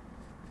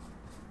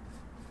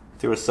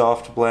 Do a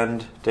soft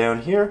blend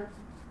down here.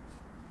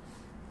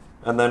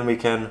 And then we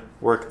can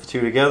work the two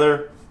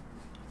together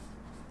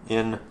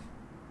in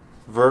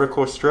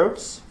vertical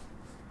strokes,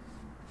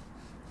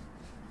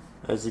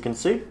 as you can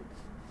see.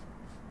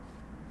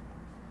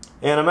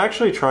 And I'm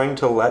actually trying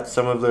to let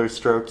some of those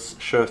strokes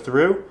show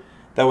through.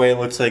 That way it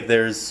looks like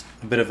there's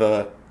a bit of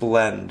a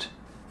blend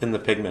in the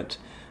pigment.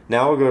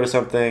 Now we'll go to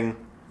something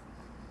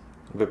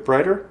a bit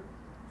brighter.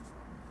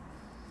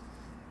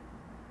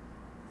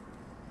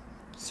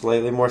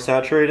 Slightly more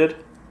saturated,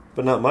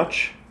 but not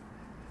much.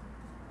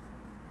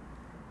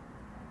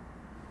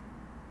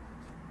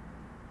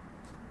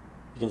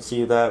 You can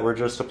see that we're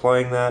just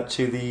applying that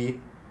to the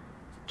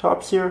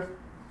tops here.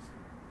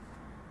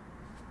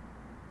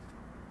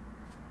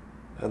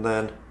 And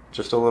then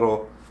just a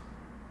little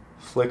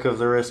flick of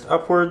the wrist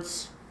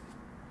upwards.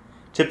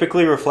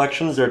 Typically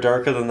reflections are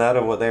darker than that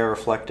of what they are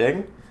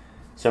reflecting,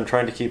 so I'm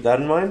trying to keep that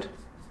in mind.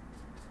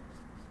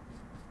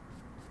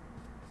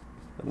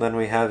 And then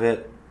we have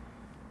it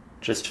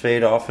just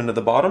fade off into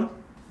the bottom.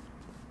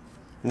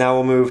 Now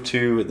we'll move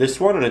to this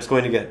one, and it's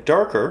going to get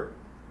darker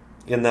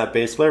in that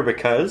base layer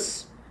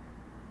because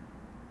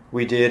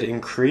we did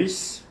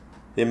increase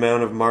the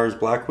amount of Mars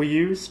black we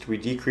used. We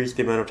decreased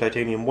the amount of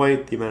titanium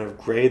white, the amount of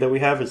gray that we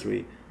have as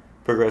we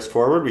progress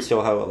forward. We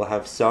still will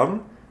have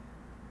some,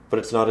 but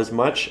it's not as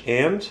much,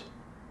 and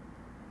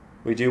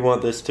we do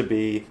want this to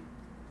be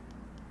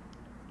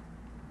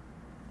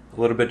a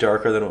little bit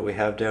darker than what we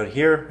have down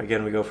here.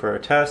 Again, we go for our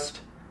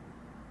test.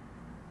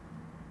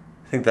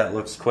 I think that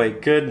looks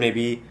quite good.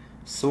 Maybe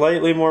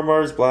slightly more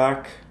Mars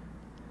black,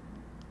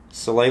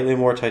 slightly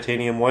more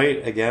titanium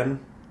white. Again,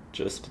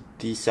 just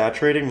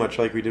desaturating, much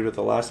like we did with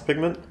the last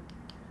pigment.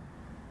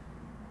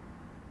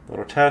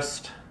 Little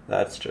test,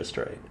 that's just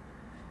right.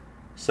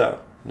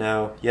 So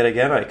now, yet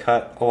again, I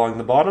cut along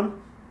the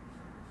bottom.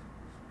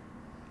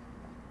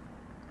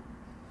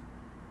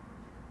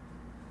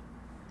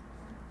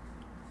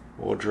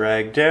 We'll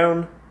drag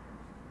down.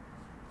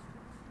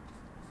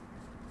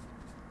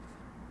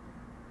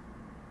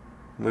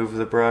 Move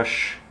the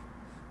brush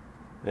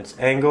its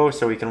angle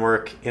so we can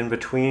work in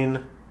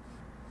between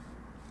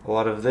a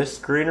lot of this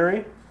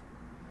greenery.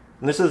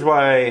 And this is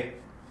why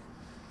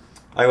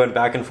I went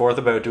back and forth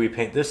about, do we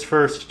paint this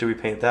first? Do we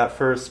paint that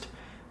first?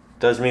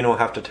 Does mean we'll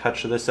have to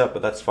touch this up,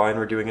 but that's fine.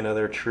 We're doing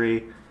another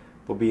tree.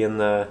 We'll be in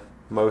the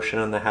motion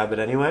and the habit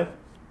anyway.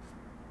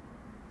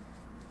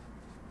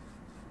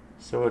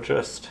 So we'll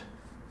just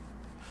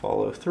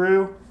follow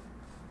through.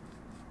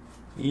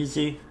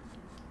 Easy.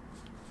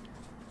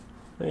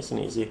 Nice and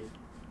easy.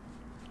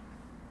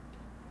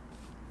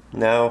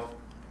 Now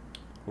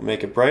we'll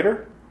make it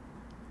brighter.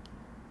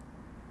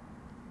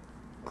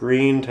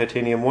 Green,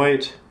 titanium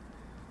white,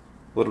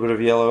 a little bit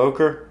of yellow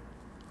ochre.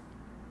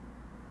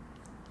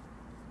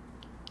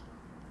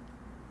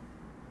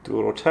 Do a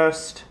little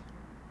test.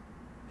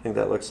 I think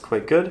that looks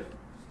quite good.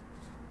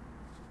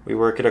 We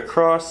work it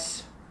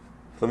across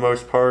for the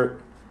most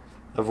part,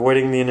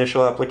 avoiding the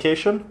initial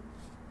application.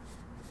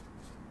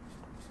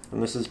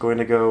 And this is going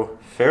to go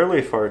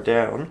fairly far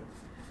down.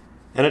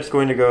 And it's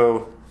going to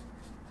go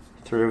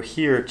through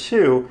here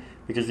too,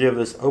 because you have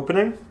this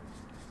opening.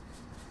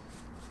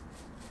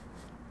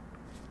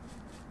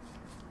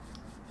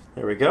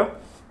 There we go.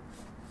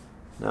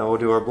 Now we'll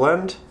do our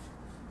blend.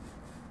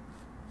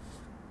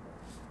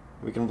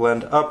 We can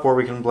blend up or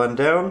we can blend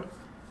down.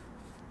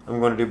 I'm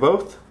going to do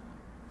both.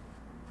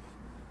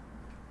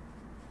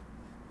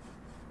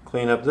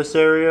 Clean up this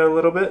area a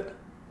little bit.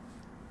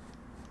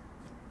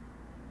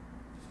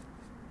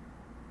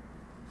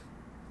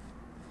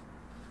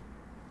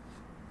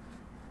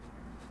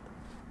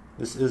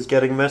 This is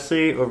getting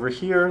messy over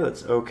here,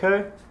 that's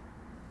okay.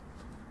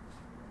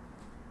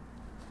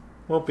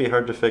 Won't be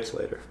hard to fix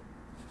later.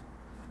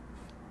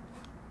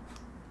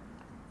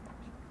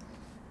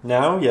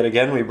 Now, yet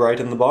again, we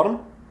brighten the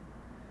bottom,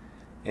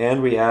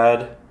 and we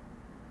add a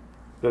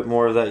bit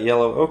more of that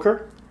yellow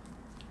ochre,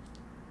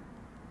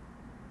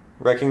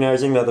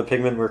 recognizing that the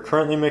pigment we're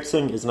currently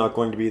mixing is not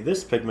going to be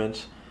this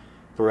pigment,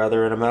 but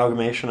rather an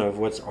amalgamation of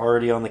what's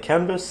already on the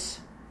canvas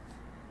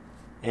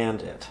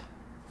and it.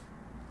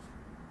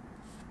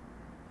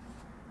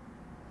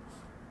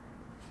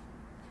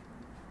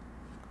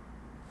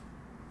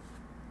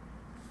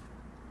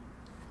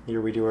 Here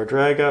we do our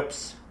drag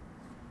ups.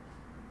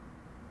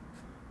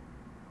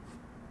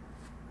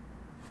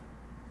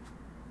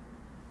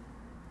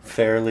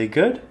 Fairly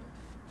good.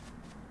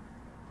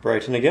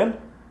 Brighten again.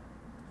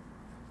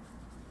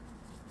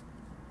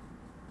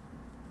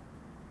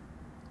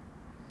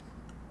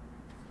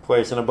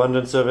 Place an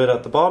abundance of it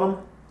at the bottom.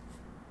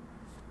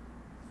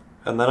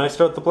 And then I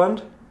start the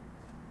blend.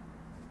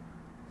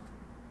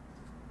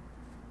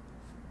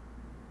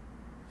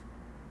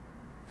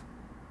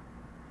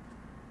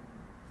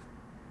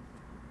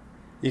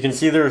 You can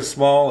see there are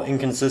small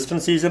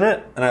inconsistencies in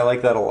it, and I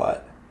like that a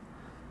lot.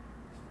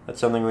 That's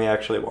something we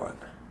actually want.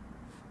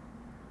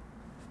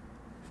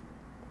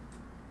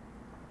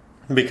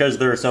 Because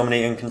there are so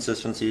many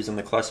inconsistencies in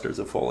the clusters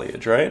of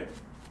foliage, right?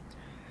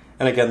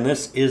 And again,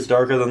 this is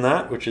darker than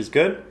that, which is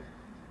good,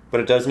 but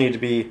it does need to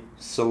be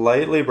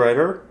slightly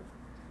brighter,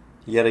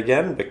 yet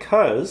again,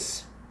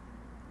 because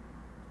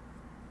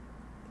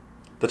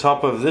the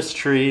top of this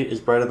tree is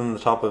brighter than the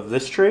top of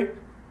this tree,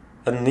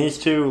 and these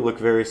two look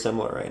very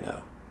similar right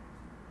now.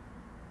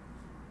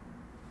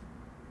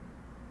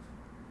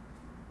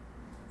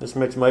 This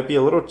mix might be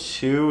a little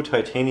too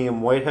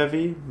titanium white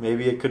heavy.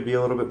 Maybe it could be a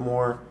little bit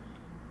more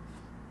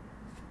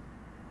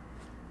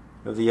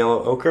of the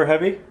yellow ochre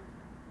heavy.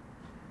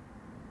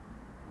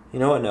 You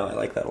know what? No, I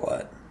like that a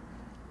lot.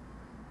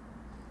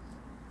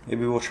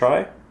 Maybe we'll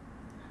try.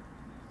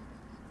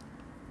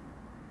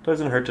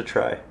 Doesn't hurt to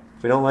try.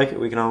 If we don't like it,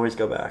 we can always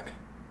go back.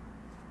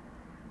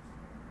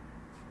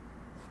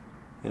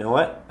 You know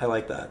what? I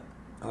like that.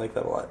 I like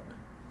that a lot.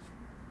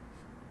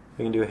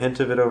 We can do a hint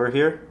of it over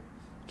here.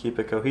 Keep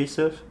it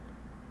cohesive.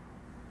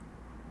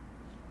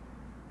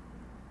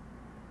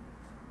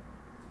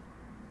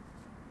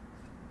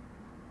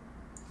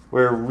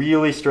 We're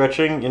really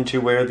stretching into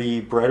where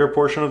the brighter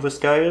portion of the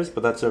sky is,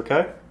 but that's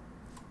okay.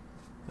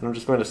 And I'm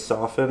just going to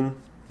soften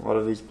a lot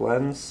of these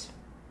blends.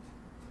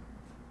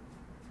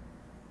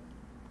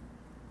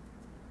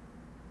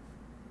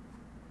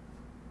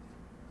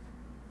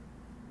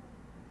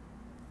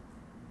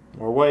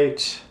 More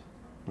white,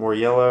 more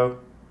yellow,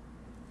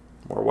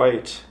 more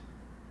white.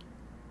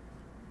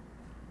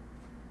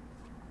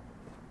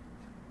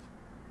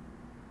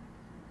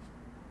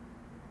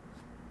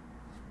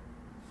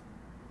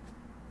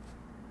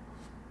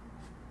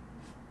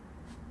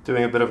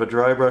 Doing a bit of a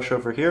dry brush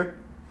over here.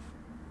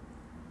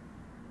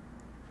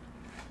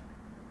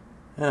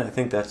 And I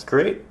think that's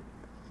great.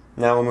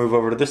 Now we'll move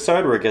over to this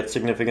side where it gets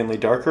significantly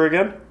darker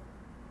again.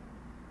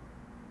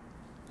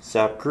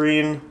 Sap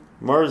green,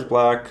 Mars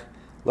black,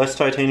 less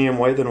titanium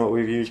white than what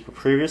we've used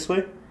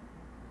previously.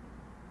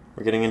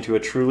 We're getting into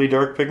a truly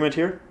dark pigment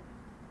here.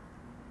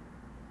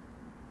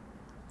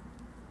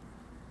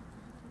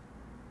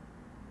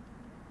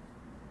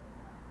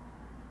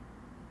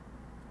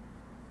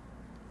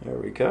 There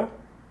we go.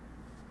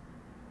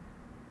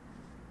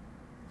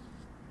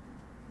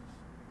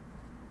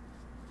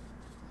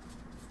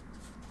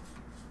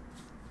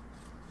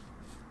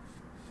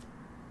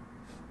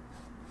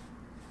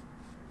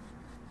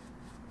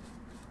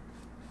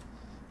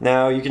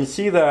 Now you can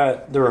see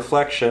that the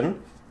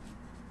reflection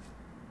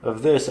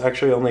of this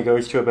actually only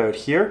goes to about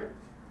here.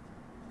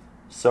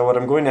 So what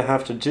I'm going to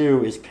have to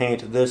do is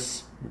paint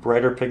this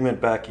brighter pigment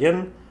back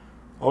in.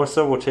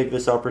 Also, we'll take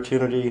this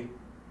opportunity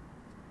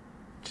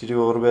to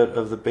do a little bit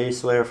of the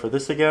base layer for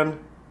this again.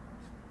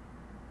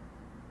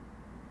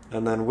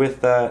 And then with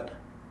that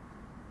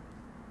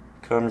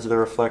comes the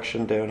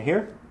reflection down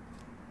here.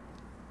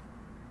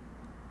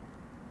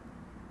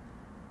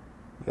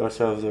 We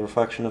also have the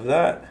reflection of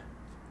that.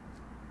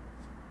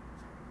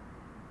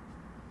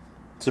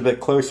 It's a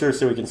bit closer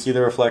so we can see the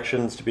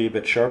reflections to be a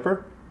bit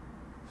sharper.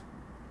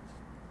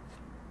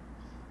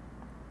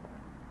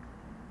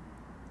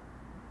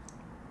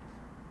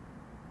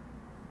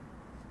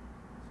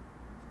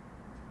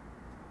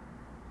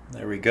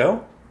 There we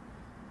go.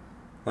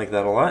 Like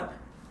that a lot.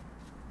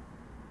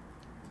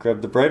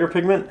 Grab the brighter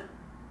pigment.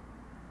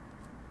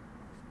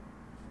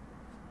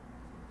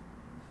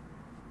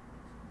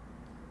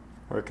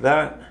 Work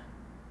that.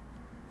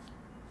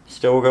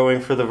 Still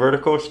going for the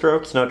vertical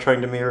strokes, not trying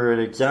to mirror it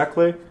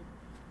exactly.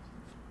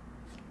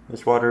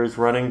 This water is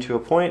running to a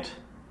point.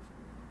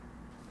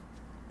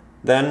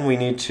 Then we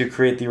need to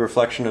create the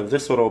reflection of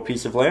this little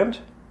piece of land.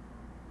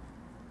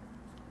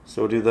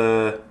 So we'll do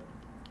the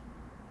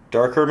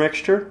darker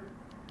mixture.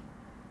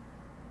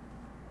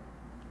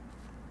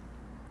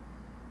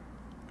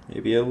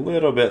 Maybe a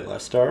little bit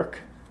less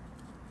dark.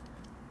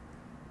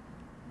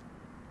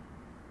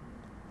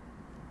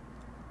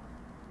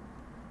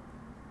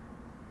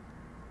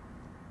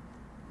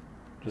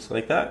 Just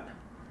like that.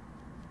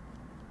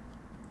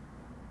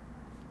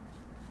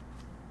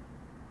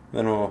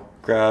 Then we'll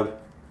grab a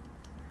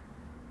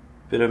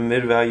bit of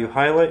mid-value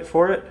highlight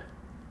for it.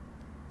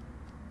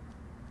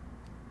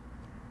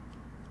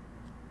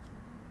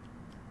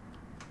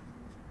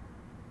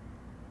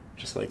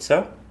 Just like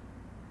so.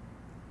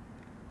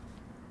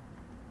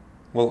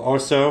 We'll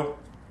also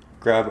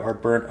grab our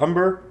burnt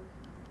umber,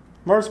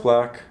 Mars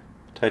black,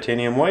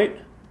 titanium white,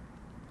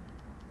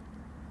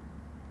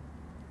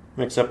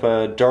 mix up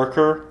a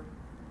darker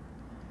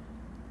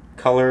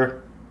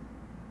color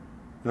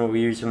than what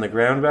we use in the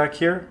ground back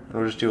here, and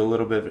we'll just do a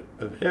little bit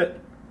of it.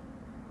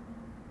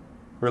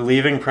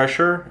 Relieving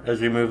pressure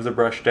as we move the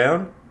brush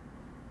down.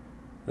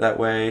 That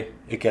way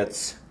it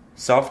gets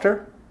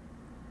softer.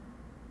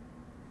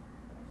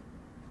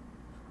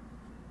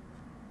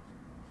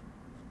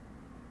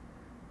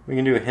 We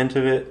can do a hint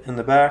of it in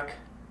the back.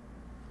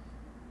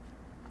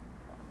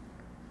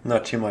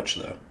 Not too much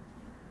though.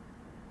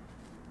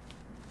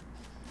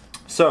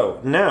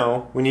 So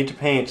now we need to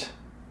paint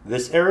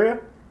this area,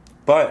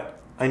 but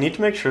I need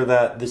to make sure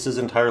that this is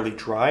entirely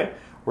dry.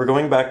 We're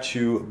going back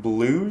to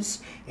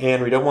blues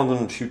and we don't want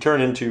them to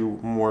turn into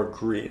more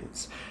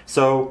greens.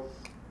 So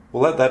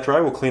we'll let that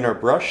dry. We'll clean our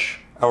brush,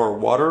 our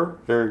water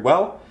very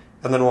well,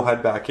 and then we'll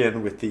head back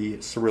in with the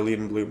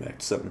cerulean blue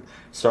mix and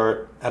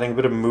start adding a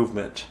bit of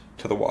movement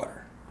to the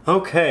water.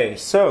 Okay,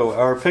 so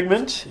our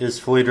pigment is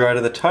fully dry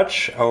to the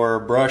touch. Our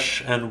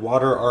brush and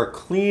water are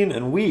clean,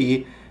 and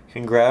we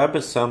can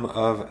grab some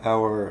of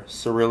our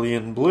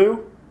cerulean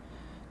blue.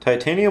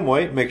 Titanium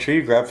white, make sure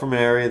you grab from an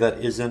area that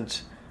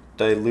isn't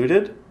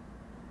diluted.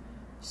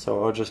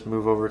 So I'll just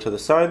move over to the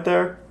side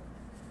there.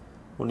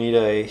 We'll need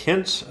a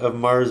hint of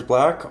Mars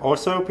Black,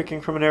 also picking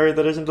from an area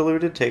that isn't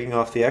diluted, taking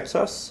off the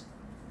excess.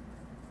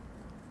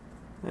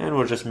 And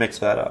we'll just mix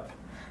that up.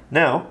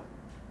 Now,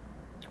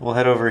 we'll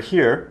head over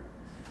here,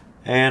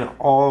 and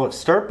I'll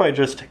start by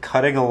just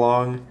cutting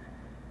along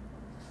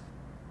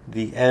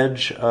the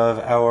edge of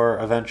our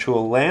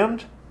eventual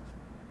land.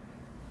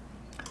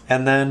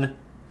 And then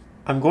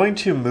I'm going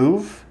to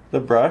move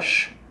the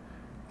brush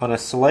on a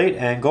slight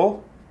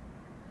angle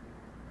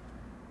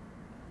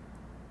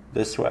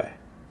this way.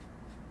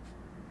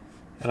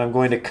 And I'm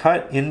going to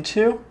cut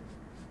into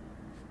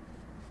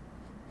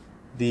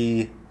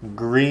the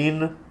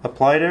green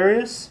applied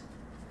areas.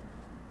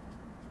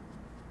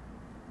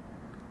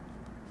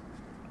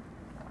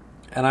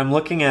 And I'm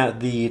looking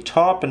at the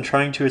top and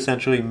trying to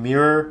essentially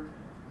mirror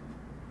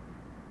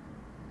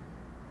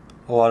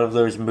a lot of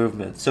those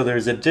movements. So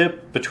there's a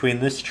dip between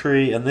this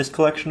tree and this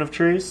collection of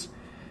trees,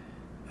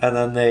 and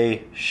then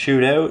they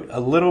shoot out a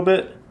little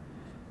bit.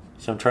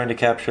 So I'm trying to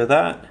capture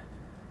that.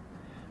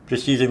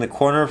 Just using the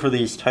corner for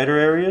these tighter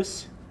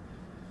areas.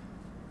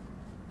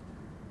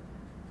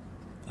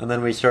 And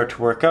then we start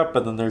to work up,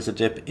 and then there's a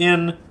dip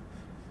in,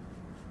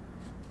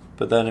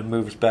 but then it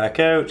moves back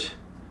out,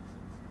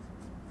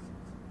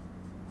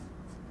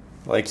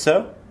 like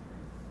so.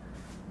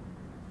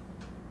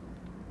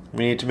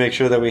 We need to make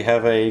sure that we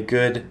have a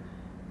good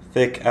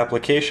thick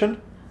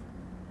application.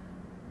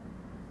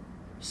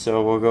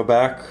 So we'll go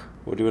back,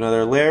 we'll do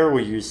another layer,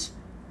 we'll use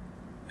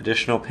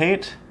additional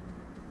paint.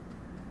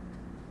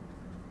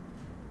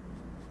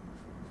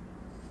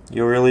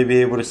 You'll really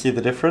be able to see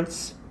the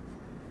difference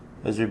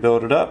as we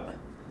build it up.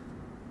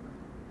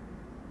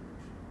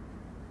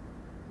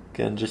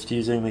 Again, just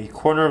using the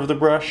corner of the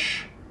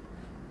brush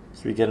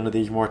as we get into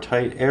these more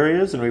tight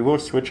areas, and we will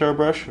switch our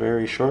brush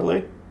very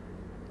shortly.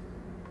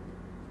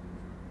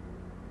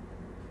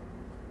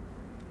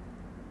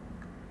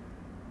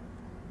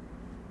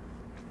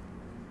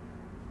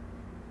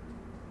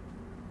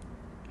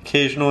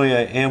 Occasionally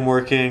I am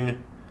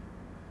working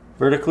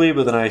vertically,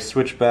 but then I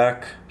switch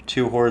back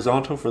to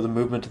horizontal for the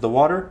movement of the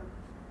water.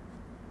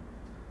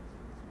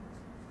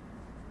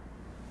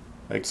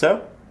 Like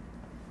so.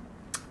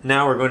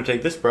 Now we're going to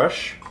take this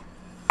brush,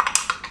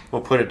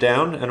 we'll put it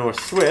down, and we'll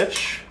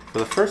switch, for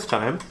the first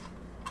time,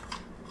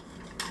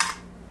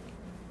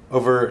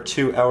 over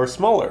to our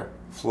smaller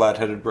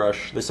flat-headed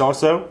brush. This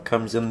also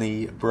comes in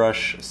the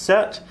brush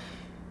set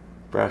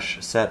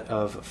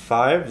of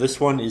 5. This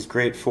one is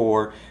great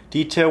for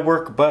detail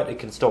work, but it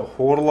can still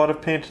hold a lot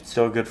of paint. It's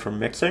still good for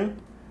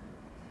mixing.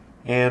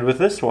 And with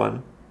this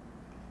one,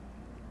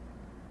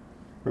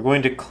 we're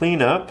going to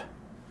clean up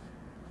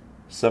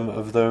some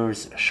of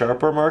those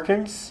sharper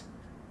markings.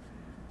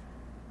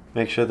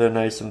 Make sure they're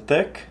nice and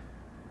thick.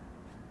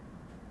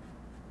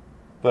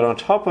 But on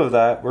top of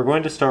that, we're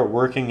going to start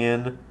working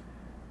in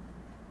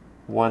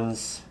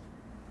ones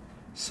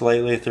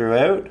slightly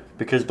throughout.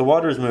 Because the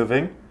water is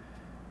moving,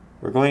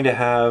 we're going to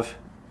have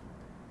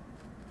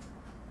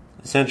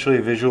essentially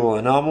visual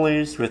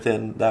anomalies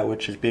within that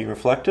which is being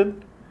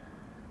reflected.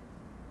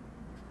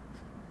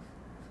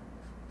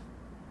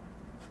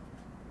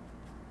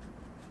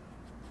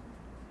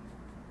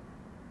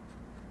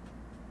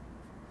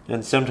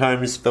 And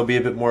sometimes they'll be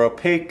a bit more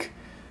opaque,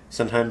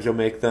 sometimes you'll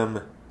make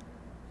them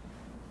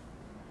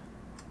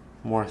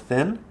more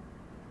thin.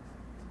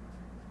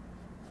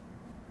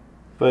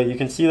 But you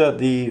can see that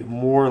the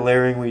more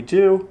layering we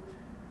do,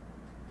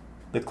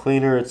 the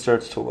cleaner it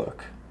starts to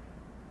look.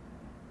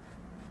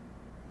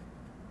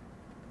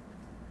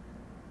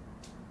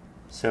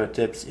 So it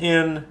dips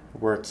in,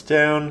 works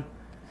down.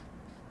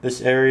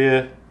 This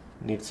area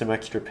needs some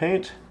extra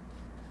paint.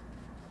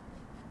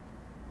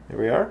 There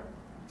we are.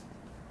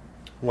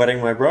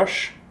 Wetting my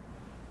brush.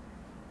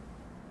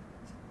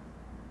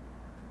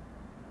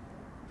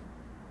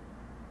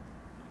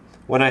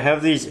 When I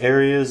have these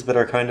areas that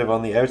are kind of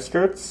on the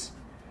outskirts,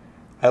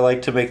 I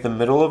like to make the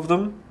middle of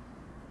them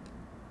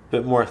a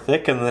bit more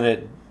thick, and then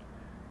it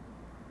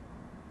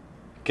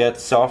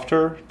gets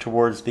softer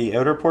towards the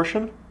outer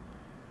portion.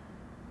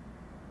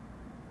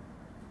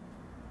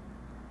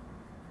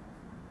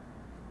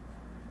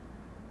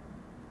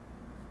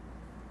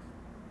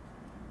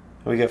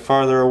 We get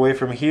farther away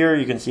from here,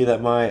 you can see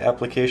that my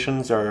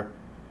applications are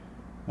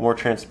more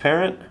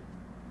transparent.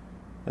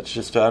 That's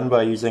just done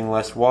by using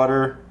less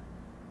water,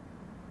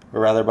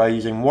 or rather by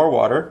using more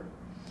water,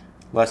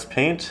 less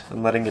paint,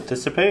 and letting it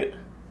dissipate.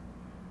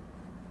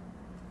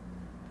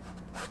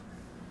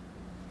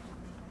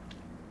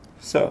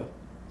 So,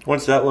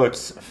 once that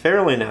looks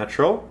fairly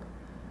natural,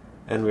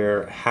 and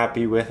we're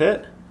happy with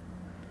it,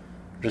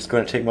 I'm just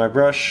going to take my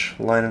brush,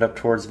 line it up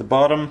towards the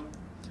bottom,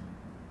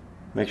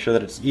 make sure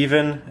that it's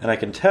even, and I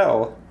can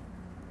tell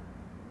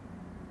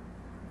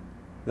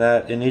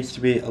that it needs to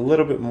be a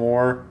little bit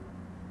more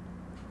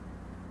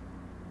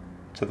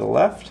to the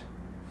left.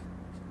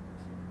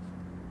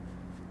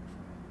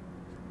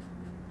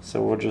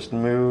 So we'll just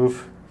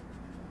move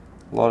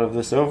a lot of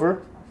this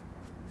over.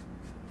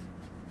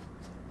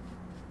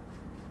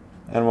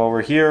 And while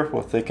we're here,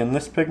 we'll thicken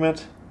this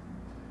pigment.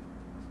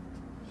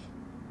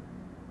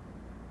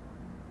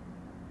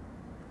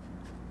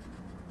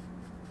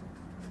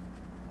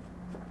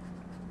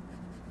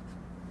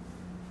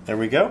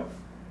 we go.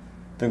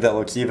 I think that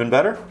looks even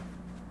better.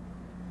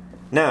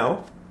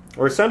 Now,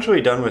 we're essentially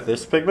done with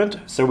this pigment,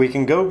 so we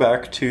can go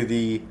back to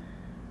the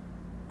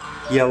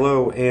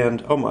yellow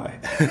and, oh my,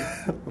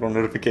 little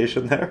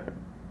notification there.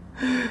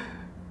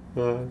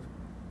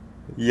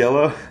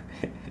 Yellow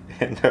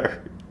and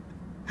our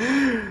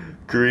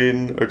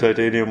green or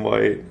titanium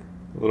white,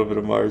 a little bit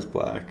of Mars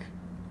black.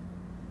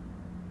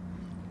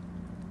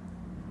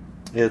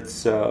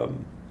 It's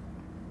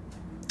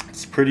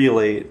pretty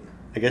late.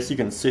 I guess you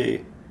can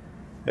see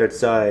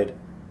outside,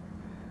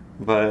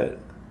 but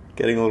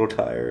getting a little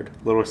tired,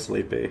 a little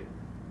sleepy.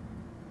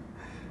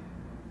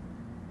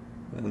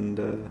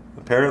 And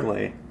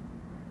apparently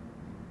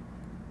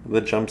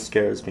the jump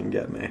scares can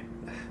get me.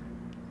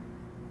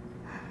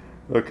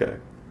 Okay,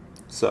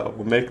 so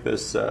we'll make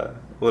this a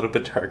little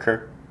bit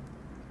darker.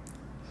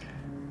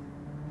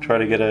 Try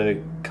to get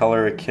a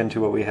color akin to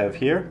what we have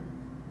here.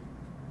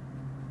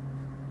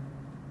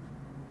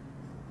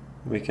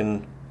 We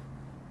can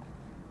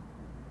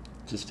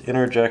just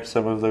interject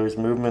some of those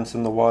movements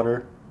in the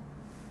water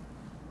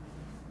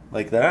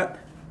like that.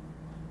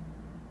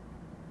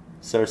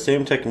 So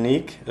same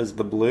technique as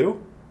the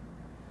blue,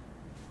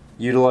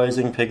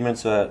 utilizing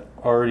pigments that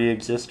already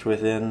exist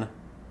within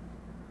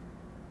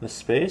the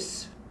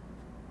space.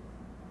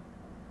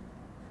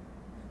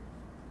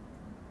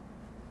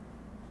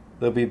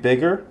 They'll be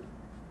bigger,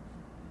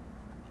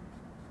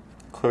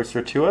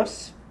 closer to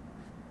us.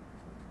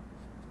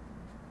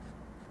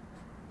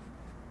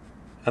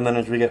 And then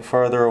as we get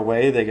farther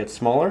away, they get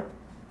smaller.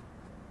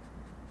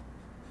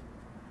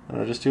 And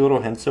I'll just do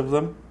little hints of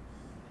them.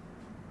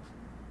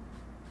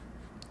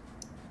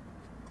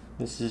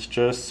 This is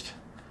just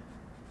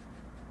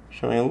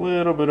showing a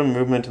little bit of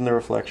movement in the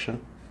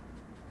reflection.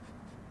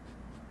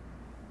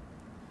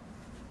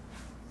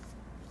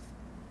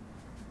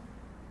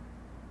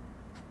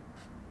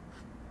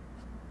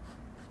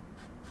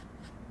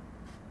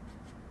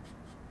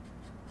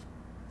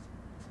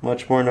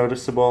 Much more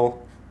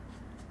noticeable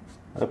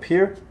up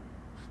here.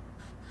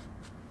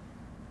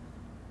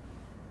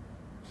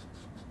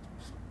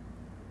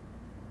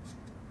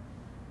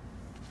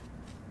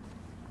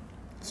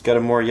 It's got a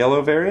more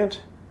yellow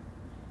variant.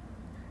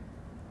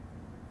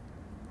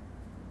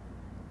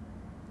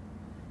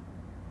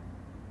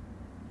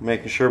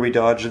 Making sure we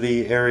dodge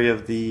the area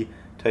of the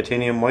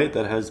titanium white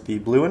that has the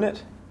blue in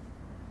it.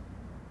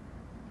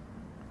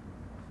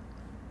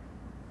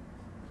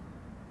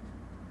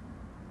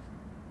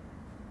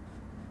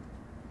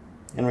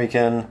 And we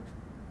can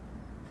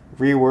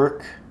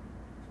rework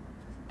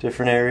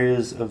different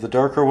areas of the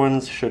darker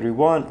ones should we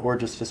want, or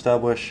just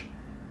establish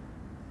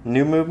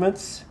new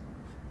movements.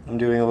 I'm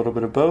doing a little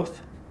bit of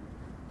both.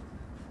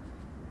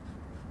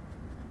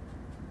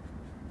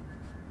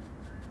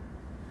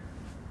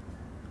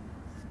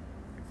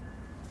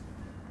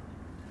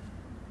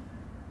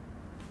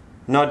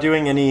 Not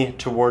doing any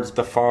towards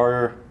the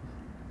farther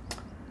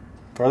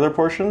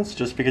portions,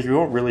 just because we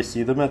won't really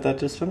see them at that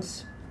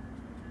distance.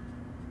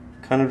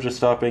 Kind of just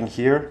stopping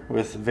here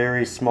with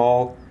very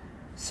small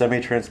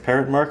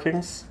semi-transparent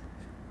markings,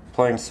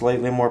 applying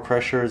slightly more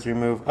pressure as we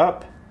move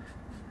up.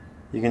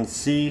 You can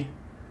see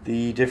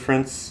the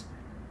difference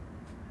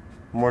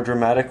more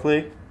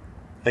dramatically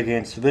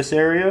against this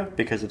area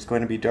because it's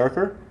going to be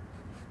darker.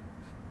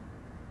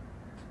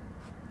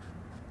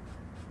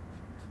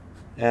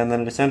 And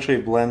then it essentially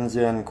blends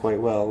in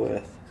quite well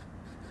with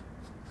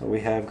what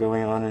we have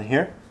going on in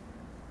here.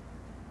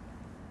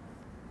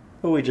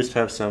 But we just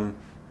have some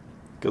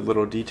good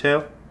little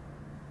detail.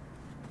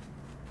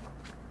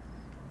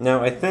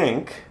 Now I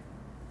think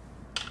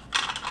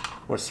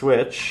we'll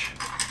switch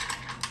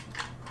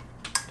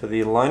to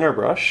the liner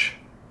brush,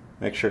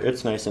 make sure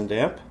it's nice and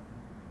damp.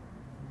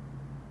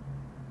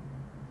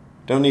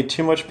 Don't need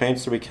too much paint,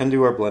 so we can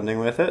do our blending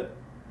with it.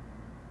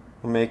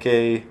 We'll make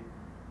a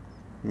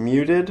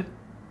muted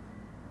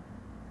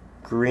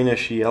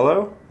greenish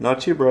yellow,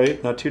 not too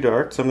bright, not too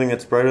dark, something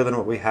that's brighter than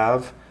what we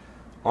have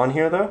on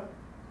here though.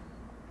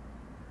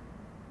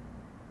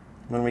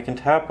 Then we can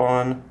tap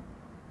on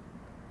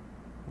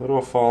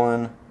little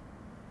fallen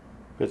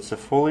bits of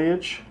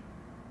foliage.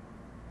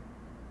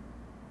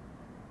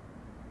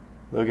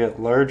 They'll get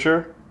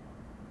larger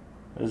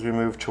as we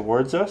move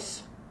towards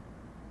us.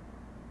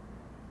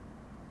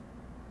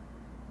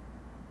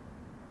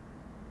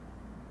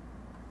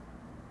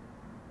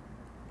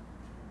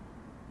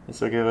 This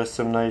will give us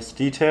some nice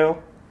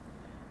detail.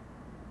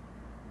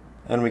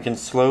 And we can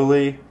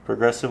slowly,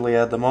 progressively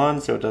add them on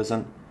so it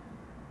doesn't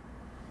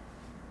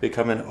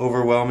become an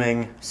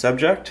overwhelming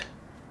subject.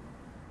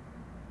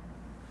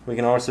 We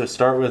can also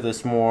start with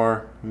this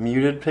more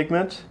muted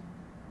pigment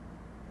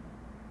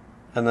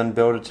and then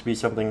build it to be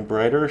something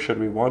brighter should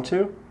we want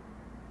to.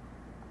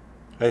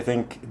 I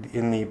think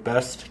in the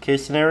best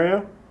case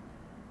scenario,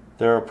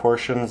 there are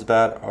portions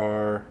that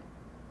are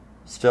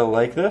still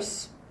like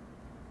this,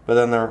 but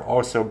then there are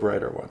also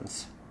brighter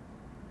ones.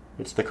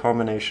 It's the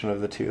combination of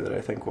the two that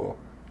I think will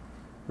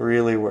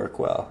really work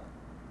well.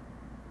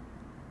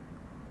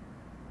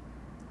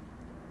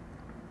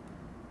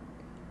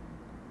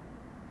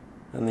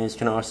 And these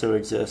can also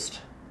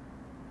exist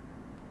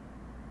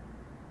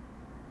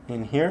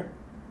in here.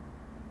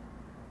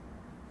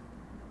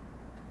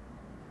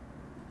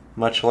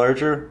 Much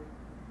larger,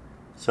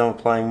 so I'm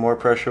applying more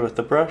pressure with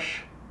the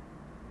brush.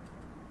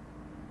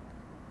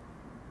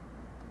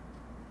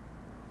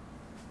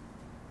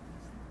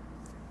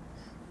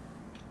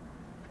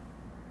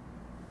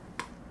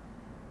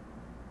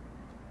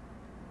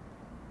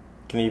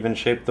 Can even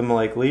shape them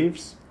like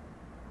leaves.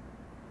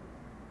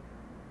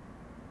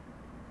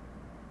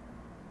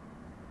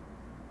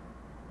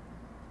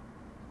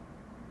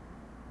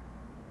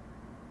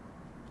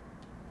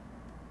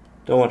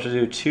 Don't want to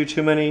do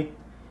too many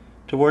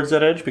towards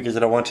that edge because I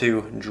don't want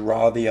to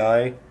draw the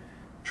eye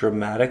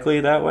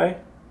dramatically that way.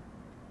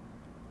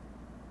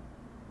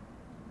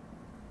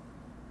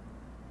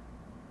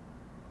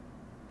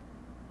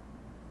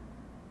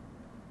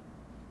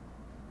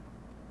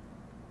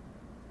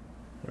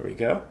 There we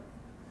go.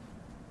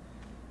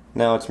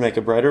 Now let's make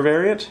a brighter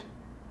variant.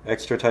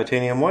 Extra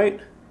titanium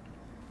white,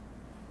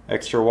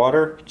 extra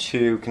water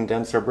to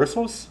condense our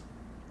bristles.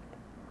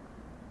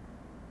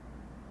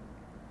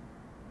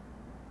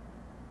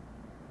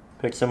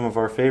 Pick some of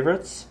our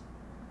favorites,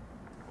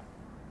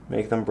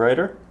 make them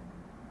brighter.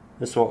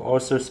 This will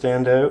also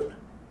stand out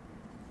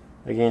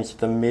against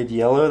the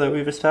mid-yellow that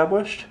we've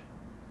established,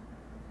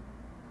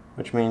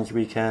 which means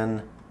we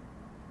can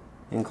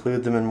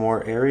include them in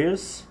more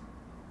areas,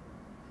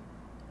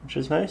 which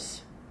is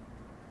nice.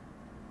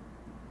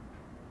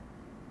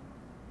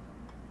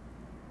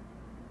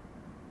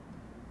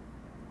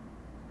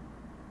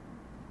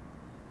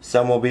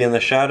 Some will be in the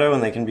shadow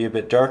and they can be a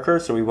bit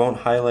darker, so we won't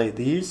highlight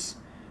these.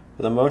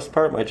 For the most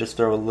part, might just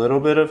throw a little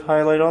bit of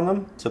highlight on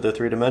them, so they're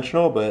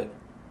three-dimensional, but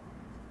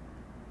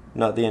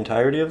not the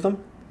entirety of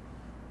them.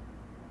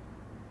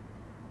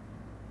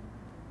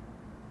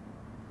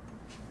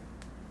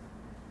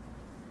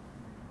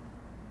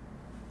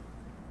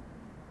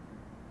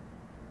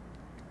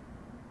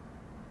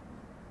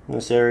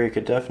 This area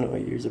could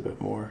definitely use a bit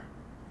more.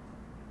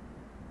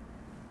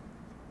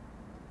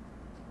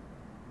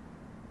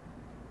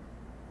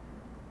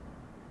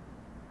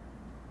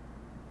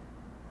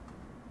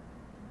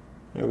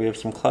 Here we have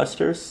some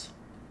clusters.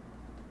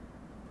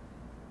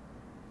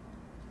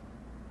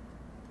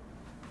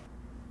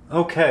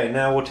 Okay,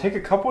 now we'll take a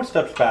couple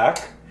steps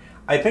back.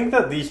 I think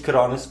that these could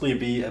honestly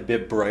be a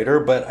bit brighter,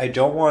 but I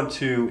don't want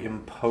to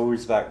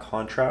impose that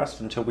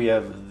contrast until we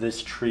have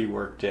this tree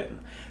worked in.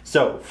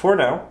 So for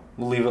now,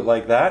 we'll leave it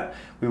like that.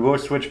 We will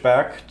switch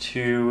back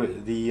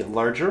to the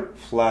larger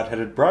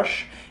flat-headed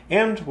brush,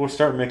 and we'll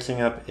start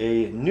mixing up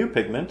a new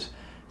pigment,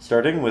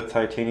 starting with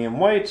titanium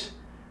white,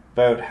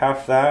 about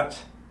half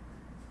that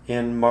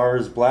in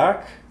Mars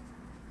Black.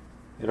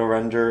 It'll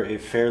render a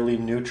fairly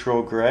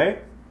neutral gray.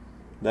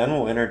 Then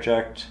we'll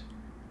interject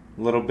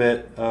a little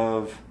bit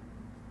of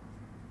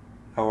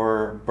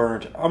our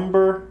burnt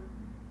umber,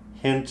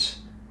 hint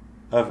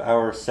of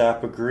our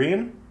sap of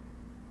green,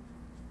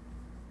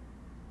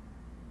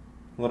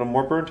 a little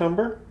more burnt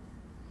umber,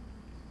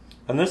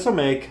 and this will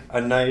make a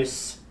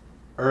nice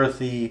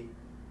earthy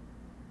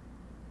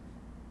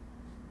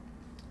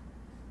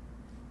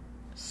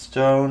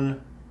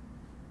stone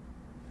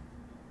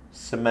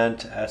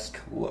cement-esque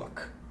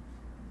look.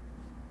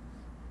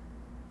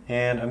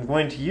 And I'm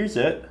going to use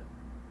it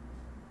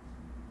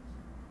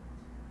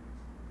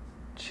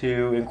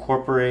to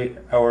incorporate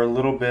our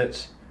little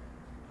bit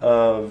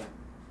of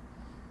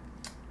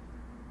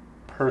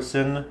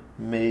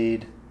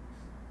person-made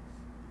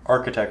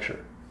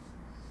architecture,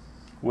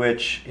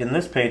 which in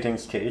this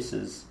painting's case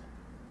is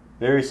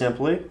very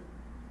simply,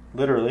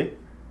 literally,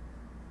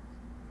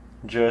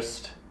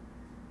 just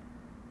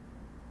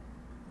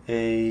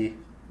a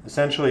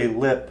essentially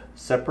lip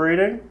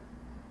separating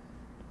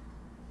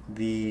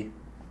the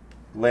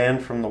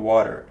land from the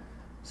water.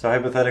 So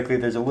hypothetically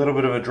there's a little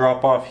bit of a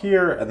drop off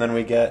here and then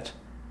we get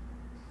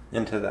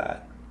into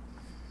that.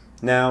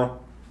 Now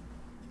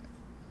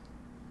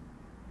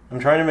I'm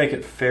trying to make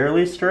it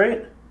fairly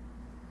straight,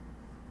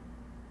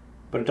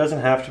 but it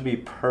doesn't have to be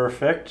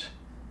perfect.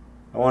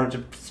 I want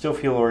it to still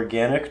feel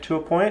organic to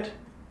a point.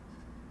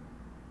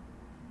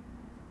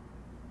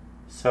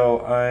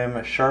 So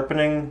I'm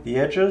sharpening the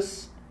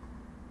edges,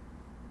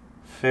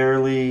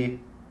 fairly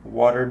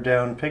watered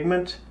down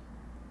pigment.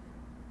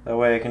 That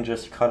way I can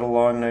just cut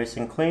along nice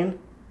and clean,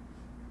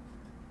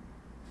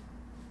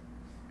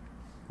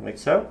 like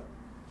so.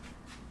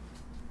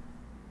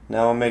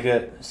 Now I'll make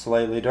it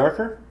slightly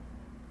darker.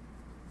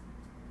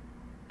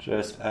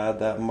 Just add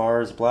that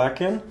Mars Black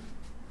in.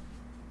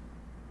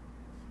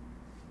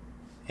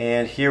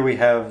 And here we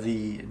have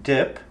the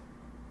dip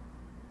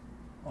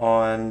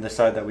on the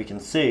side that we can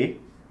see.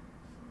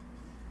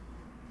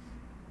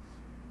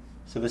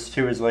 So this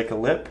too is like a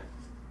lip.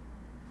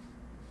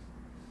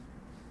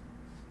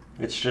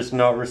 It's just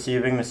not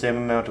receiving the same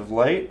amount of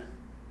light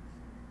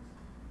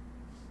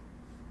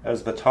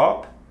as the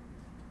top.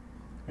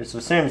 It's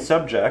the same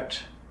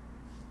subject.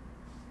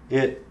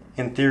 It,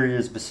 in theory,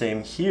 is the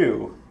same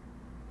hue.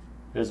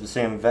 It has the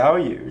same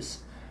values,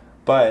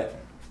 but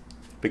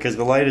because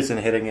the light isn't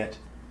hitting it,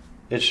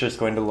 it's just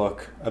going to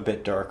look a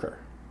bit darker.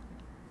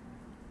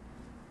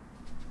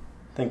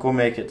 I think we'll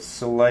make it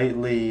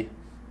slightly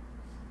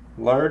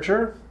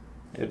larger.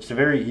 It's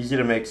very easy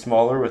to make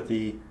smaller with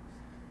the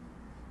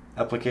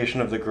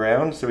application of the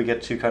ground, so we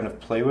get to kind of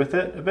play with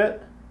it a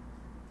bit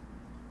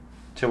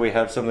till we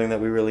have something that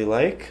we really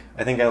like.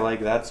 I think I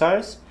like that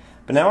size.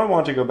 But now I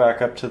want to go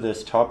back up to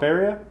this top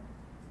area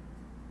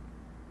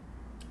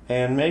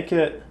and make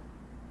it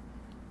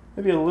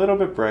maybe a little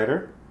bit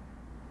brighter.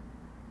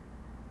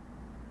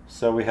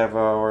 So we have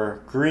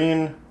our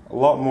green, a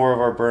lot more of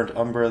our burnt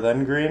umber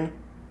than green.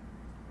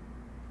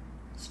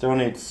 Still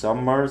need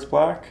some Mars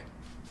black.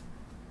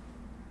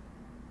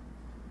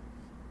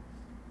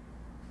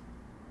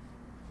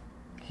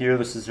 Here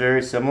this is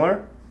very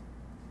similar.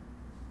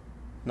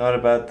 Not a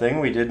bad thing,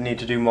 we did need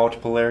to do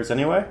multiple layers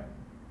anyway.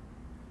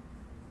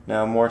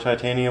 Now more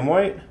titanium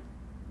white,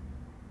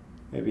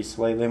 maybe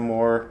slightly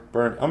more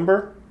burnt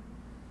umber.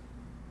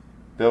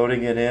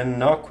 Building it in,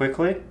 not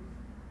quickly.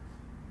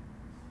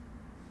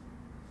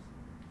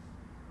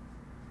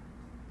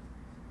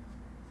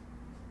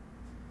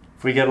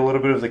 If we get a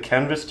little bit of the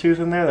canvas tooth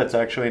in there, that's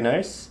actually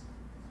nice.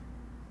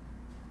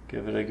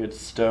 Give it a good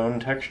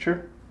stone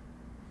texture,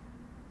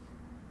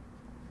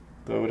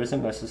 though it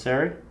isn't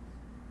necessary.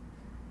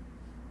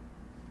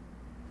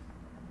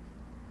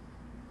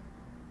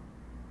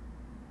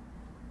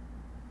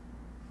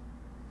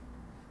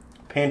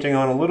 Painting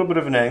on a little bit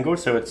of an angle,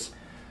 so it's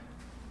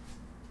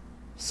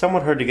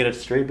somewhat hard to get it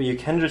straight, but you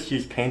can just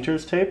use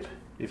painter's tape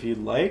if you'd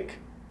like,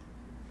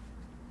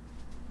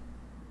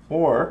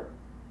 or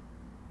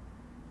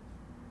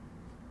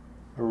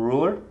a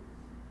ruler,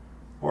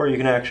 or you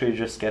can actually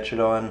just sketch it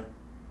on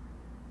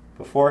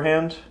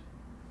beforehand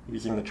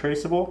using the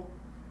traceable,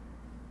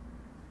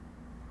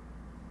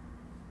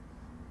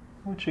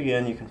 which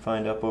again you can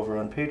find up over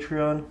on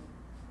Patreon.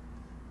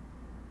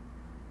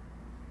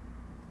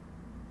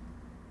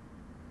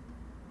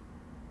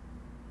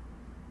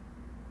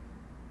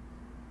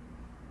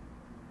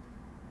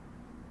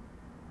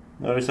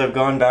 Notice I've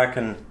gone back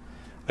and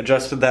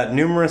adjusted that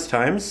numerous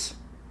times,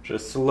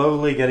 just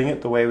slowly getting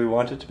it the way we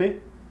want it to be.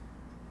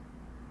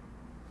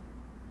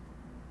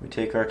 We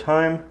take our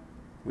time,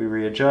 we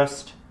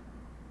readjust.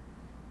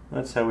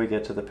 That's how we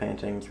get to the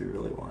paintings we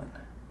really want.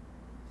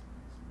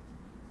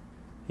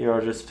 Here I'll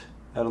just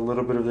add a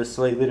little bit of this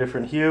slightly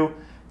different hue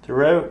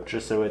throughout,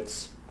 just so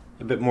it's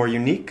a bit more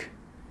unique.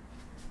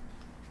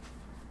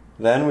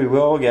 Then we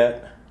will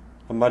get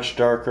a much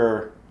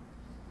darker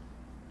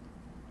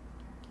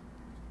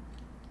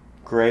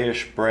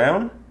grayish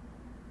brown.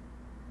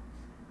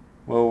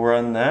 We'll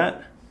run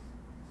that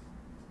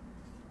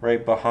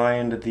right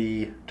behind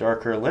the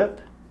darker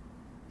lip,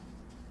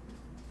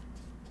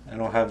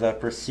 and we'll have that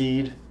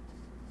proceed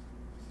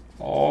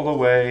all the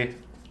way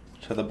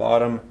to the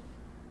bottom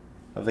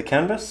of the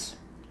canvas.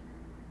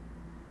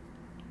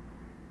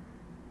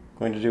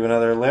 Going to do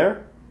another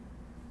layer.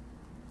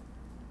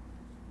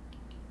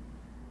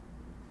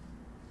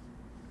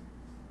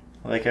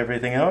 Like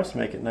everything else,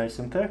 make it nice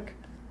and thick.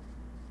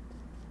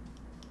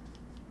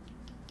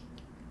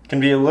 Can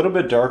be a little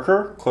bit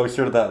darker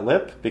closer to that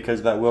lip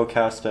because that will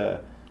cast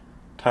a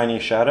tiny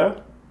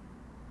shadow,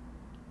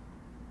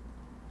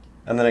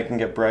 and then it can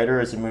get brighter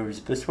as it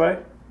moves this way,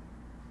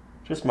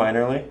 just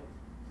minorly,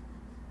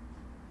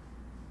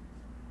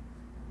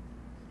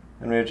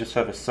 and we just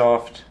have a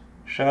soft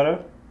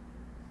shadow,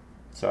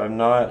 so I'm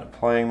not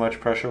applying much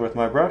pressure with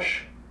my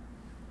brush.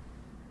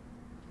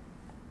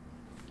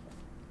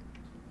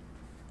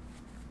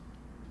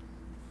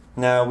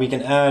 Now we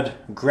can add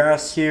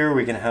grass here,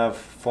 we can have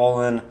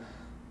fallen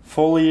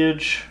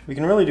foliage, we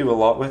can really do a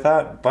lot with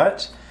that,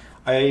 but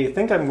I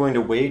think I'm going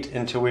to wait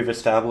until we've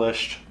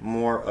established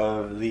more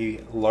of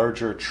the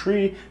larger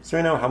tree so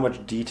we know how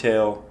much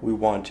detail we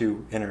want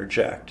to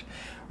interject.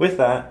 With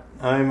that,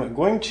 I'm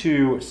going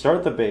to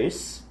start the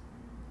base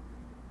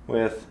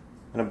with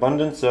an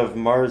abundance of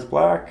Mars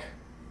black,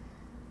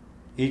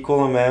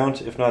 equal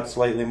amount, if not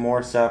slightly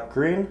more, sap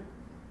green,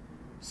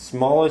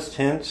 smallest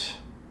hint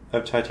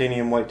of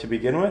titanium white to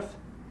begin with.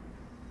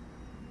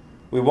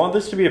 We want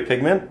this to be a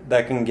pigment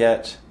that can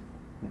get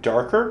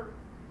darker,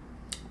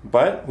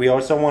 but we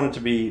also want it to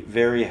be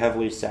very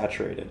heavily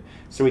saturated.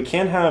 So we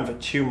can't have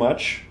too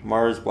much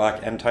Mars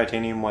black and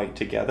titanium white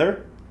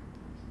together.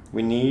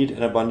 We need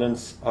an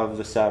abundance of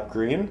the sap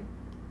green.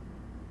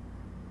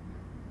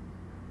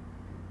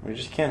 We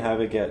just can't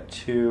have it get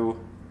too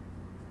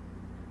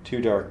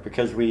dark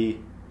because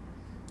we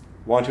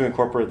want to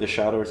incorporate the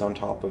shadows on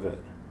top of it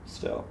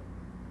still.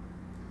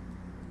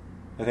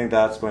 I think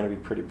that's going to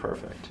be pretty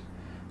perfect.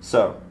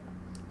 So,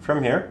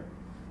 from here,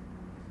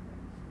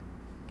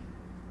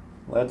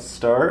 let's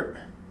start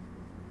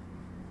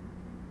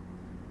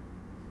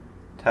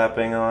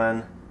tapping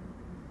on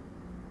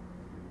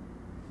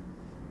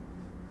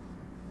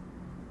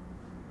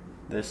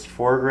this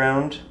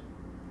foreground.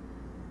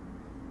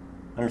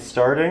 I'm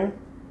starting,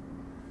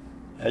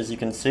 as you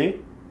can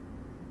see,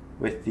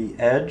 with the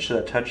edge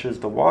that touches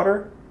the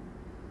water.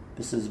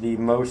 This is the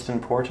most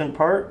important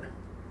part,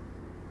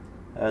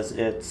 as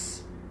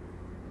it's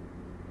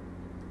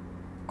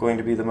going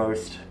to be the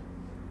most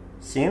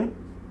seen.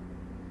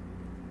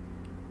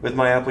 with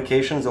my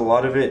applications, a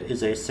lot of it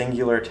is a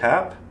singular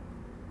tap.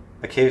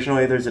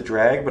 Occasionally there's a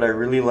drag, but I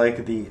really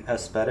like the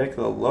aesthetic,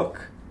 the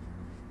look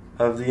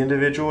of the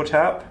individual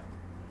tap.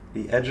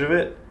 The edge of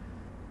it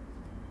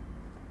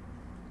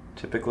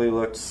typically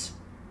looks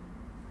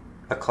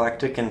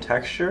eclectic in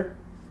texture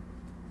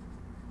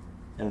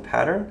and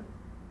pattern,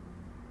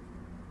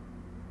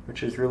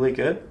 which is really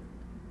good.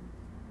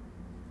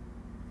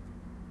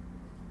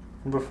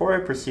 And before I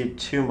proceed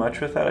too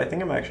much with that, I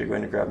think I'm actually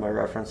going to grab my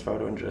reference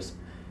photo and just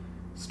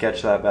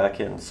sketch that back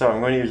in. So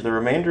I'm going to use the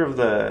remainder of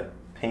the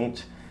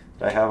paint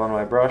that I have on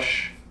my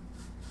brush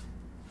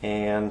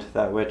and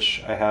that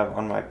which I have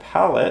on my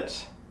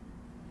palette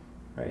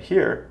right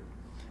here,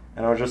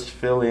 and I'll just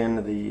fill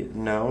in the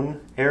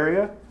known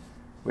area,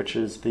 which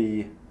is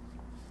the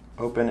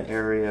open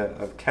area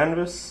of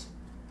canvas.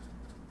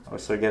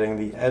 Also getting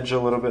the edge a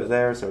little bit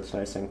there so it's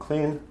nice and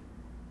clean.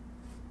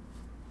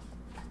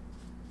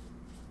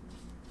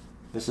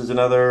 This is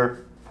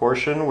another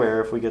portion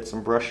where if we get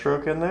some brush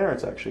stroke in there,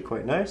 it's actually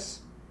quite nice.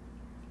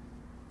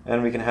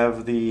 And we can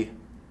have the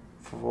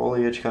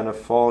foliage kind of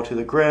fall to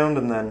the ground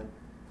and then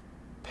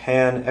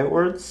pan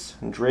outwards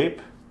and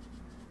drape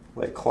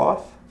like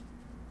cloth.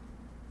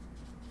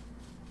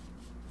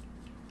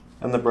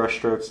 And the brush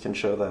strokes can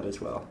show that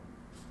as well.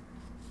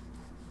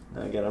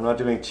 Now again, I'm not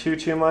doing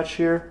too much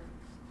here.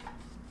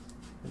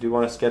 I do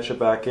want to sketch it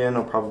back in.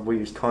 I'll probably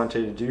use Conte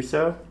to do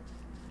so.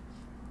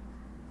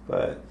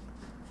 But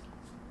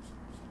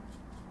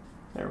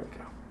there we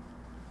go.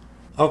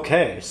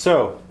 Okay,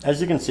 so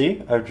as you can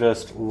see, I've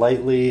just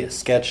lightly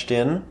sketched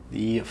in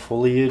the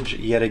foliage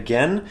yet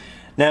again.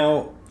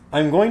 Now,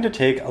 I'm going to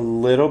take a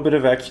little bit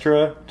of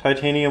extra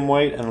titanium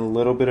white and a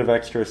little bit of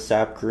extra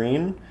sap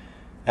green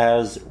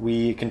as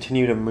we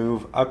continue to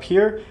move up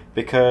here,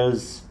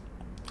 because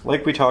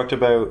like we talked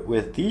about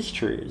with these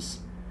trees,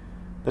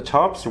 the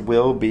tops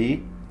will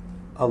be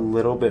a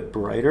little bit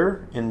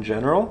brighter in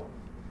general.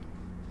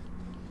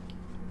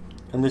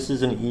 And this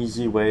is an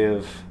easy way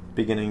of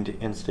beginning to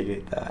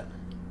instigate that.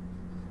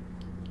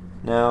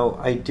 Now,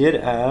 I did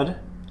add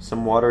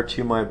some water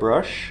to my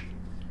brush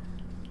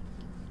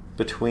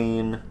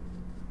between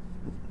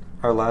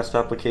our last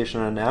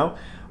application and now,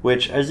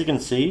 which, as you can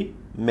see,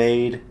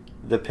 made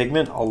the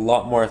pigment a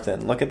lot more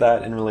thin. Look at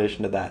that in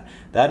relation to that.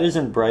 That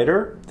isn't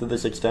brighter to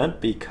this extent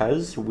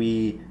because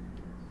we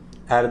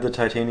added the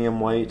titanium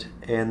white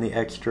and the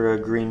extra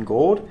green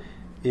gold.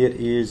 It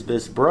is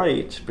this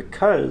bright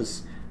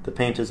because the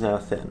paint is now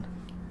thin.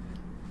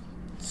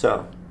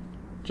 So,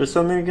 just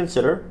something to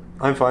consider.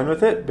 I'm fine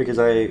with it because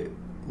I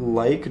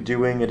like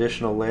doing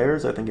additional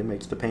layers. I think it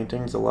makes the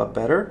paintings a lot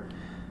better,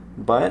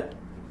 but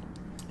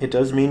it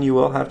does mean you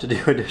will have to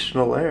do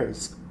additional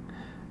layers.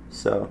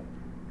 So,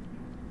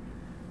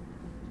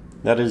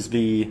 that is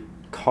the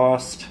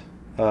cost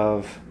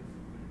of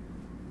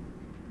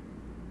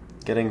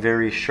getting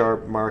very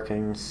sharp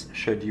markings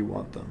should you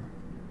want them.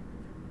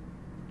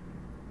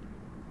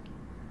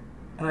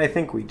 And I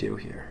think we do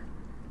here.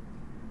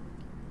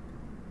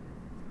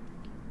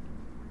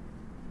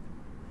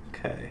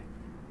 Okay,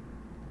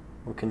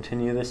 we'll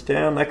continue this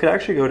down. I could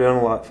actually go down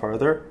a lot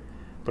farther,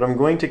 but I'm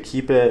going to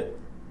keep it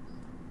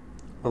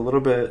a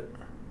little bit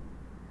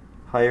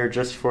higher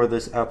just for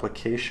this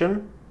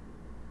application.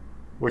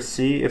 We'll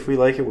see if we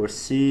like it, we'll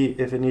see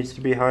if it needs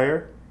to be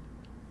higher.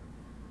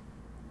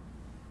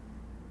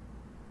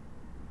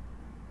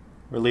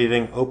 We're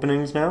leaving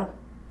openings now.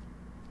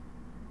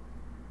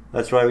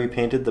 That's why we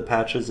painted the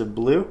patches of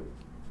blue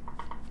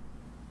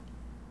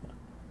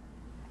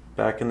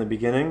back in the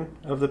beginning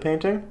of the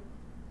painting.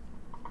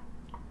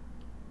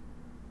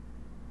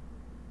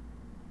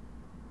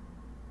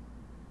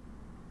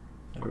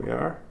 There we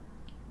are.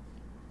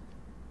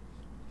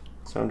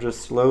 So I'm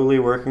just slowly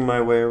working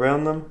my way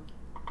around them.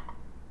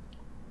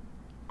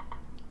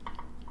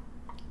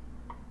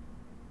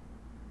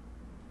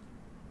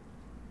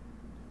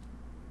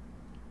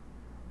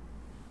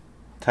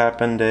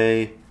 Tap and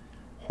a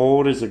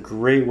hold is a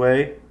great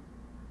way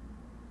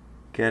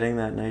getting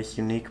that nice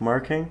unique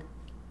marking.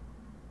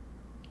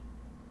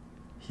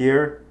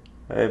 Here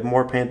I have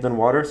more paint than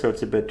water, so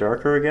it's a bit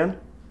darker again.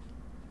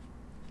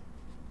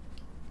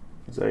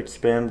 As I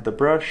expand the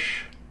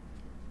brush,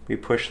 we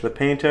push the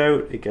paint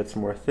out, it gets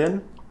more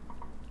thin.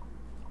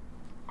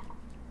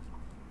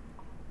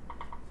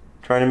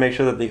 Trying to make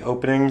sure that the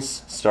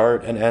openings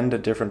start and end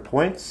at different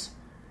points.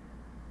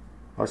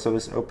 Also,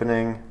 this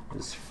opening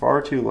is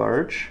far too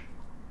large,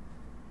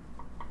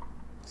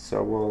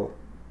 so we'll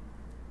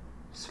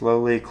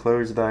slowly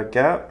close that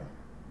gap,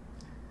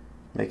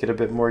 make it a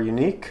bit more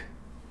unique.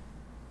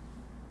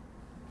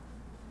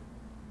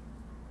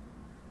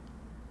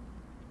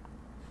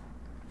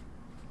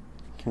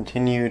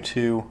 Continue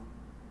to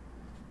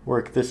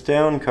work this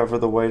down, cover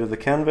the white of the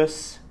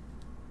canvas.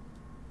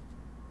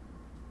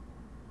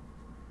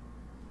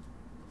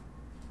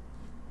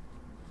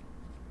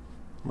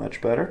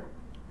 Much better.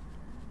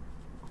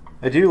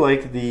 I do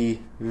like the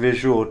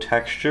visual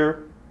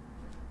texture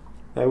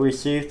that we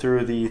see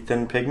through the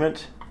thin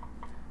pigment.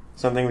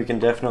 Something we can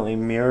definitely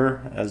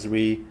mirror as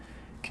we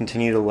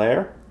continue to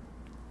layer.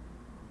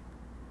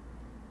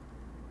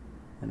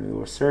 and we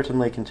will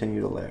certainly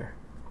continue to layer.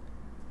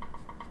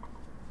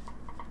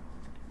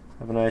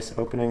 Have a nice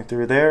opening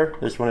through there.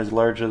 This one is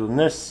larger than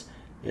this.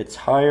 It's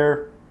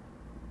higher,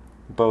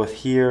 both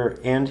here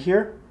and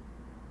here.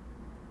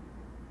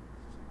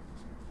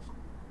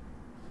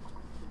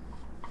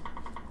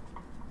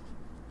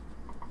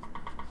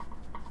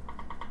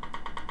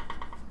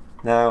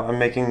 Now I'm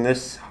making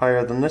this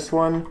higher than this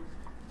one,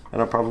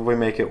 and I'll probably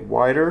make it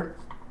wider,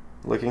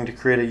 looking to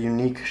create a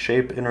unique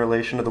shape in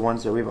relation to the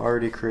ones that we've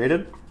already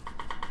created.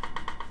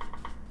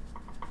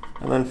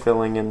 And then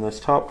filling in this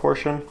top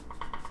portion.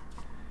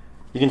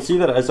 You can see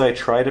that as I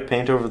try to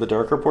paint over the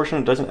darker portion,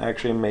 it doesn't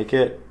actually make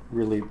it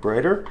really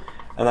brighter.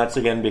 And that's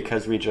again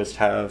because we just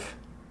have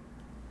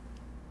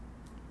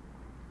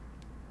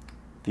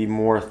the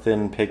more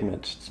thin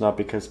pigment. It's not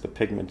because the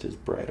pigment is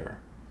brighter.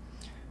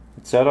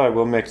 That said, I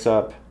will mix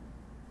up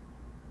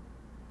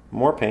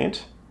more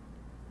paint.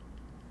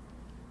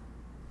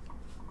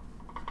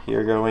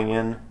 Here going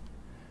in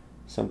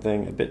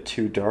something a bit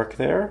too dark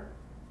there,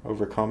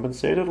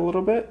 overcompensated a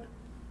little bit.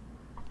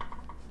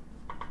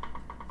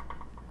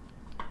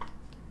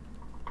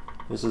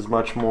 This is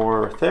much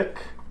more thick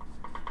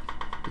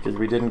because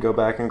we didn't go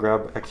back and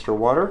grab extra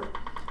water.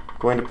 I'm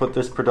going to put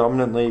this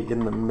predominantly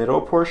in the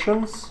middle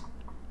portions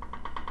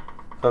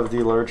of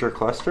the larger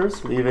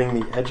clusters, leaving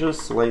the edges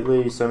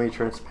slightly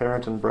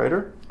semi-transparent and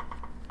brighter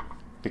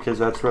because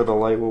that's where the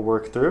light will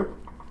work through.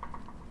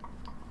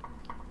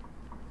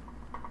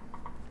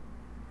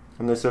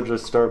 And this will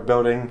just start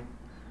building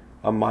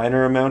a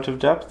minor amount of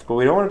depth, but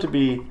we don't want it to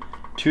be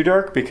too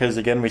dark because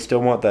again we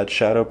still want that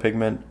shadow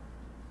pigment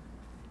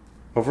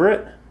over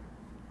it.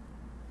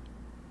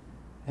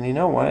 And you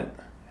know what?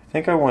 I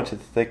think I want to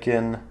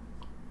thicken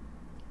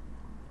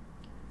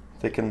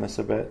this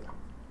a bit.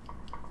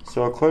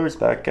 So I'll close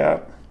that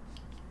gap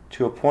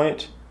to a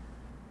point.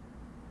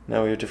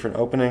 Now we have different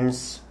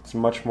openings. It's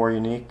much more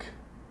unique.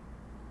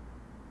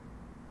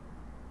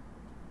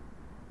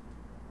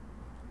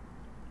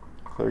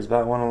 Close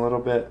that one a little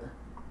bit.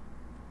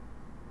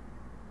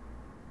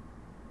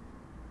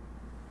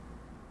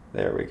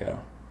 There we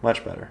go.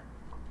 Much better.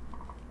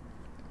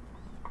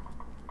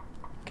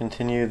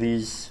 Continue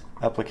these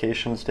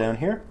applications down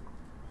here.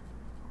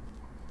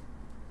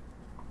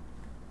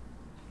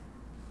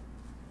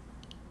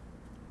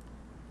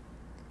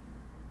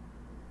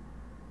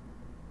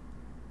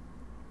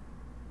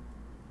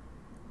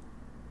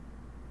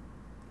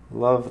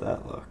 Love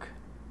that look.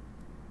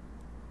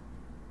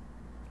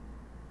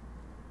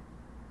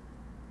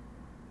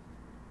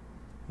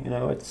 You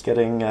know, it's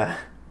getting, I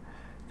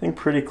think,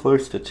 pretty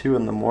close to 2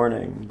 in the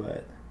morning,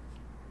 but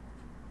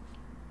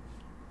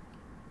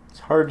it's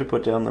hard to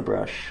put down the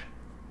brush.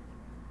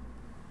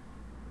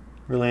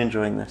 Really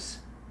enjoying this.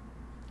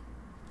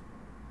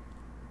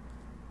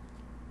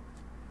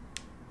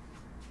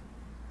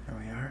 There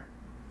we are.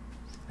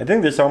 I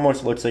think this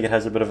almost looks like it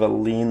has a bit of a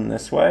lean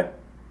this way.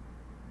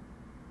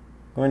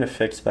 I'm going to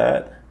fix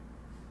that.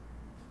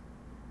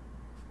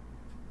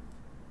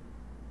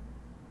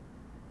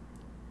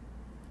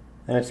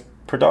 And it's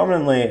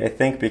predominantly, I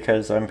think,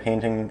 because I'm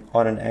painting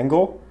on an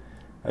angle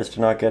as to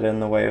not get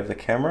in the way of the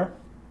camera.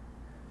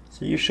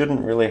 So you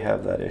shouldn't really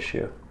have that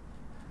issue.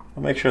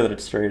 I'll make sure that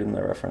it's straight in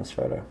the reference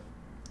photo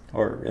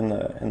or in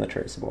the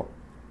traceable.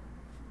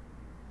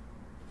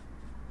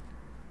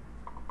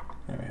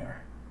 There we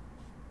are.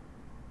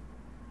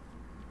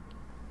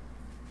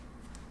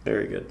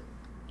 Very good.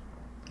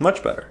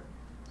 Much better.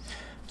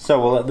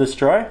 So we'll let this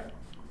dry,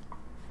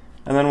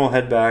 and then we'll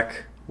head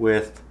back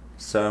with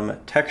some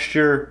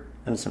texture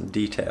and some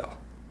detail.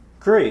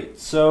 Great,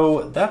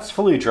 so that's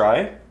fully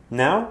dry.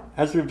 Now,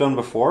 as we've done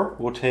before,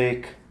 we'll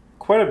take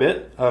quite a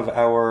bit of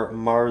our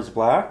Mars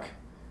Black,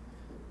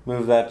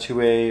 move that to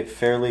a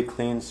fairly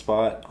clean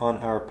spot on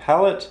our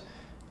palette,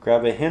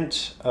 grab a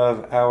hint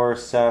of our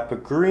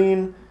Sap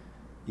Green,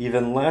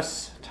 even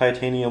less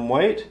Titanium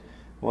White.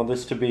 We want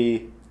this to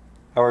be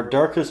our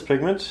darkest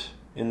pigment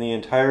in the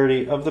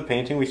entirety of the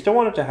painting. We still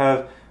want it to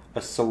have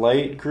a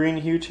slight green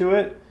hue to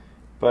it,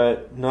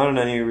 but not in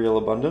any real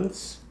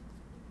abundance.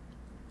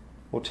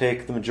 We'll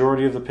take the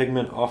majority of the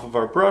pigment off of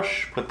our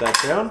brush, put that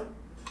down,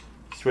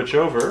 switch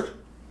over,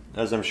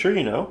 as I'm sure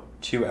you know,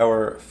 to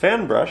our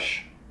fan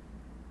brush,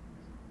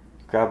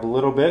 grab a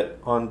little bit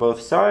on both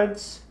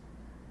sides,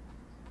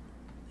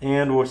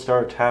 and we'll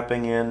start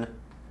tapping in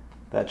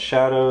that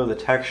shadow, the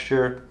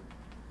texture.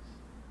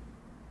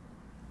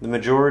 The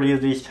majority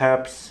of these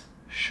taps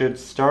should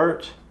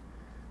start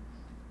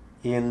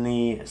in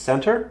the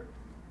center,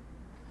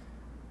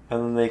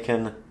 and then they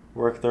can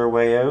work their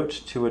way out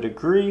to a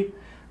degree.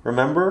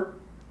 Remember,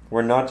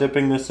 we're not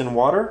dipping this in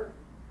water.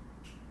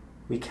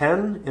 We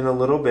can in a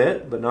little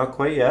bit, but not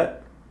quite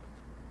yet,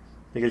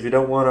 because we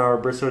don't want our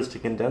bristles to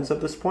condense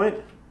at this point.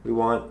 We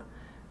want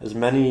as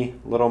many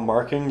little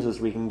markings as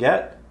we can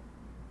get.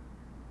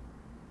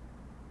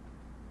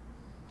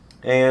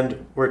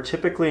 And we're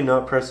typically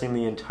not pressing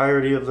the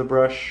entirety of the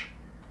brush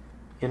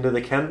into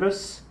the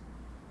canvas.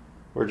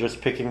 We're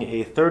just picking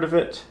a third of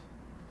it,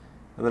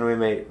 and then we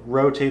may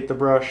rotate the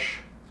brush,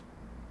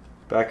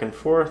 back and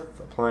forth,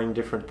 applying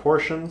different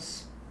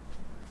portions.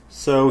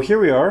 So here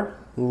we are,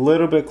 a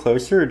little bit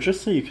closer,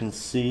 just so you can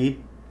see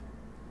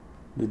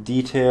the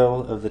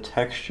detail of the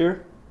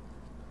texture.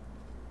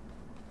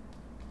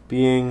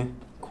 Being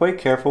quite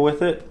careful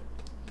with it.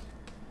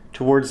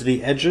 Towards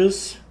the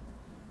edges,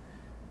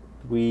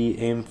 we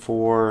aim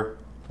for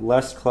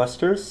less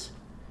clusters,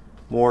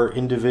 more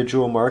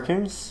individual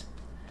markings.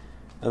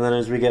 And then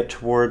as we get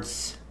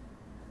towards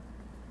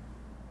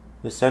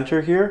the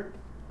center here,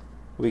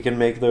 we can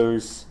make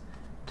those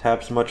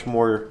taps much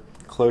more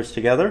close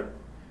together,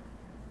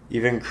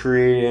 even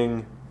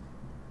creating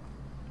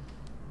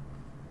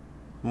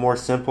more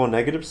simple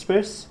negative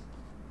space.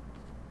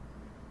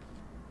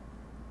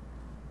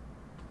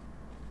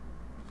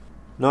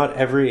 Not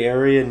every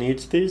area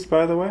needs these,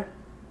 by the way,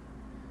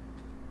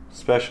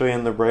 especially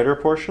in the brighter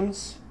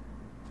portions.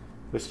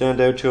 They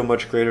stand out to a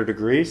much greater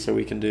degree, so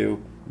we can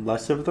do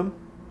less of them.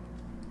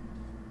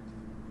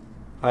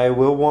 I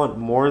will want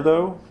more,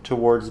 though,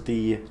 towards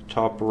the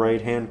top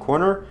right-hand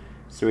corner,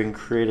 so we can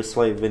create a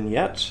slight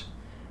vignette.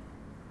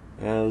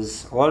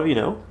 As a lot of you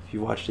know, if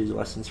you've watched these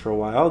lessons for a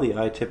while, the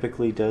eye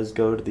typically does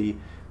go to the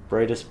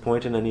brightest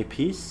point in any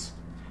piece.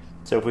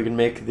 So if we can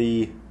make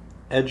the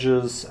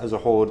edges as a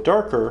whole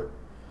darker,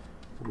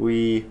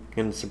 we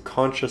can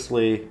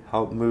subconsciously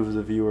help move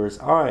the viewer's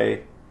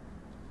eye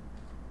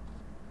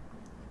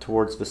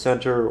towards the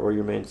center or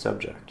your main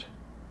subject.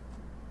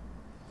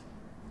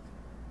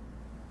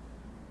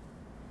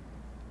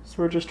 So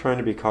we're just trying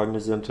to be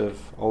cognizant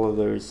of all of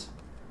those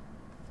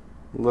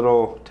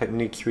little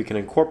techniques we can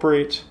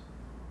incorporate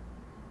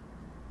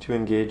to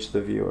engage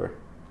the viewer.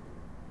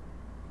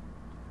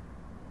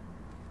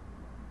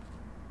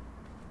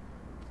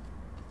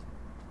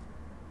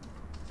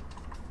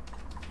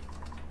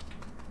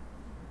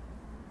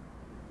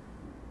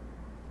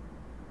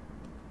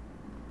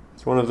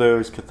 It's one of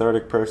those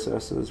cathartic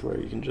processes where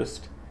you can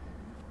just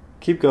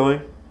keep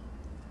going.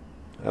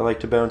 I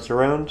like to bounce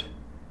around.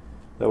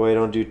 That way I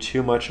don't do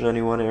too much in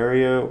any one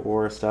area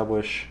or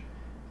establish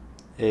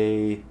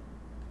a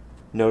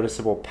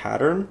noticeable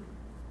pattern.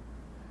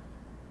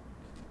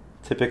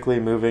 Typically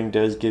moving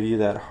does give you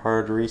that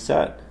hard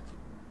reset,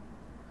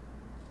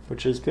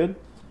 which is good.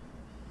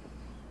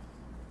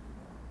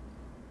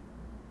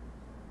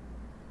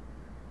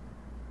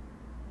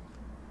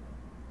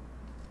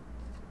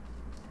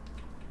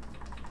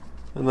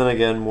 And then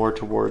again, more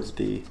towards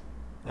the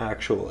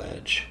actual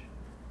edge.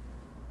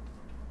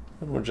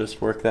 And we'll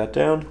just work that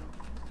down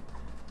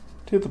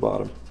to the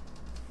bottom.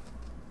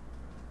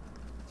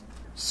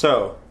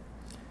 So,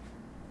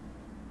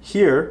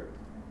 here,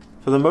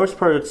 for the most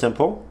part it's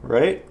simple,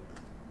 right?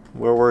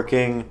 We're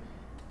working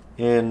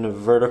in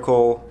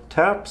vertical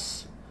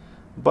taps,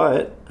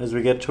 but as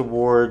we get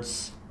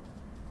towards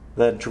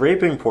that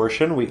draping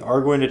portion, we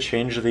are going to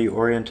change the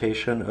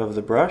orientation of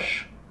the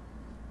brush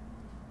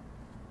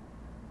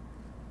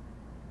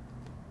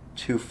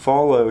to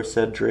follow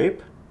said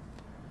drape.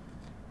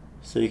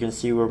 So you can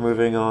see we're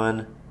moving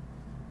on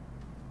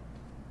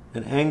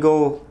an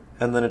angle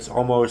and then it's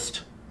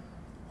almost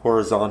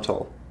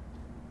horizontal.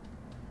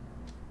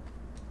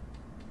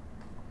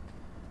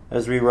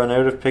 As we run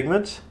out of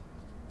pigment,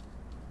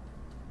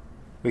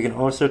 we can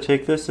also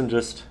take this and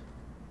just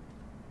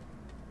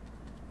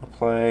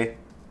apply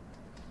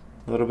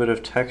a little bit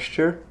of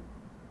texture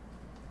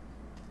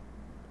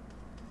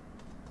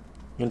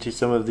into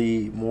some of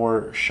the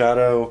more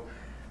shadow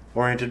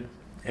oriented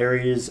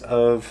areas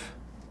of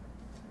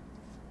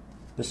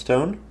the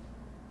stone.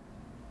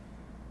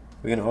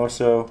 We can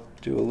also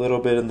do a little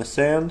bit in the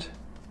sand,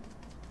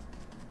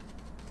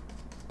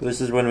 but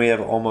this is when we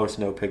have almost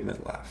no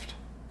pigment left.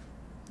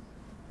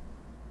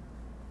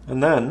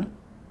 And then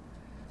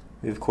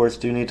we of course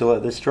do need to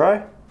let this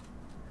dry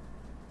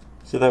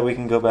so that we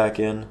can go back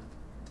in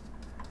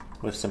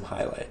with some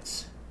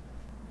highlights.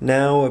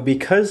 Now,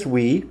 because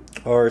we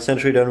are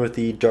essentially done with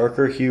the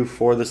darker hue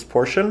for this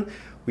portion,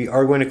 we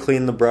are going to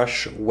clean the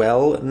brush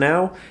well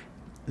now.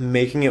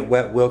 Making it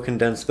wet will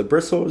condense the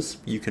bristles.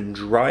 You can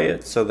dry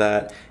it so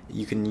that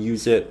you can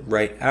use it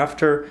right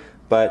after,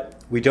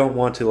 but we don't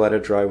want to let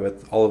it dry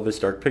with all of this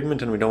dark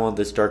pigment, and we don't want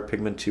this dark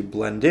pigment to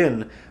blend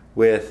in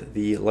with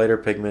the lighter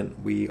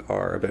pigment we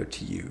are about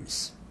to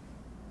use.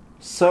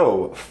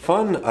 So,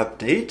 fun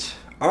update.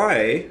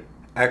 I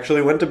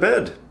actually went to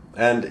bed,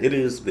 and it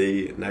is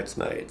the next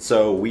night.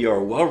 So we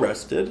are well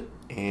rested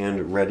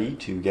and ready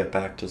to get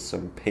back to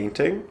some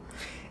painting.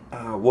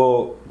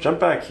 We'll jump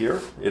back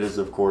here. It is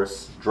of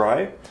course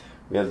dry.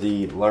 We have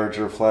the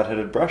larger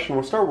flat-headed brush and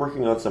we'll start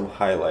working on some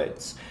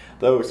highlights.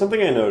 Though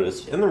something I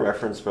noticed in the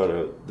reference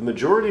photo, the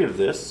majority of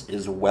this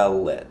is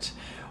well lit,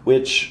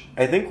 which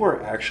I think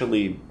we're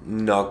actually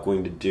not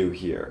going to do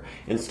here.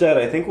 Instead,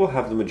 I think we'll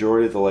have the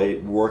majority of the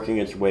light working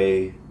its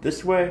way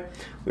this way.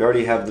 We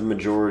already have the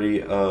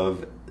majority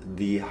of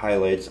the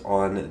highlights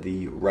on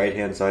the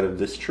right-hand side of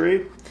this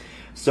tree.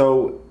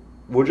 So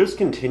we'll just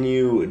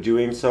continue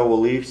doing so.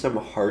 We'll leave some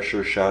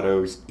harsher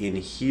shadows in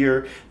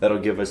here. That'll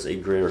give us a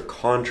greater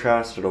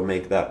contrast. It'll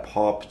make that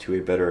pop to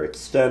a better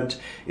extent.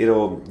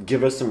 It'll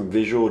give us some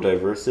visual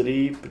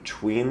diversity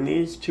between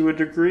these to a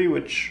degree,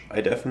 which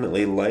I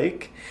definitely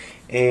like.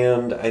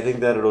 And I think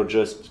that it'll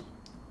just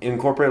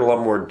incorporate a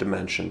lot more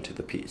dimension to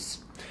the piece.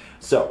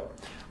 So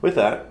with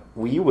that,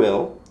 we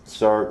will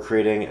start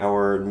creating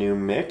our new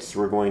mix.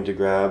 We're going to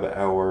grab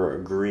our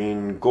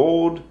green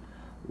gold,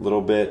 a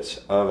little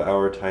bit of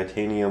our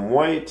titanium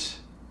white,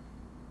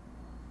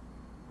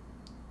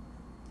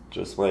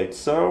 just like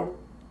so.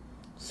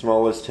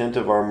 Smallest hint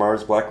of our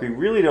Mars black. We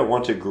really don't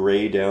want to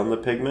gray down the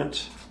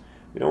pigment.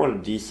 We don't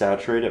want to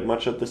desaturate it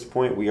much at this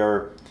point. We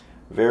are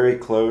very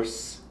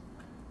close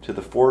to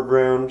the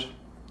foreground.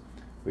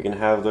 We can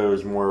have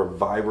those more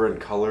vibrant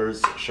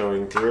colors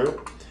showing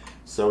through.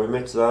 So we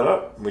mix that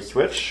up, we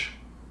switch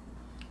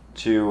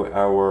to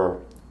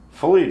our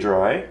fully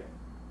dry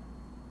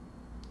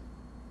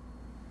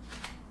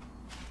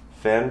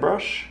fan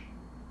brush,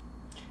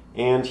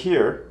 and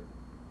here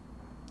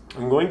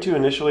I'm going to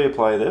initially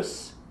apply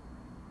this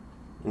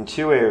in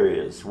two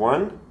areas.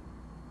 One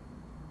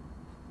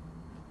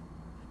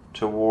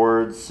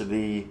towards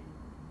the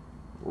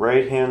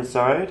right hand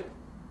side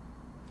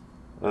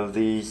of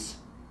these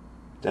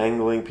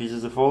dangling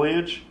pieces of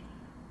foliage,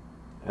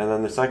 and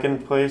then the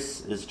second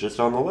place is just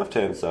on the left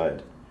hand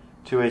side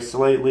to a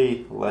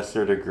slightly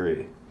lesser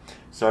degree.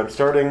 So I'm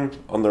starting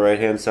on the right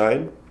hand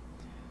side.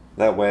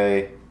 That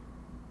way,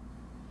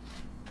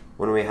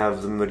 when we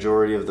have the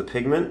majority of the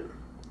pigment,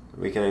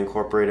 we can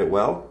incorporate it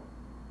well.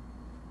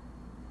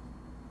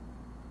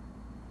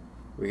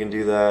 We can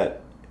do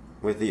that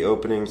with the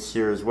openings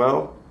here as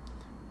well.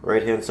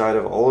 Right hand side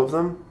of all of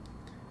them.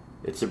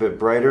 It's a bit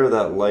brighter,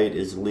 that light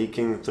is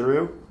leaking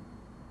through.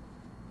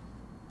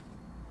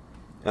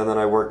 And then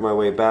I work my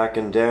way back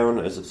and down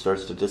as it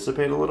starts to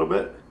dissipate a little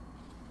bit.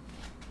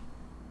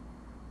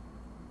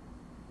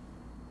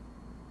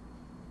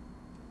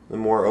 The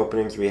more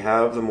openings we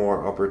have, the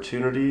more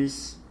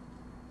opportunities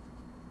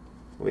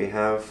we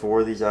have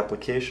for these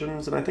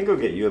applications, and I think I'll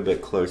get you a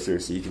bit closer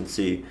so you can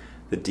see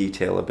the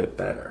detail a bit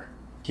better.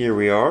 Here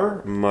we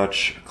are,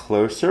 much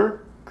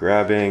closer,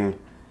 grabbing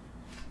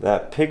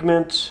that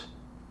pigment.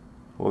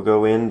 We'll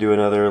go in, do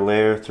another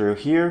layer through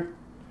here,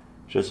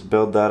 just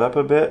build that up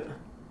a bit,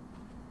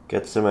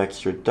 get some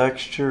extra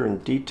texture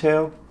and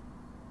detail,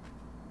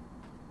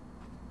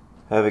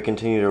 have it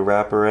continue to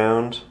wrap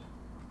around.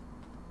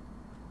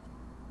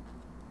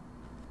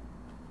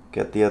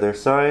 Get the other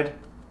side.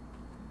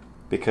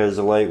 Because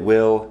the light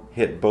will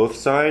hit both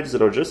sides,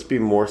 it'll just be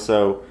more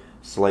so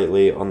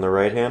slightly on the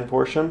right hand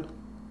portion.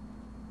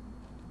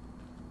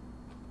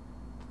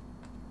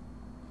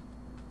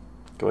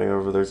 Going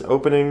over those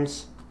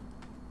openings.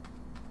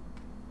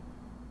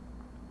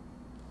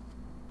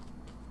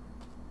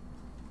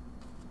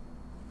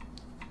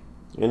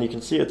 And you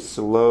can see it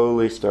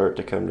slowly start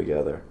to come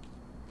together.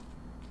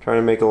 Trying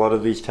to make a lot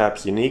of these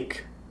taps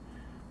unique.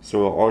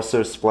 So we'll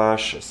also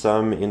splash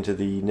some into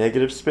the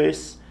negative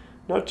space,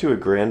 not to a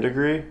grand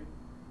degree.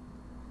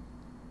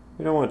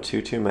 We don't want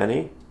too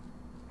many,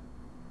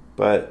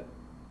 but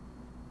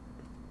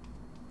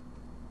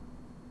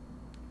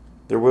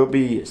there will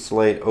be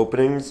slight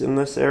openings in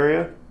this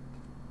area.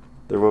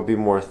 There will be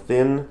more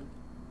thin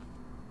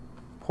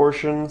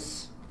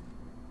portions,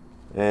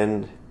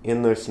 and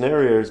in those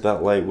scenarios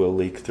that light will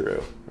leak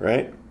through,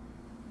 right?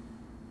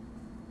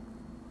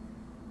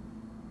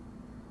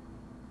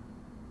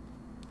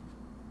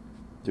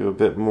 Do a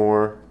bit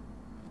more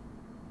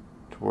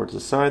towards the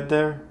side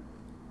there.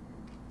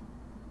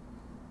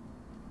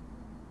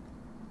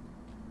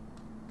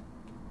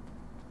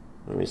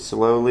 Let me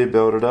slowly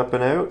build it up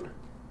and out.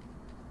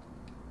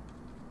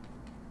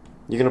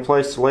 You can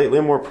apply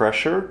slightly more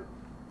pressure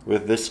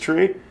with this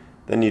tree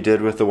than you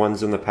did with the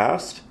ones in the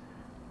past,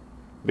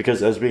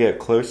 because as we get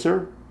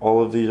closer, all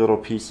of these little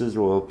pieces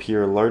will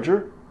appear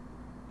larger,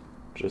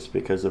 just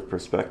because of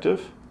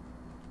perspective.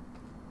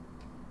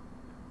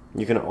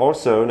 You can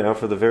also, now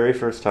for the very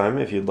first time,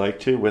 if you'd like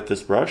to, with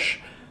this brush,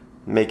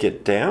 make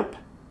it damp,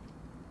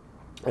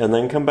 and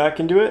then come back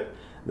into it.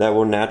 That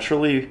will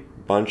naturally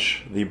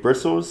bunch the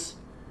bristles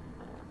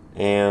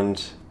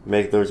and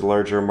make those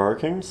larger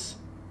markings.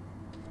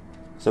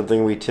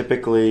 Something we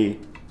typically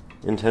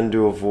intend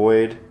to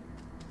avoid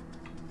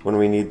when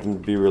we need them to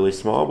be really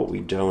small, but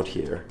we don't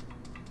here.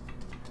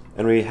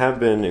 And we have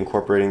been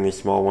incorporating these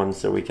small ones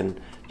so we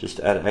can just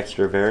add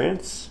extra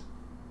variance.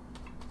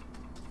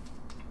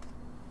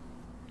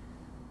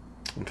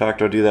 In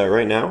fact, I'll do that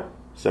right now.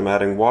 So I'm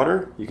adding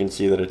water. You can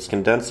see that it's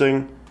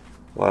condensing.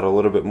 I'll add a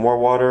little bit more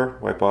water,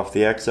 wipe off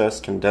the excess,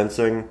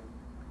 condensing.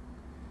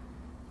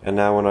 And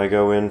now when I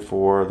go in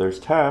for those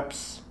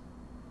taps,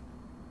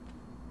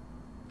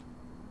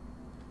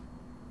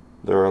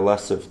 there are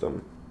less of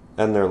them,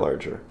 and they're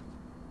larger,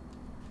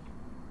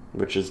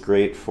 which is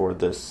great for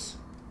this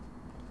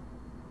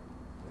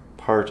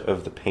part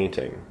of the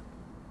painting.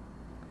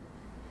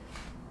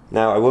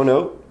 Now I will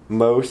note,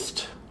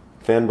 most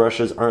fan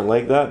brushes aren't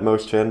like that.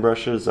 Most fan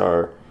brushes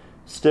are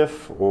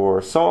stiff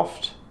or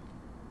soft,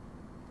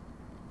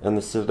 and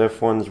the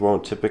stiff ones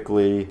won't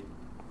typically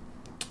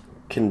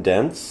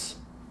condense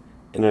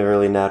in a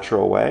really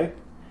natural way.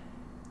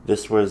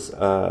 This was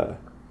a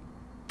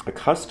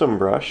custom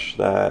brush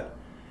that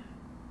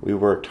we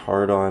worked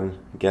hard on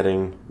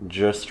getting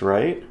just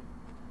right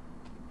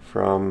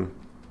from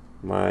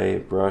my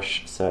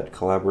brush set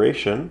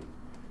collaboration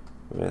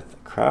with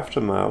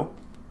Craftamo,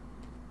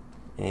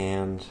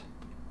 and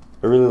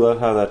I really love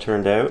how that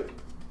turned out.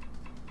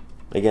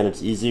 Again,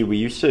 it's easy. We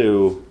used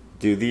to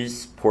do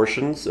these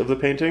portions of the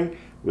painting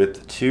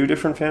with two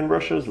different fan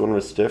brushes. One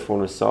was stiff,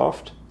 one was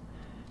soft,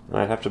 and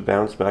I'd have to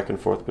bounce back and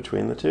forth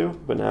between the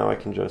two, but now I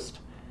can just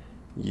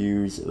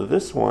use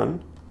this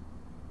one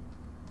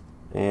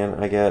and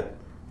I get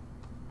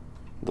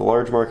the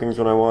large markings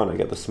when I want, I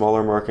get the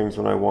smaller markings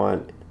when I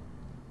want.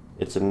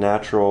 It's a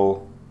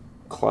natural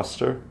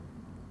cluster.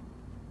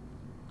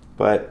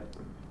 But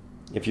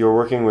if you're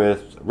working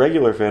with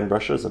regular fan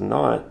brushes and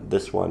not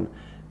this one,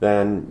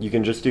 then you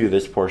can just do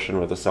this portion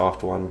with a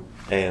soft one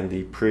and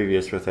the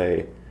previous with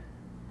a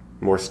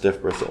more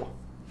stiff bristle.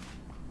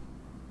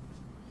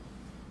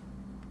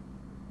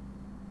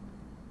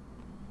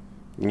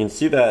 You can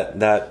see that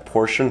that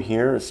portion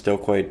here is still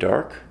quite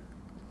dark.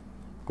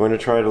 I'm going to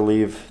try to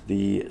leave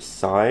the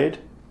side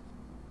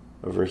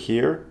over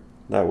here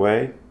that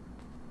way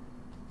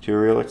to a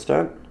real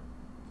extent.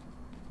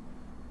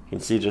 You can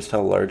see just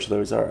how large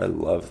those are. I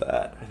love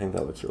that. I think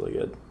that looks really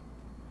good.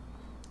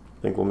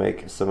 I think we'll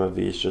make some of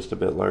these just a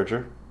bit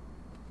larger.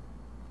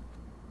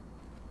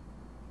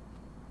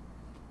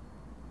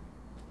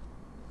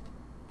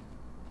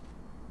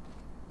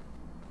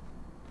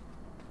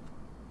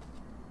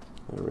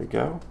 There we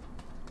go.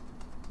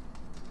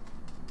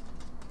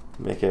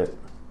 Make it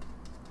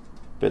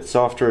a bit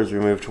softer as we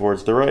move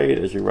towards the right,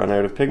 as we run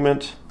out of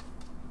pigment.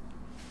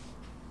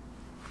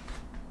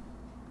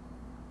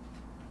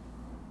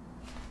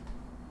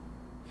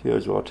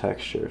 Feels well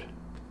textured.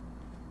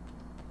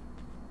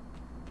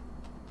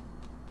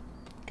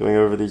 Going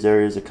over these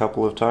areas a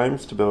couple of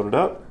times to build it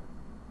up.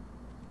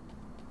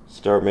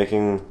 Start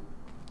making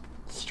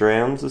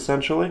strands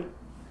essentially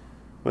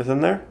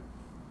within there.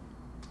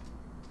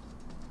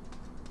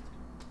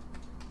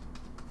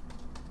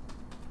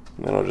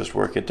 And then I'll just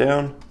work it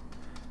down,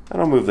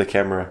 and I'll move the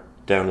camera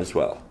down as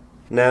well.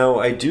 Now,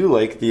 I do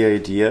like the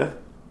idea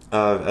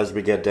of, as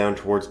we get down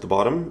towards the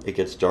bottom, it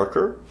gets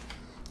darker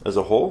as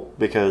a whole,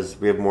 because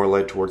we have more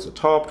light towards the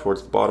top,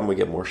 towards the bottom we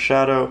get more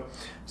shadow,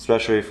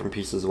 especially from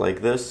pieces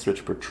like this,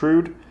 which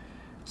protrude.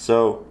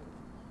 So,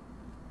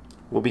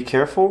 we'll be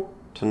careful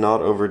to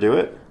not overdo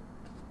it,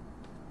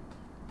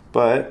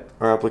 but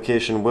our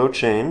application will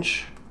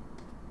change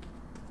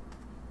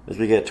as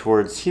we get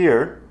towards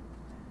here,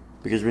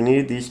 because we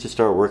need these to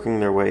start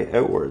working their way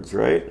outwards,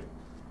 right?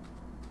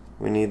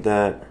 We need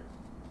that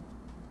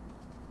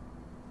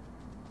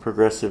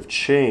progressive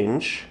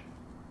change.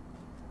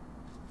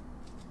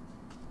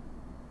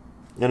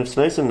 And it's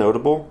nice and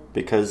notable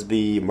because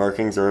the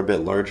markings are a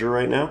bit larger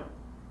right now.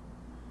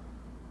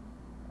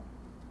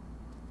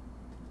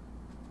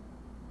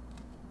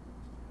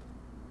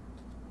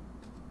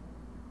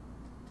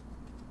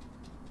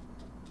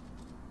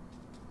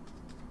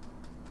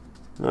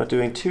 Not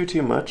doing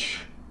too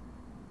much,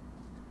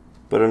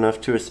 but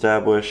enough to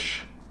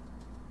establish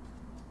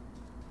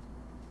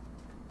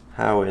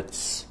how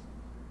it's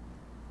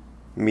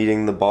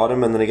meeting the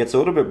bottom, and then it gets a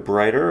little bit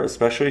brighter,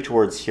 especially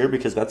towards here,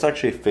 because that's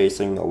actually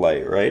facing the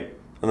light, right?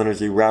 And then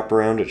as you wrap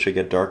around, it should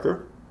get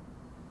darker.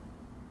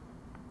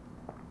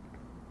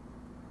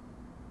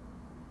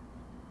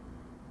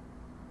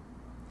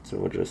 So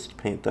we'll just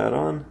paint that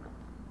on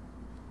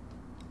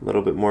a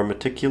little bit more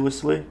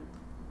meticulously.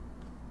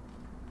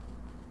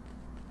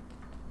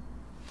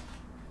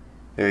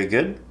 Very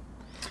good.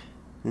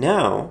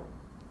 Now,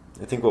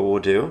 I think what we'll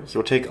do is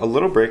we'll take a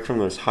little break from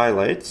those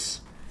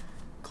highlights,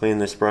 clean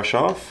this brush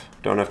off.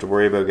 Don't have to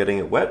worry about getting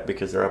it wet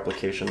because our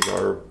applications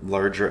are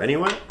larger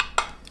anyway.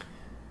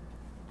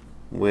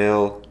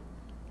 We'll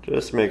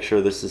just make sure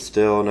this is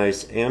still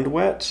nice and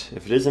wet.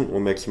 If it isn't,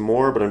 we'll mix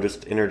more, but I'm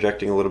just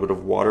interjecting a little bit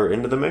of water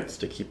into the mix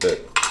to keep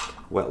it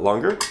wet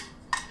longer.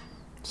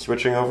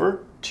 Switching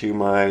over to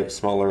my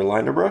smaller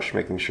liner brush,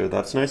 making sure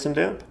that's nice and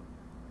damp.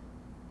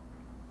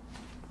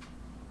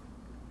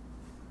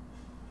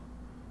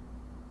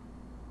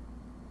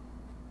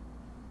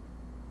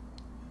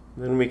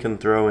 Then we can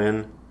throw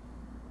in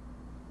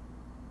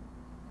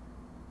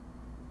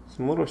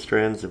some little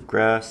strands of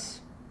grass.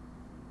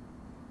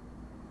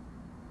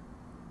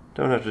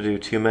 Don't have to do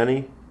too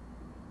many.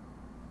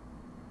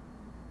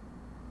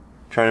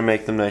 Trying to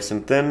make them nice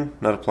and thin,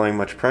 not applying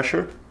much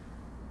pressure.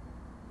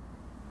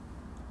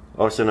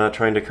 Also not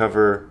trying to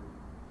cover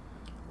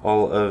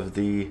all of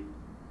the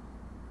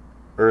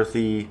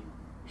earthy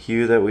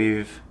hue that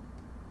we've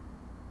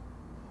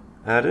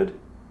added.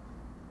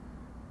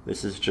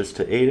 This is just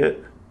to aid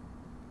it.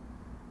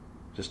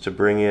 Just to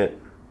bring it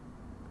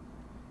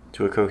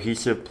to a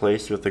cohesive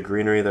place with the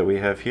greenery that we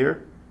have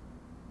here.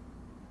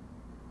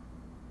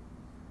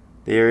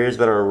 The areas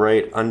that are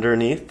right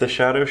underneath the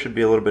shadow should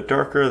be a little bit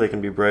darker. They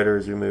can be brighter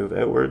as we move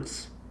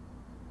outwards.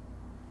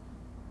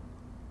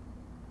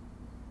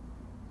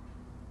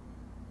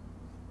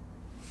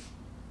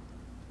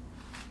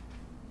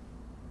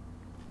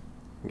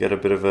 Get a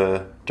bit of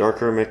a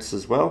darker mix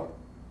as well.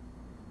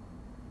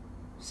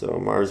 So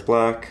Mars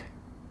black,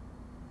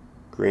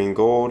 green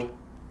gold,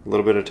 a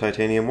little bit of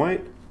titanium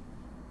white.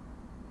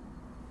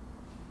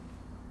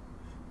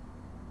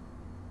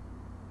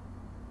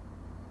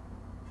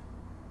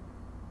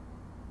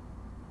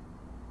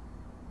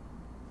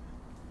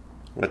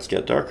 Let's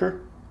get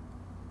darker.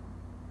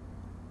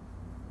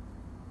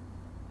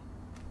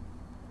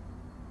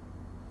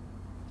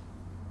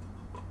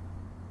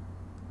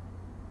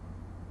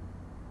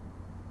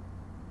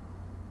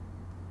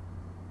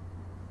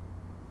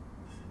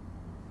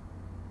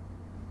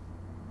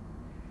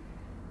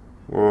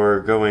 We're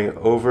going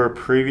over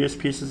previous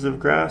pieces of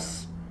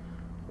grass,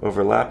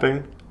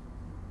 overlapping,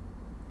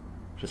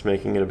 just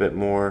making it a bit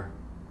more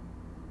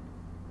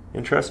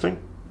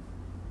interesting.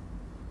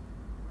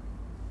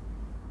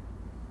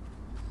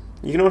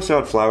 You can also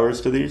add flowers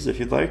to these if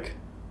you'd like.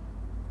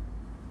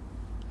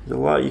 There's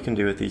a lot you can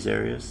do with these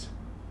areas.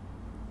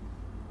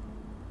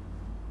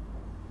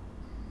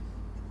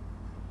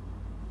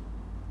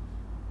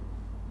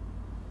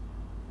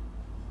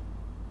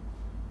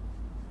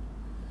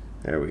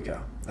 There we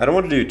go. I don't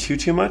want to do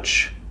too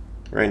much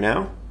right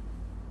now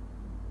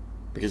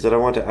because I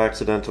don't want to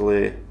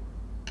accidentally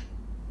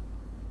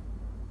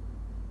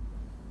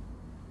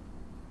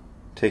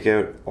take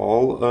out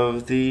all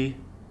of the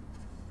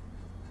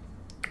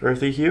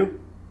earthy hue,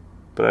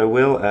 but I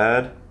will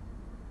add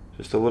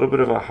just a little bit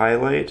of a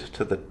highlight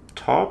to the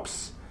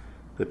tops,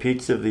 the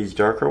peaks of these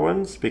darker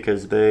ones,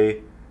 because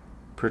they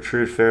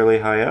protrude fairly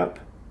high up,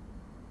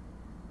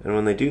 and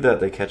when they do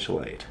that, they catch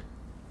light.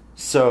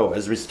 So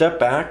as we step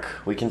back,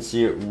 we can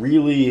see it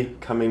really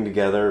coming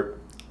together.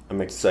 I'm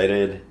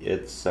excited.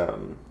 It's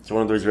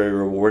one of those very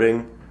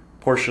rewarding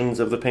portions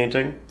of the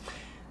painting.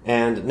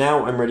 And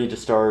now I'm ready to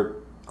start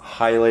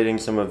highlighting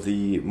some of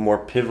the more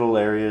pivotal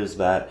areas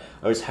that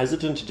I was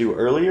hesitant to do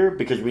earlier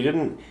because we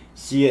didn't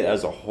see it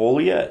as a whole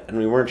yet, and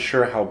we weren't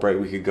sure how bright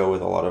we could go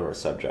with a lot of our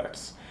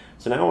subjects.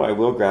 So now I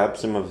will grab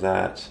some of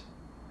that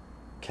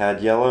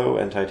cad yellow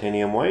and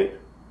titanium white,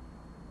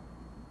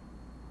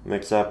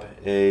 mix up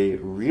a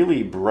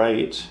really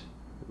bright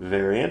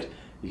variant.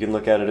 You can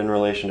look at it in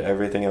relation to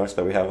everything else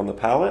that we have on the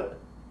palette.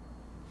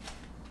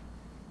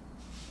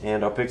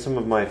 And I'll pick some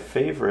of my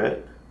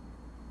favorite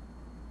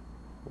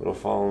little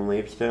fallen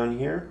leaves down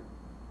here.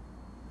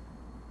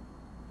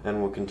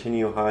 And we'll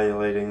continue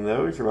highlighting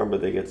those. Remember,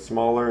 they get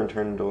smaller and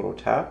turn into little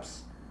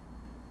taps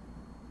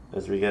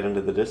as we get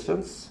into the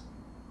distance.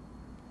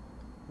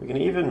 We can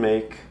even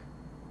make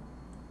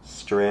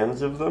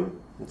strands of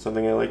them. It's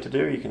something I like to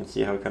do. You can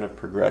see how it kind of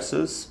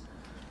progresses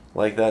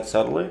like that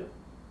subtly.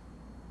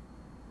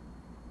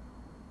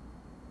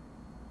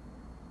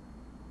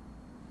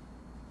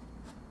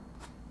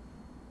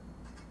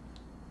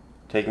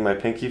 Taking my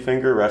pinky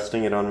finger,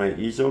 resting it on my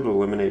easel to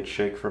eliminate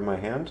shake from my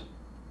hand.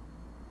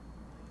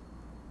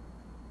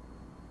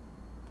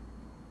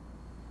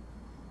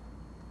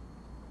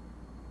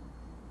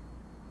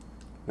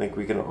 I think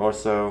we can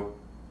also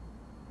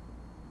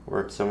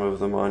work some of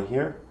them on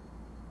here.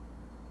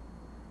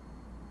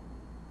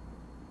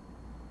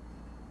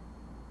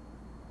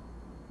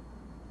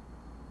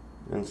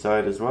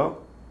 Inside as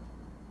well.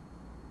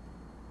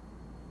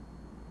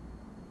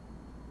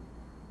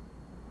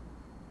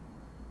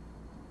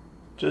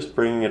 Just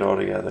bringing it all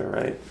together,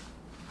 right?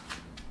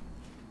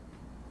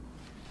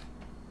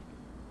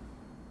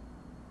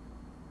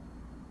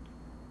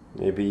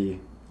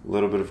 Maybe a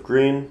little bit of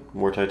green,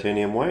 more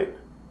titanium white.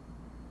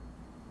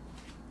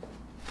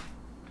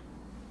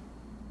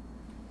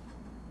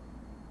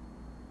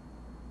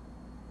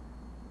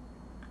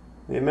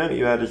 The amount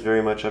you add is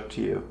very much up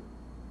to you.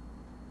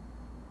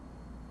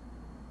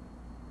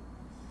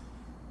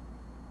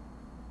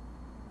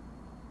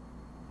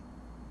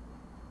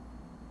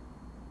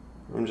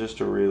 I'm just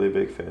a really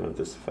big fan of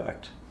this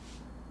effect.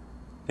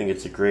 I think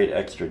it's a great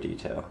extra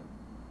detail.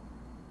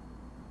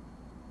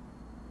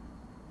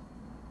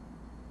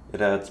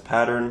 It adds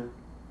pattern.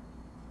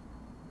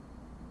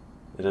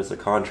 It has a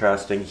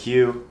contrasting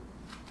hue.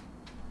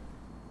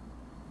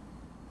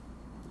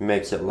 It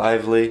makes it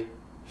lively,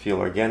 feel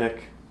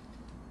organic.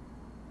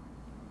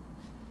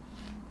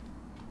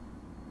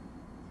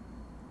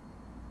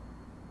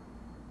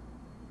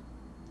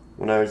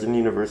 When I was in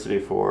university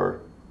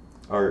for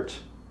art,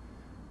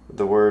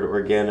 the word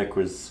organic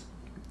was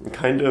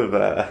kind of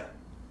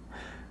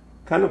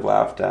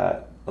laughed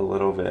at a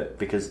little bit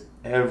because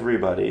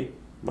everybody,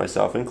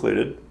 myself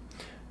included,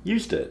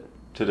 used it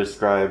to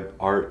describe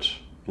art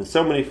in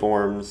so many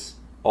forms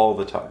all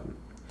the time.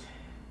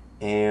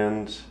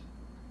 And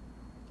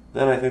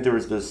then I think there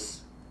was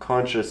this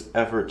conscious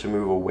effort to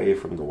move away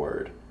from the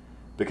word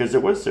because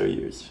it was so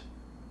used.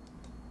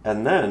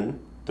 And then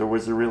there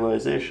was a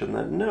realization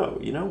that no,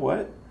 you know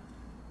what?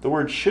 The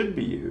word should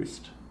be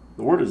used.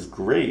 The word is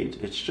great.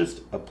 It's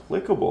just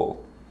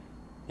applicable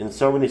in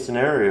so many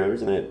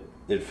scenarios, and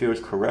it feels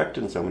correct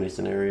in so many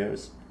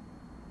scenarios,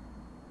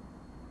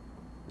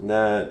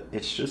 that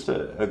it's just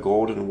a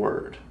golden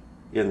word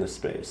in the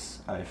space,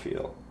 I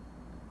feel.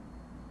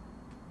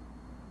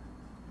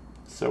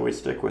 So we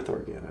stick with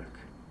organic.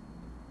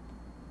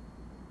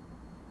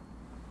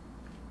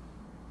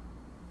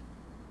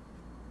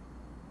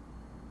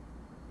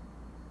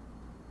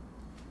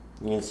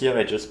 You can see how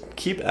I just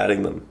keep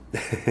adding them.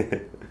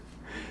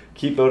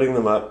 Keep building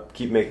them up,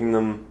 keep making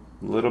them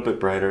a little bit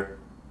brighter.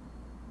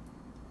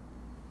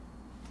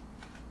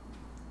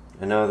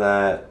 I know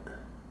that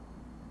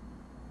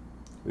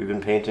we've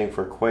been painting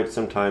for quite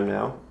some time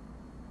now.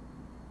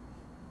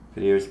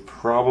 Video is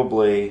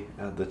probably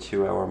at the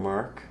 2-hour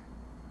mark.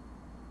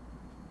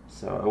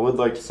 So I would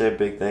like to say a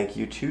big thank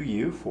you to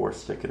you for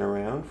sticking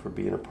around, for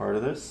being a part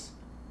of this.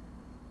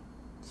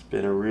 It's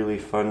been a really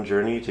fun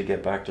journey to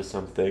get back to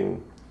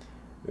something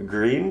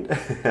green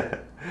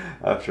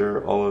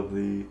after all of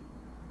the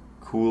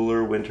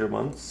cooler winter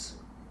months.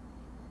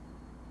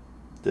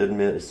 Did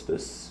miss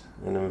this,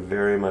 and I'm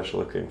very much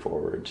looking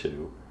forward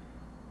to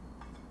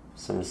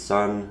some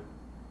sun,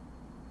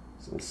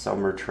 some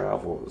summer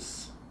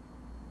travels,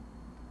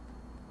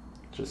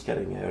 just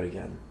getting out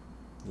again,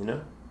 you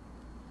know?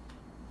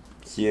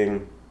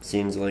 Seeing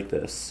scenes like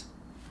this.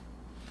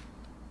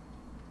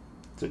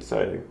 It's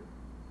exciting.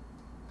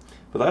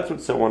 But that's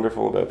what's so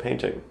wonderful about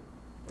painting.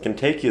 It can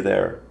take you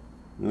there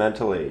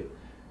mentally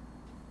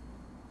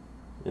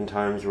in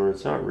times where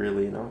it's not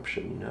really an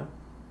option, you know?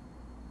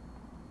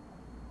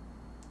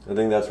 I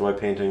think that's why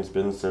painting's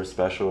been so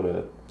special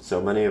to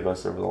so many of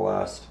us over the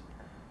last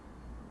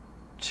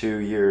 2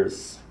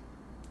 years,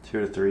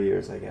 2 to 3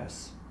 years, I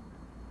guess.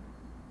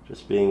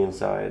 Just being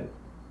inside,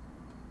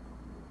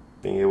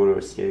 being able to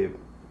escape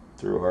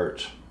through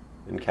art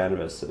and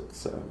canvas,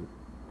 it's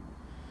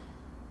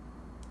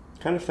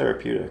kind of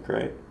therapeutic,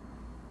 right?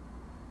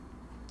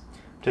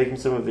 Taking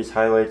some of these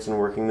highlights and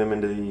working them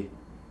into the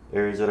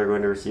areas that are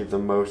going to receive the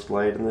most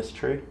light in this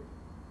tree.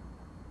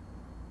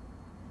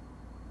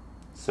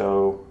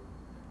 So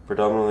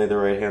predominantly the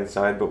right hand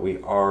side, but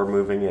we are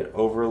moving it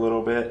over a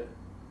little bit,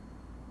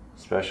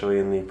 especially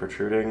in the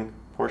protruding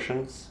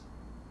portions.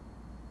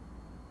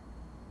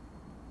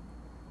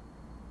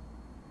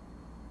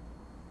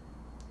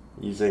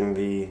 Using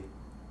the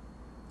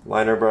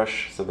liner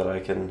brush so that I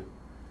can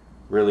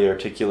really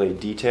articulate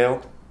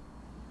detail.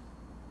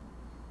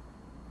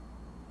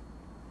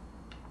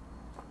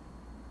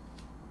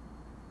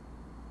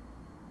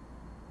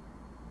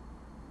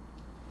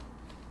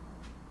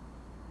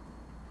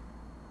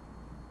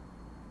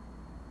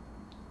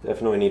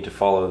 Definitely need to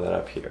follow that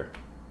up here.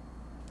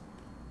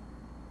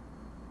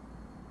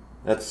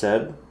 That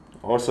said,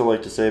 I'd also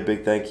like to say a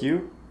big thank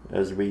you,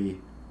 as we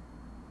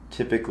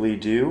typically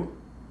do,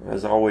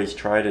 as always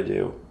try to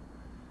do,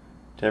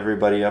 to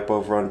everybody up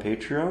over on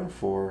Patreon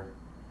for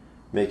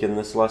making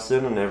this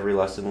lesson and every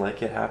lesson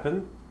like it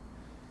happen.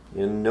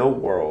 In no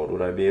world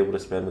would I be able to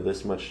spend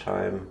this much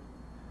time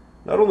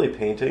not only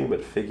painting,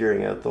 but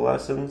figuring out the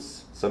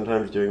lessons,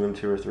 sometimes doing them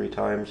 2 or 3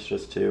 times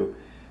just to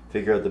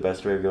figure out the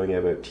best way of going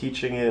about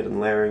teaching it and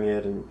layering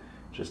it and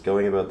just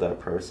going about that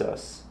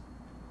process.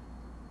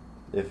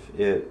 If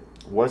it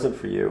wasn't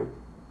for you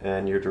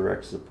and your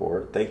direct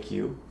support, thank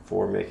you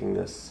for making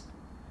this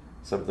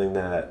something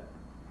that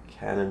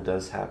can and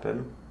does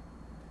happen.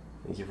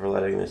 Thank you for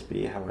letting this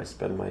be how I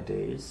spend my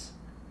days,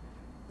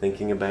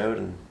 thinking about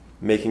and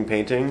making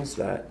paintings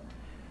that,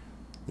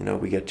 you know,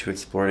 we get to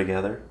explore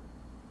together.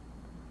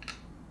 It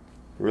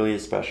really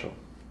is special.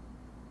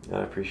 I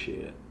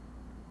appreciate it.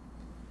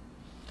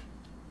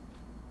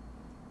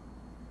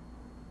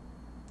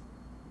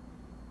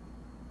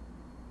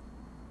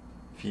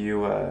 If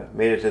you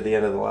made it to the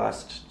end of the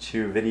last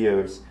 2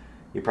 videos,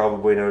 you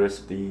probably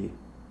noticed the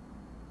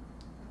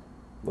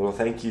little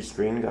thank you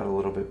screen got a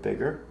little bit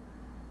bigger.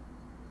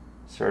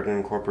 Started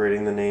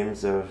incorporating the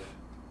names of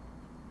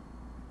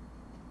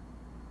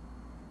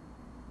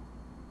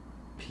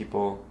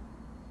people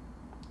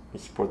who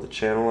support the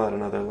channel at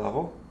another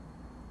level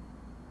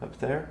up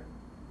there.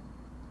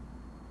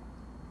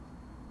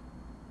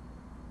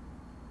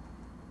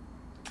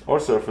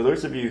 Also, for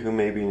those of you who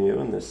may be new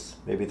and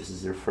maybe this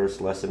is your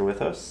first lesson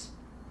with us,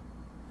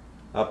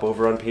 up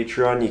over on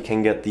Patreon you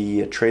can get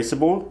the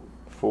traceable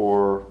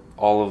for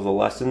all of the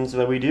lessons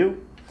that we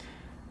do.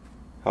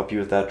 Help you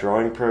with that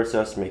drawing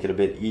process, make it a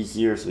bit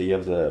easier so that you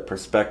have the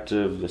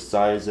perspective, the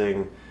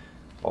sizing,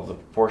 all the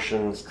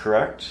proportions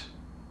correct.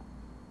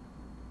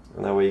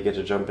 And that way you get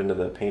to jump into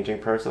the painting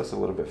process a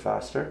little bit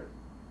faster.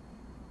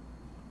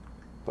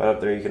 But up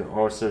there you can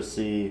also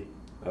see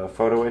a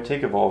photo I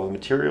take of all the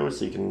materials,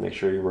 so you can make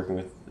sure you're working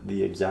with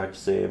the exact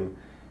same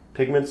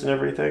pigments and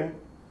everything.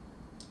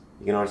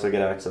 You can also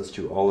get access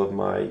to all of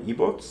my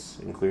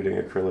ebooks, including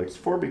Acrylics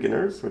for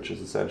Beginners, which is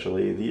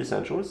essentially the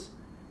essentials.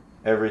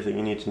 Everything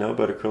you need to know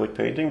about acrylic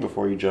painting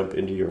before you jump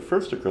into your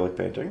first acrylic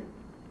painting.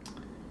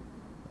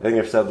 I think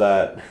I've said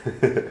that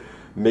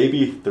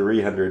maybe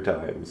 300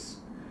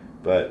 times,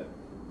 but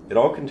it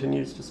all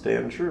continues to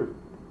stand true.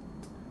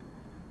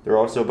 There are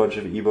also a bunch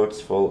of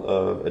ebooks full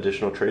of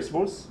additional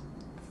traceables,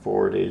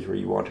 4 days where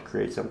you want to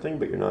create something,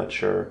 but you're not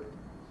sure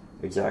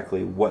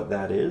exactly what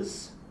that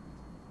is.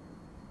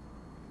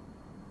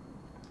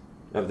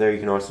 Up there you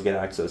can also get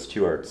access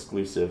to our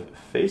exclusive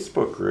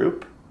Facebook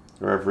group,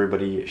 where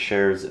everybody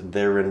shares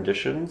their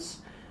renditions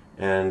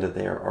and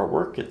their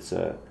artwork. It's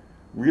a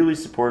really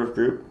supportive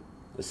group.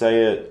 I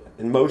say it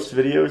in most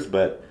videos,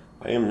 but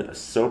I am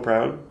so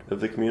proud of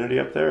the community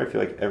up there. I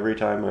feel like every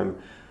time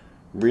I'm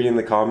reading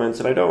the comments,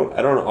 and I don't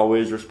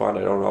always respond,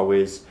 I don't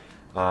always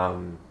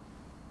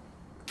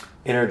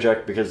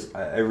interject, because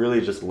I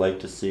really just like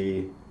to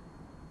see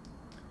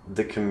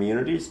the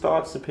community's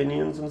thoughts,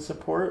 opinions, and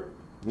support.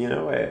 You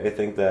know, I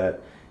think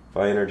that if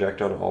I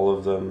interject on all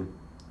of them,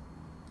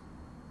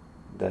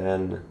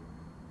 then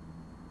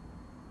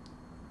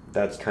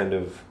that's kind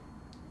of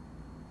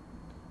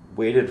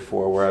waited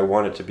for, where I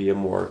want it to be a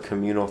more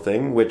communal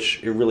thing,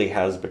 which it really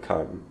has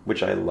become,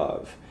 which I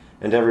love.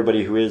 And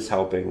everybody who is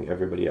helping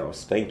everybody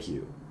else, thank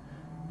you.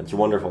 That's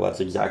wonderful. That's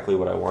exactly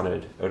what I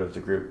wanted out of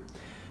the group.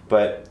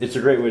 But it's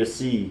a great way to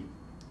see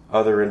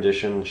other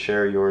renditions,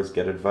 share yours,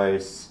 get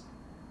advice,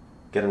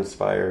 get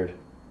inspired.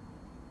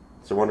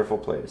 It's a wonderful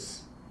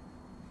place.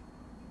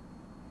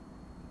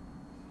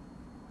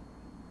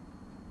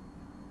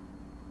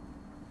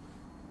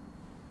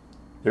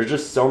 There's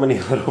just so many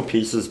little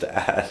pieces to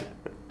add.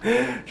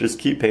 Just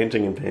keep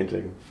painting and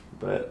painting.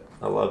 But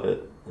I love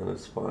it, and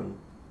it's fun.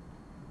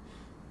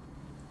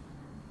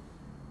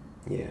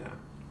 Yeah.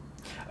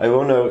 I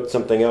will note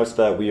something else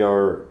that we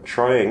are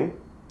trying,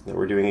 that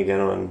we're doing again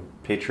on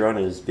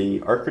Patreon, is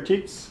the art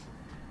critiques,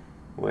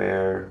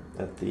 where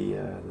at the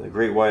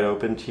Great Wide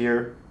Open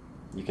tier,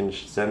 you can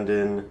send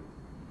in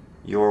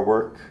your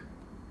work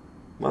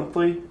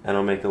monthly, and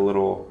I'll make a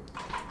little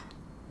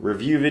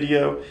review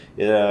video.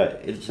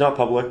 It's not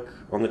public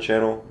on the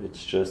channel,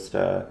 it's just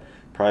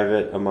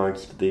private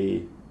amongst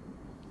the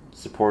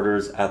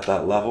supporters at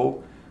that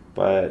level,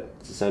 but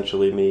it's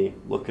essentially me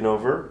looking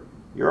over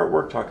your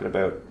artwork, talking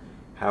about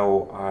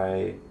how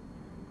I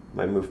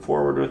might move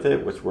forward with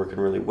it, what's working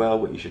really well,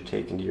 what you should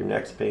take into your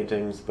next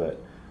paintings, but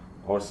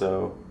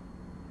also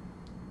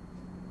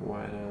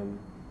what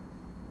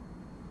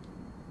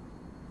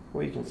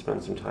you can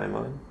spend some time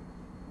on.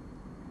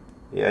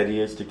 The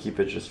idea is to keep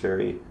it just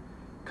very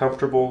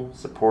comfortable,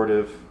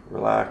 supportive,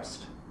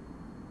 relaxed,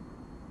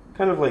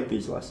 kind of like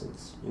these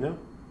lessons, you know?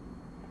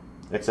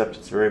 Except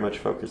it's very much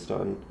focused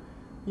on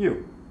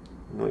you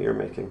and what you're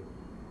making.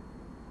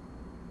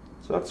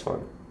 So that's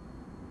fun.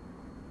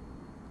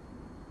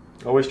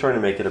 Always trying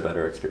to make it a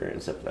better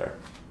experience up there,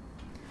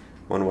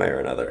 one way or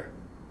another.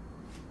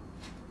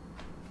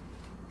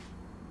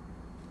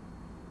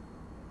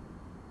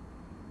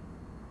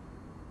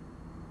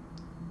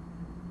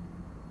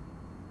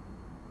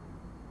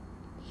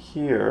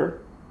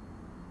 Here,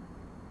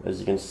 as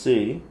you can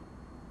see,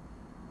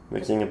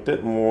 mixing a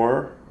bit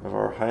more of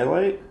our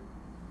highlight,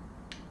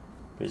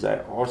 because I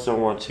also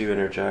want to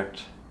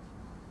interject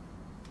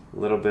a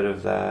little bit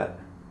of that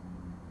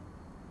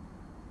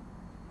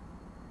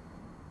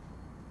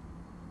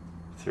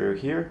through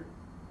here.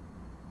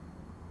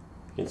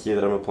 You can see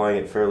that I'm applying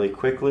it fairly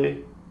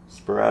quickly,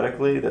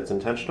 sporadically. That's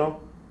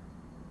intentional.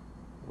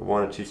 I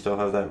wanted to still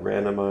have that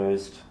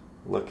randomized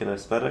look and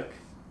aesthetic.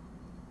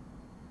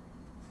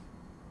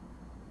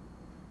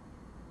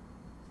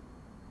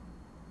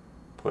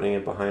 Putting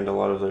it behind a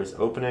lot of those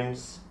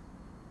openings.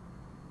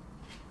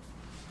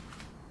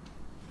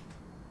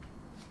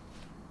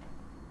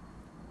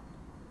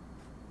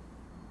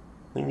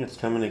 I think it's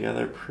coming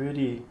together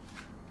pretty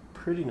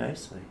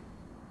nicely.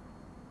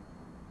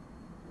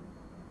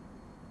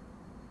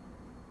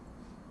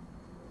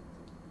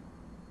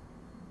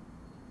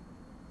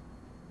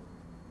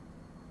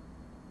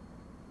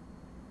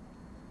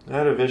 I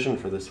had a vision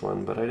for this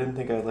one, but I didn't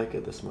think I'd like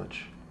it this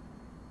much.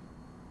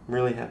 I'm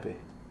really happy.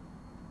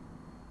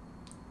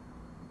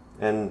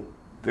 And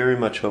very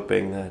much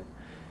hoping that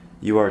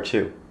you are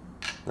too.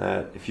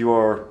 That if you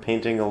are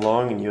painting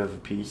along and you have a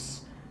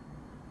piece,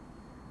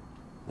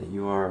 that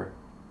you are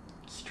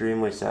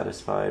extremely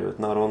satisfied with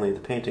not only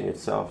the painting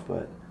itself,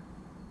 but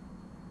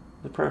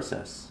the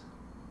process.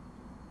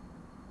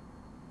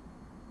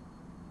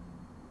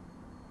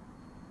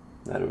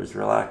 That it was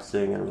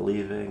relaxing and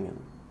relieving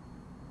and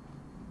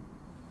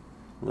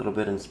a little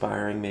bit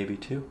inspiring maybe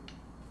too.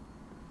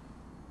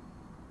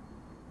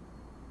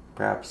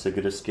 Perhaps a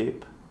good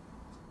escape.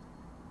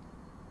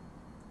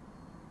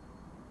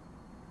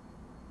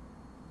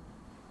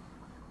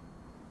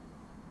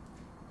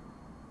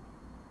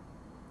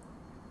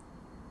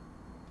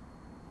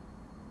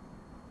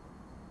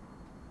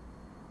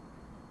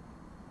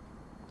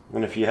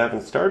 And if you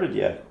haven't started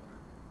yet,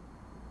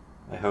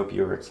 I hope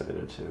you're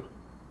excited too.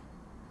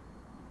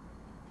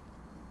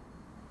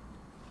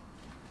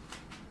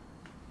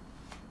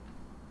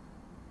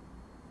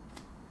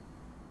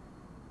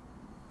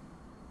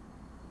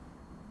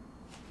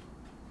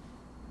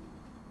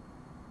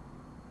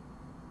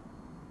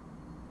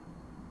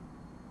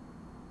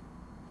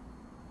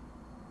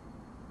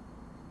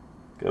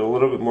 Get a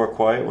little bit more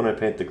quiet when I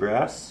paint the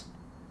grass.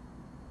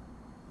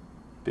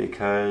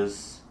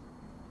 because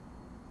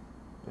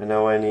I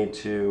know I need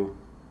to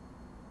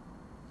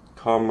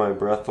calm my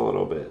breath a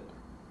little bit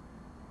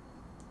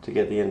to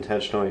get the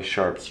intentionally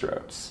sharp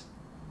strokes.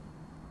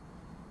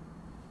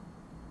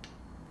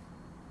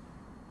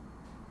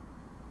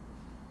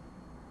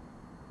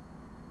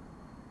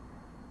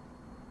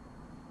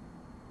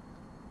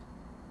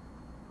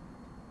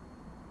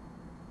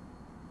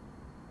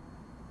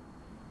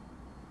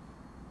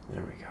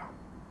 There we go.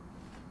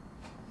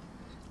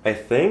 I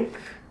think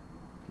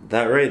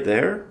that right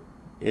there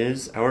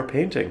is our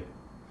painting.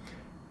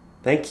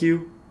 Thank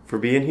you for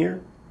being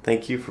here.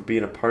 Thank you for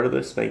being a part of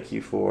this. Thank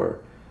you for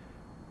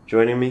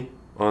joining me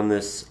on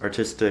this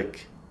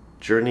artistic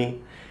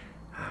journey.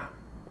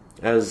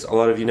 As a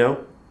lot of you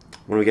know,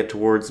 when we get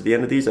towards the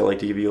end of these, I like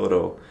to give you a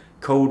little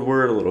code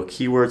word, a little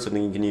keyword,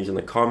 something you can use in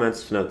the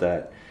comments to note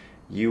that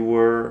you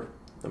were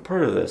a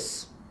part of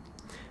this.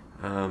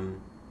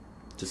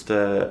 Just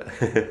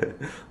a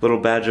little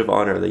badge of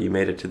honor that you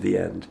made it to the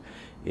end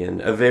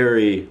in a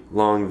very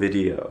long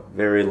video,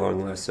 very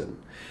long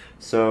lesson.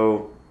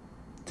 So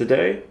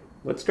today,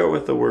 let's go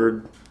with the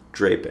word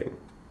draping.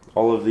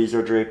 All of these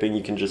are draping.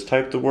 You can just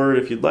type the word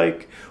if you'd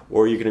like,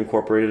 or you can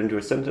incorporate it into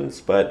a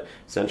sentence, but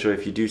essentially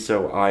if you do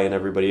so, I and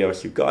everybody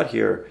else you got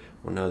here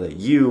will know that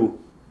you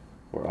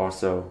were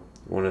also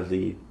one of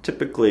the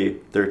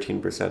typically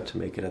 13% to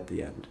make it at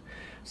the end.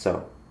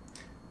 So,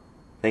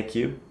 thank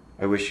you.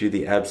 I wish you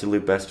the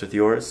absolute best with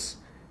yours,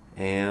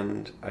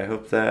 and I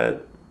hope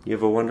that you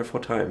have a wonderful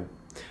time.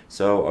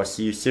 So I'll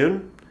see you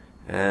soon,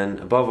 and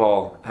above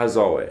all, as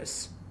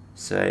always,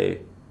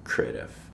 stay creative.